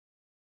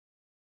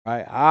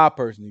 Right? I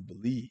personally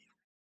believe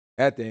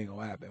That thing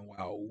gonna happen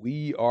while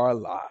we are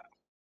alive.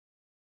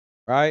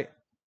 Right?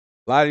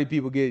 A lot of these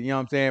people get, you know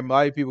what I'm saying? A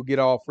lot of people get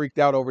all freaked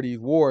out over these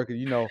wars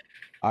because, you know,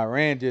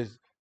 Iran just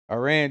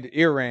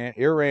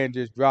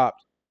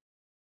dropped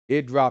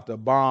a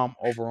bomb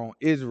over on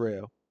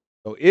Israel.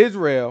 So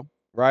Israel,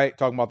 right?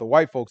 Talking about the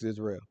white folks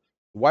Israel.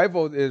 The white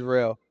folks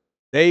Israel,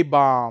 they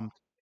bombed,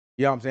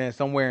 you know what I'm saying,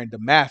 somewhere in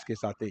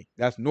Damascus, I think.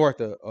 That's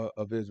north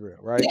of Israel,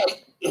 right?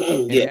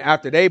 And Yeah. then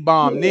after they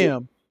bombed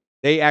them,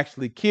 they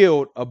actually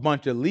killed a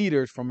bunch of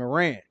leaders from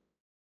Iran.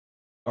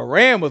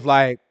 Iran was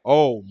like,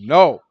 oh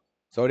no.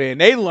 So then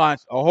they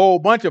launched a whole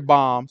bunch of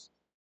bombs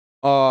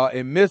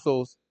and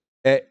missiles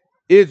at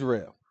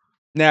Israel.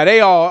 Now they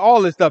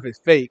all this stuff is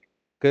fake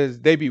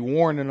because they be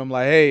warning them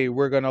like, hey,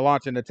 we're gonna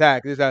launch an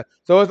attack.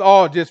 So it's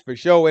all just for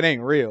show. It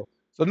ain't real.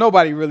 So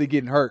nobody really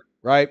getting hurt,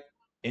 right?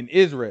 In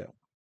Israel.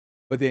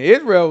 But then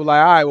Israel was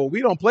like, all right, well,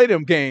 we don't play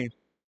them games.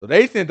 So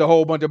they sent a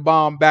whole bunch of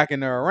bombs back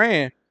into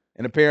Iran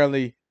and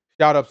apparently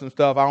shot up some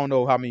stuff. I don't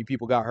know how many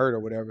people got hurt or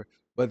whatever,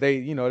 but they,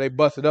 you know, they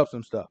busted up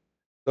some stuff.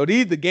 So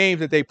these are the games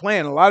that they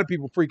playing. A lot of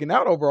people freaking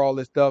out over all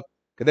this stuff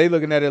because they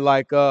looking at it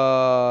like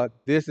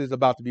this is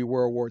about to be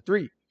World War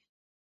III.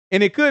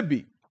 And it could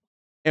be.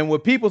 And when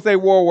people say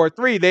World War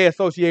III, they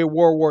associate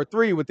World War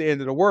III with the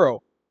end of the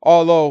world.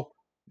 Although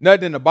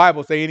nothing in the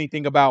Bible say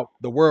anything about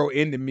the world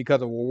ending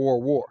because of a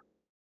war.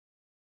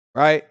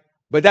 Right?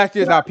 But that's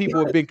just how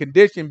people have been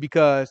conditioned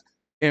because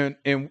in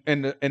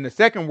the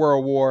Second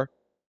World War,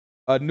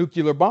 a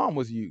nuclear bomb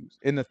was used.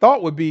 And the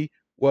thought would be,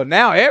 well,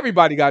 now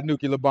everybody got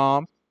nuclear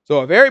bombs.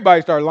 So if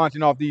everybody started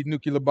launching off these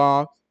nuclear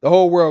bombs, the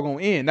whole world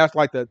gonna end. That's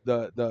like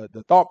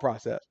the thought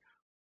process.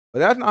 But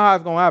that's not how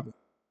it's gonna happen.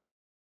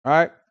 All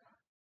right.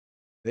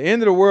 The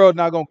end of the world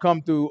not gonna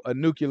come through a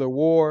nuclear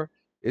war.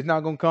 It's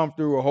not gonna come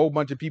through a whole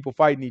bunch of people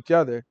fighting each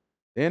other.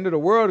 The end of the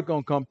world is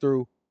gonna come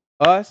through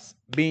us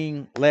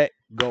being let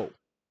go.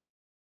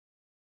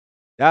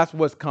 That's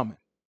what's coming.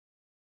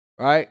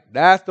 Right?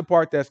 That's the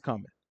part that's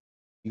coming.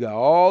 You got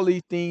all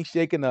these things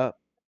shaking up,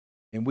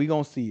 and we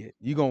gonna see it.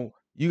 You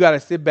gotta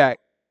sit back.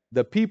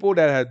 The people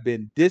that have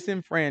been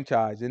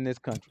disenfranchised in this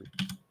country,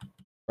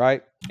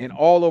 right, and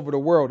all over the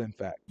world, in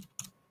fact,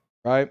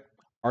 right,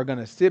 are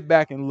gonna sit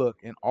back and look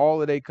in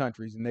all of their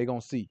countries, and they're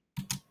gonna see.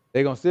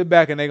 They're gonna sit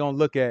back and they're gonna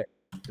look at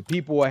the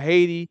people of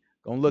Haiti,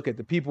 gonna look at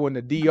the people in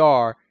the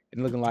DR,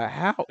 and looking like,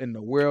 how in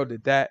the world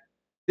did that?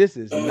 This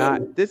is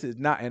not.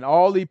 And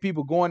all these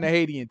people going to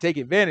Haiti and take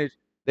advantage,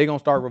 they're gonna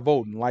start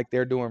revolting like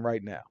they're doing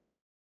right now.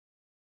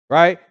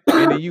 Right?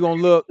 And then you're going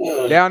to look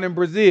down in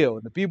Brazil,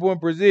 and the people in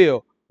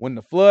Brazil, when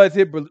the floods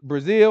hit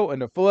Brazil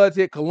and the floods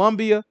hit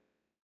Colombia,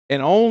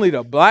 and only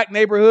the black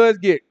neighborhoods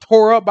get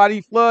tore up by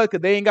these floods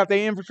because they ain't got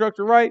their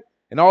infrastructure right,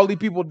 and all these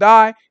people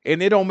die,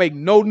 and they don't make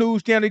no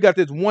news channel. You got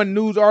this one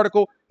news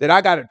article that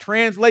I got to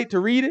translate to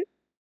read it,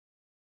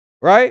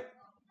 right?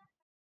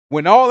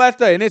 When all that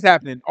stuff, and it's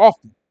happening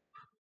often.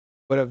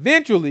 But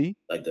eventually,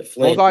 Like the Most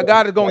flame. High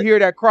God is going to hear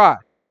that cry.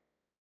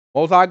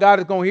 Most High God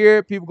is going to hear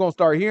it. People going to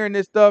start hearing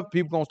this stuff.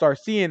 People going to start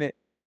seeing it.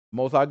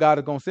 Most High God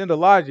is going to send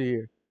Elijah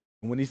here.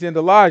 And when he sends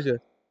Elijah,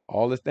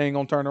 all this thing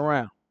going to turn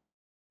around.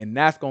 And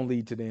that's going to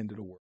lead to the end of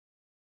the world.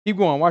 Keep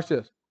going. Watch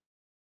this.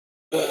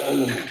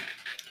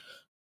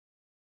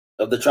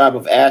 Of the tribe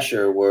of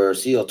Asher were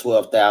sealed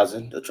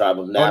 12,000. The tribe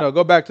of Oh, Naphtali. no.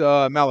 Go back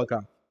to Malachi.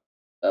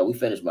 We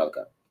finished Malachi.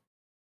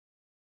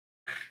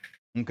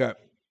 Okay.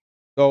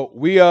 So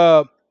we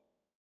gonna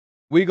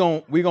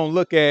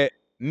look at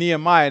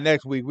Nehemiah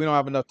next week. We don't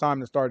have enough time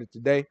to start it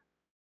today.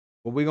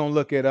 But we're gonna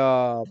look at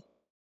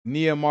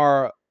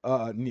Nehemiah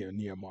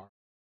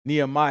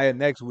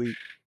next week.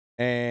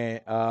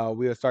 And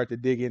we'll start to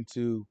dig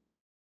into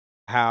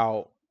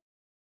how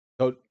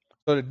so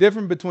the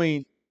difference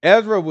between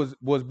Ezra was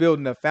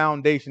building the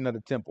foundation of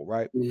the temple,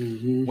 right?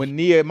 Mm-hmm. When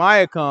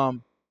Nehemiah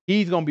comes,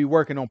 he's gonna be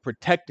working on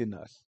protecting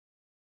us.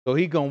 So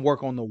he's gonna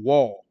work on the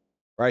wall,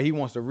 right? He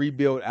wants to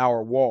rebuild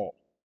our wall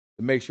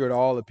to make sure that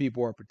all the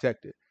people are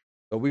protected.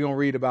 So we're gonna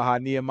read about how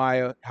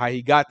Nehemiah, how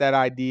he got that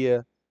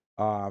idea,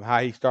 how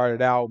he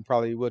started out, and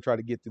probably we'll try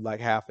to get through like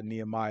half of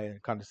Nehemiah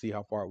and kind of see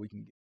how far we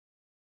can get.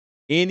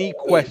 Any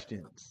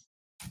questions?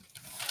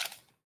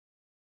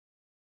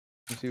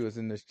 Let's see what's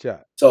in this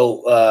chat.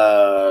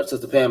 So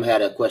Sister Pam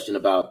had a question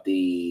about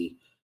she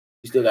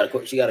got a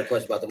question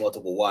about the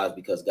multiple wives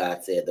because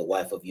God said the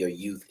wife of your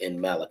youth in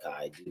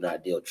Malachi do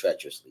not deal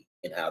treacherously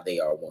and how they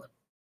are one.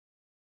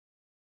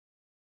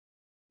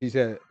 He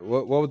said,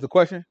 what was the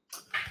question?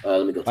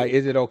 Let me go. Like,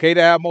 is it okay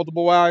to have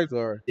multiple wives,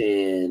 or?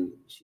 And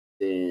she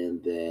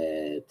said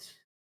that.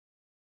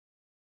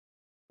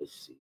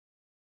 Let's see.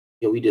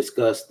 Can we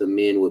discuss the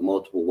men with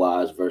multiple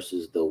wives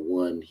versus the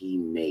one he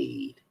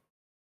made?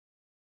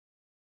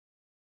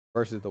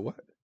 Versus the what?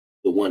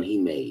 The one he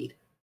made.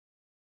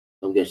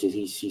 I'm guessing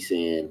she's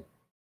saying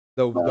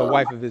the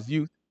wife of his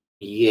youth.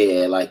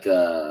 Yeah, like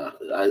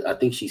I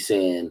think she's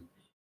saying,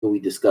 can we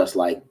discuss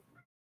like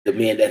the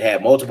men that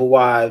have multiple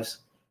wives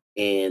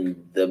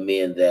and the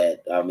men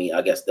that, I mean,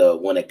 I guess the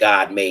one that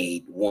God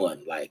made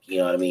one, like, you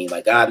know what I mean?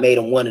 Like God made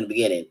them one in the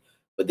beginning,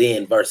 but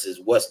then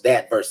versus what's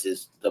that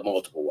versus the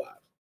multiple wives.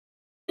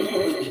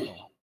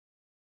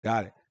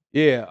 Got it.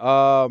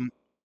 Yeah.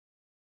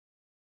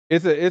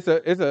 It's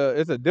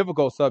a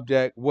difficult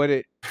subject.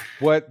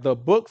 What the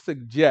book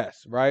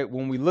suggests, right?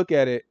 When we look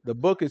at it, the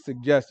book is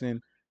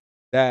suggesting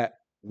that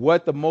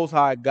what the Most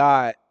High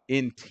God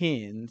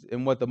intends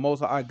and what the Most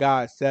High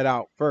God set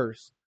out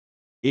first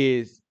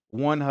is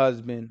one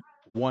husband,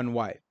 one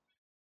wife.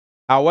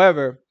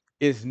 However,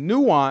 it's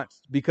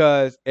nuanced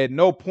because at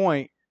no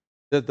point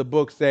does the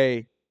book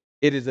say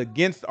it is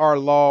against our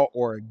law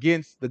or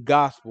against the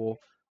gospel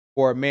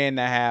for a man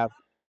to have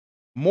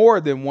more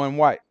than one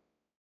wife,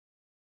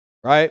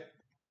 right?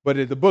 But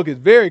the book is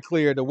very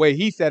clear. The way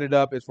he set it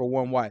up is for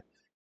one wife.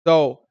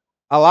 So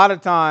a lot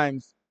of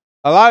times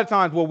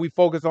what we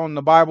focus on in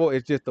the Bible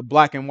is just the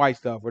black and white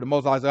stuff. Where the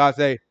Most High God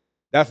say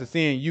that's a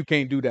sin, you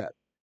can't do that.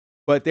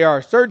 But there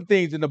are certain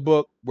things in the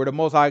book where the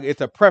Most High,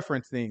 it's a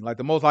preference thing. Like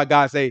the Most High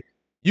God say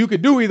you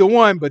could do either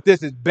one, but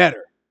this is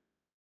better,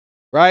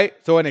 right?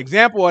 So an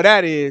example of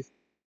that is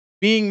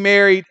being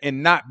married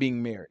and not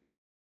being married,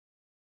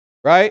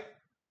 right?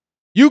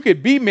 You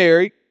could be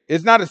married.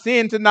 It's not a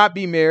sin to not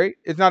be married.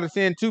 It's not a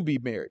sin to be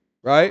married,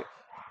 right?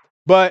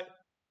 But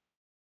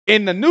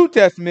in the New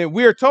Testament,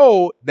 we're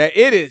told that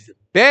it is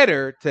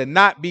better to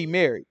not be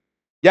married.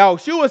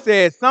 Yahushua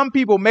says some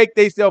people make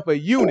themselves a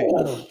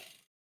eunuch.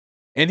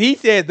 And he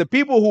says the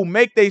people who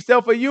make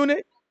themselves a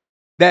eunuch,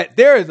 that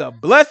there is a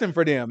blessing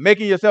for them.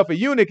 Making yourself a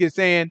eunuch is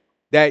saying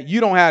that you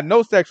don't have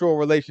no sexual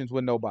relations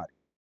with nobody.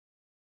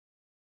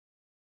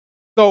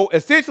 So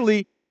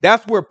essentially,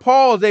 that's where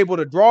Paul is able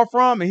to draw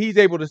from, and he's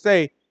able to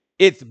say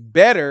it's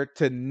better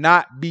to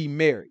not be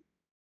married,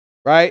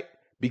 right?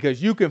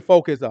 Because you can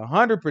focus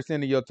 100%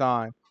 of your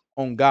time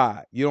on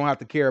God. You don't have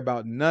to care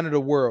about none of the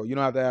world. You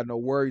don't have to have no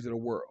worries of the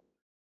world,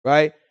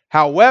 right?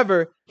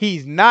 However,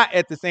 he's not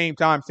at the same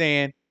time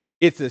saying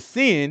it's a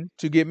sin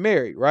to get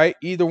married, right?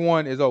 Either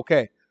one is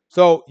okay.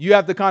 So you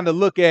have to kind of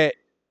look at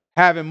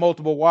having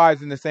multiple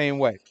wives in the same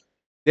way.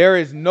 There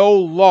is no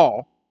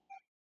law,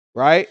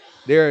 right?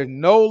 There is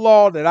no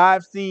law that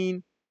I've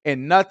seen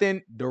and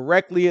nothing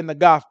directly in the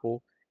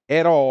gospel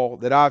at all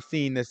that I've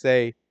seen to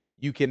say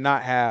you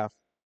cannot have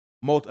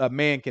a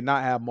man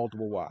cannot have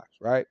multiple wives,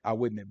 right? I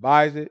wouldn't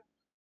advise it.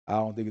 I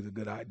don't think it's a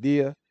good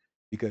idea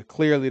because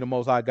clearly the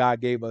Most High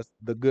God gave us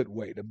the good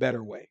way, the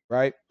better way,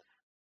 right?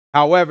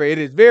 However, it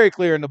is very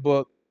clear in the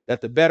book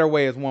that the better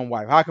way is one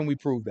wife. How can we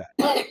prove that?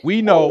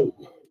 We know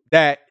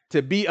that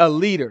to be a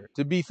leader,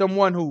 to be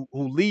someone who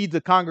leads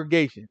a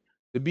congregation,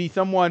 to be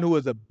someone who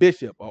is a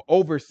bishop or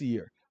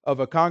overseer of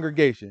a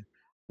congregation,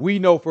 we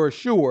know for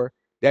sure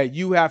that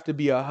you have to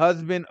be a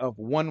husband of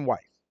one wife,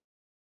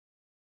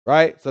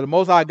 right? So the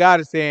Most High God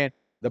is saying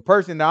the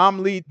person that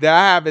I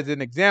have as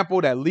an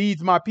example that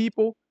leads my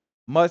people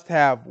must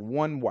have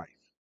one wife,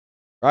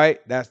 right?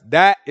 That's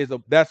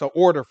an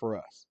order for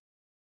us,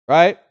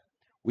 right?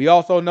 We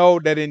also know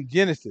that in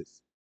Genesis,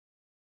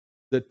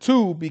 the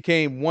two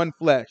became one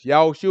flesh.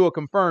 Yahushua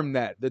confirmed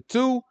that. The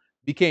two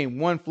became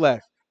one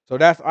flesh. So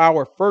that's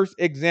our first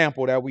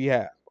example that we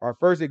have. Our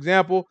first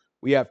example,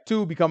 we have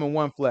two becoming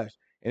one flesh.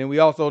 And then we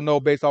also know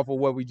based off of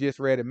what we just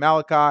read in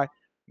Malachi,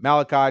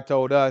 Malachi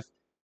told us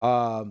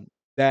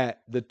that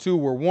the two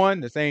were one,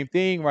 the same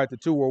thing, right? The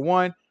two were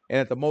one, and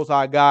that the Most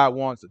High God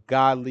wants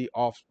godly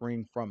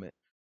offspring from it.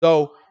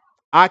 So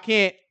I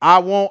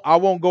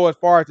won't go as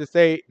far as to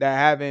say that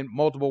having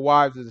multiple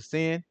wives is a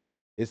sin.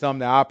 It's something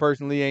that I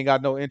personally ain't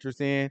got no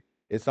interest in.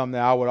 It's something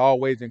that I would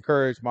always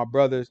encourage my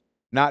brothers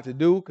not to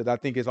do because I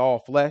think it's all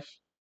flesh.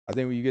 I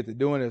think when you get to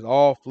doing it, it's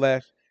all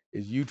flesh.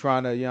 Is you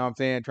trying to, you know what I'm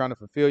saying, trying to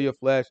fulfill your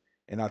flesh.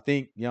 And I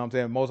think, you know what I'm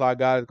saying, Most High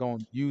God is going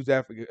to use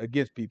that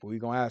against people. He's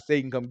going to have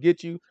Satan come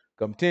get you,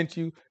 come tempt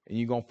you, and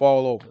you're going to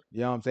fall over.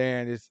 You know what I'm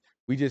saying?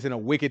 We just in a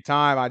wicked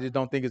time. I just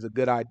don't think it's a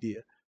good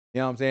idea. You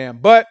know what I'm saying?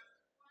 But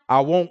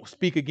I won't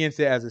speak against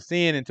it as a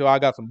sin until I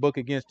got some book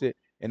against it,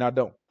 and I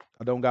don't.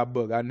 I don't got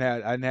book. I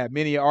didn't have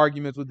many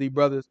arguments with these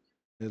brothers.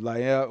 It's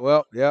like, yeah,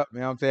 well, yeah, you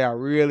know what I'm saying? I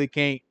really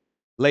can't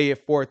lay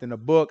it forth in the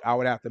book. I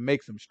would have to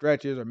make some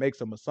stretches or make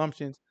some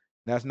assumptions.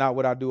 That's not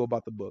what I do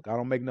about the book. I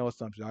don't make no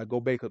assumptions. I go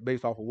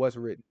based off of what's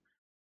written.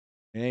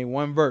 It ain't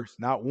one verse,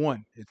 not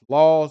one. It's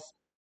laws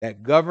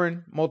that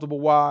govern multiple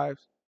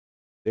wives.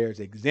 There's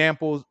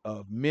examples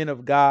of men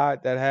of God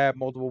that have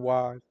multiple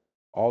wives.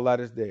 All that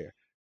is there.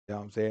 You know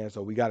what I'm saying?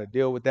 So we got to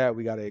deal with that.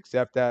 We got to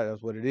accept that.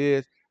 That's what it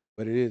is.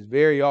 But it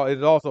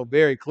is also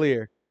very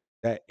clear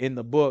that in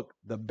the book,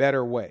 the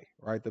better way,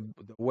 right? The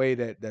way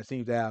that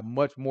seems to have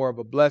much more of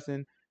a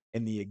blessing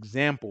and the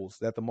examples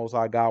that the Most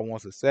High God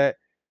wants to set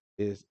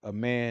is a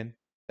man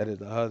that is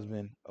the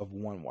husband of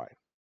one wife.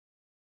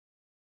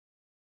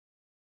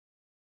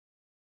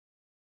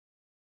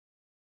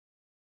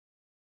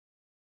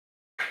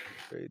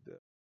 Read the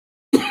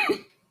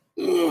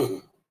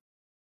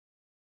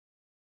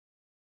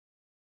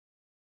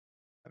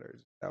matter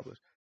is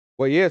established.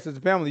 Well, yes, as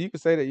a family, you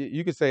could say that.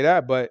 You could say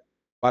that, but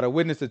by the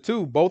witness of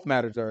two, both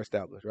matters are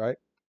established, right?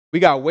 We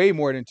got way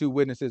more than two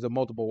witnesses of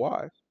multiple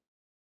wives,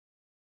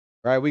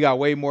 right? We got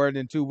way more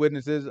than two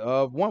witnesses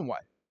of one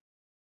wife.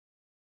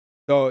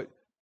 So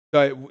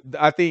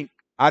I think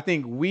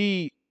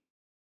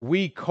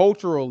we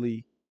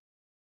culturally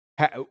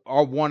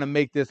want to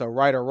make this a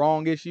right or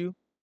wrong issue,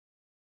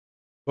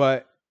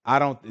 but I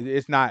don't.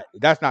 It's not.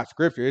 That's not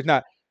scripture. It's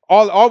not.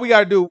 All we got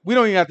to do. We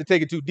don't even have to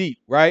take it too deep,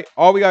 right?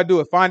 All we got to do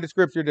is find the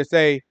scripture to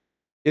say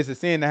it's a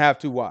sin to have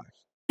two wives.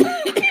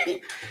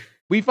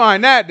 We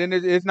find that, then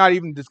it's not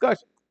even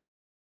discussion,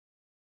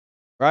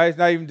 right? It's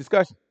not even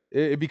discussion.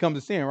 It becomes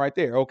a sin right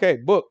there. Okay,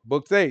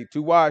 book say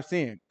two wives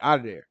sin, out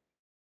of there,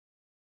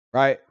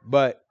 right?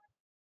 But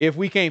if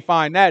we can't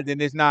find that,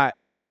 then it's not.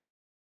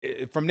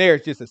 From there,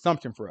 it's just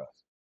assumption for us.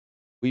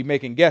 We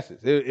making guesses.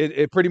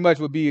 It pretty much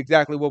would be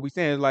exactly what we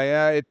saying. It's like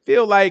it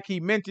feel like he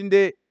mentioned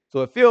it,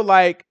 so it feel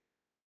like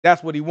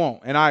that's what he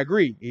want. And I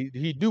agree.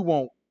 He do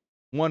want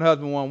one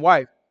husband, one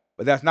wife,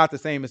 but that's not the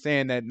same as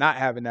saying that not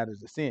having that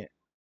is a sin.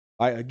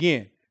 Like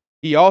again,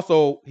 he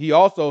also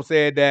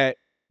said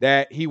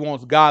that he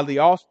wants godly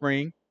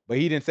offspring, but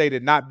he didn't say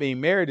that not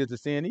being married is a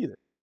sin either.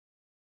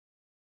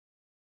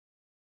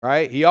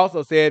 Right? He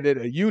also said that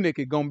a eunuch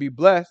is going to be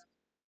blessed.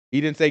 He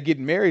didn't say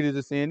getting married is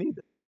a sin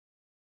either.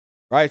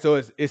 Right?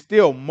 So it's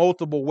still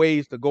multiple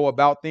ways to go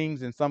about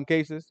things in some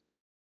cases,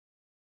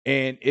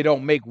 and it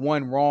don't make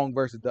one wrong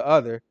versus the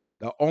other.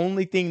 The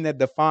only thing that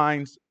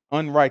defines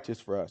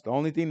unrighteous for us, the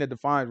only thing that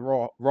defines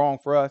wrong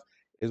for us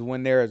is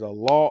when there is a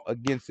law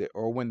against it,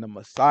 or when the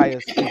Messiah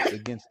speaks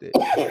against it.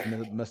 And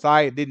the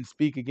Messiah didn't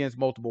speak against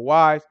multiple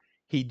wives.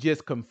 He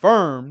just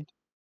confirmed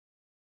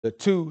the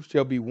two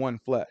shall be one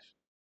flesh.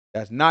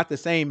 That's not the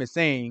same as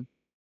saying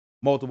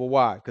multiple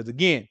wives. Because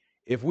again,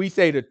 if we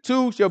say the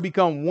two shall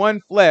become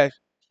one flesh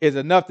is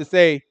enough to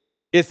say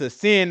it's a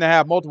sin to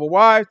have multiple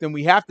wives, then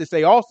we have to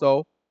say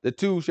also the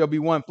two shall be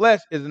one flesh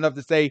is enough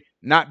to say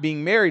not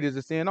being married is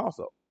a sin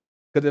also.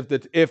 Because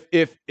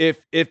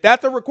if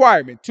that's a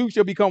requirement, two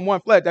shall become one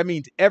flesh, that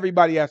means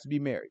everybody has to be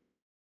married.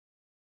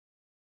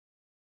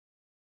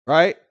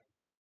 Right?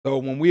 So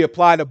when we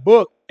apply the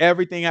book,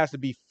 everything has to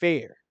be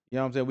fair. You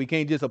know what I'm saying? We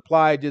can't just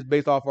apply it just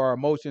based off our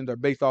emotions or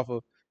based off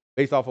of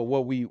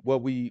what you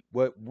know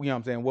what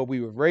I'm saying, what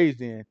we were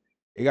raised in.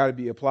 It got to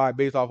be applied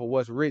based off of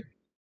what's written.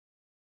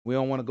 We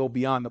don't want to go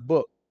beyond the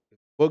book. If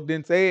the book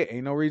didn't say it,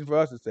 ain't no reason for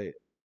us to say it.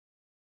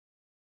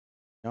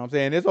 You know what I'm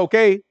saying? It's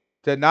okay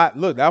to not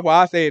look. That's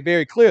why I say it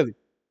very clearly.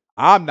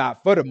 I'm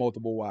not for the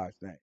multiple wives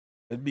thing.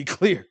 Let's be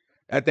clear.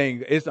 That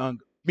thing, it's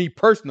me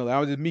personally. I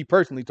was just me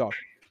personally talking.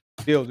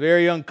 Feels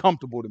very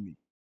uncomfortable to me.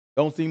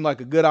 Don't seem like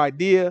a good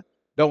idea.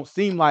 Don't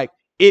seem like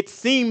it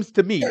seems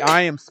to me.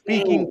 I am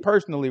speaking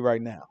personally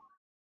right now.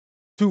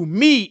 To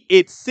me,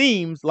 it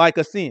seems like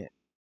a sin.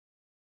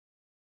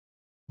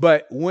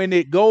 But when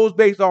it goes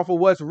based off of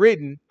what's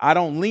written, I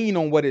don't lean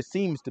on what it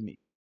seems to me.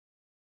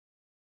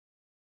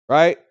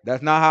 Right?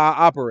 That's not how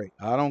I operate.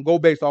 I don't go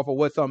based off of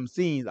what something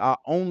seems. I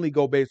only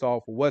go based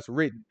off of what's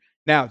written.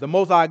 Now, if the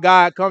Most High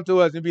God come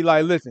to us and be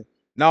like, listen,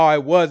 no, I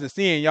was a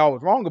sin. Y'all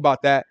was wrong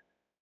about that.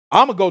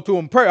 I'm going to go to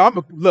him. I'm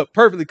going to look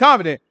perfectly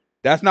confident.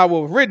 That's not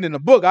what was written in the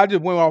book. I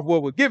just went off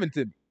what was given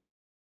to me.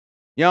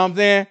 You know what I'm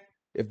saying?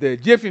 If the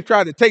Egyptians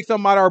tried to take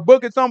something out of our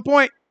book at some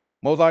point,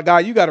 Most High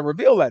God, you got to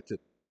reveal that to me.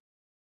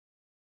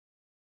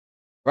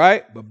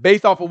 Right? But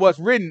based off of what's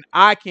written,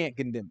 I can't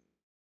condemn it.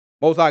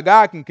 Most High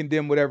God can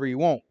condemn whatever he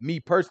wants.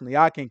 Me personally,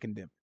 I can't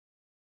condemn it.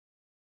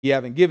 He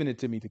haven't given it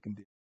to me to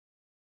condemn.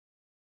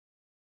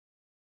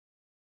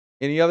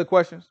 Any other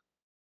questions?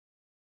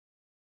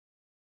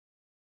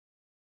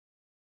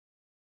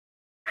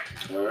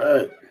 All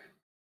right.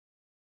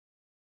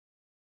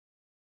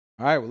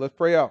 All right, well, let's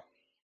pray out.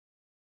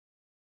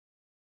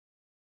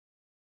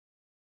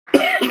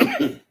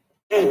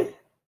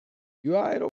 You all right?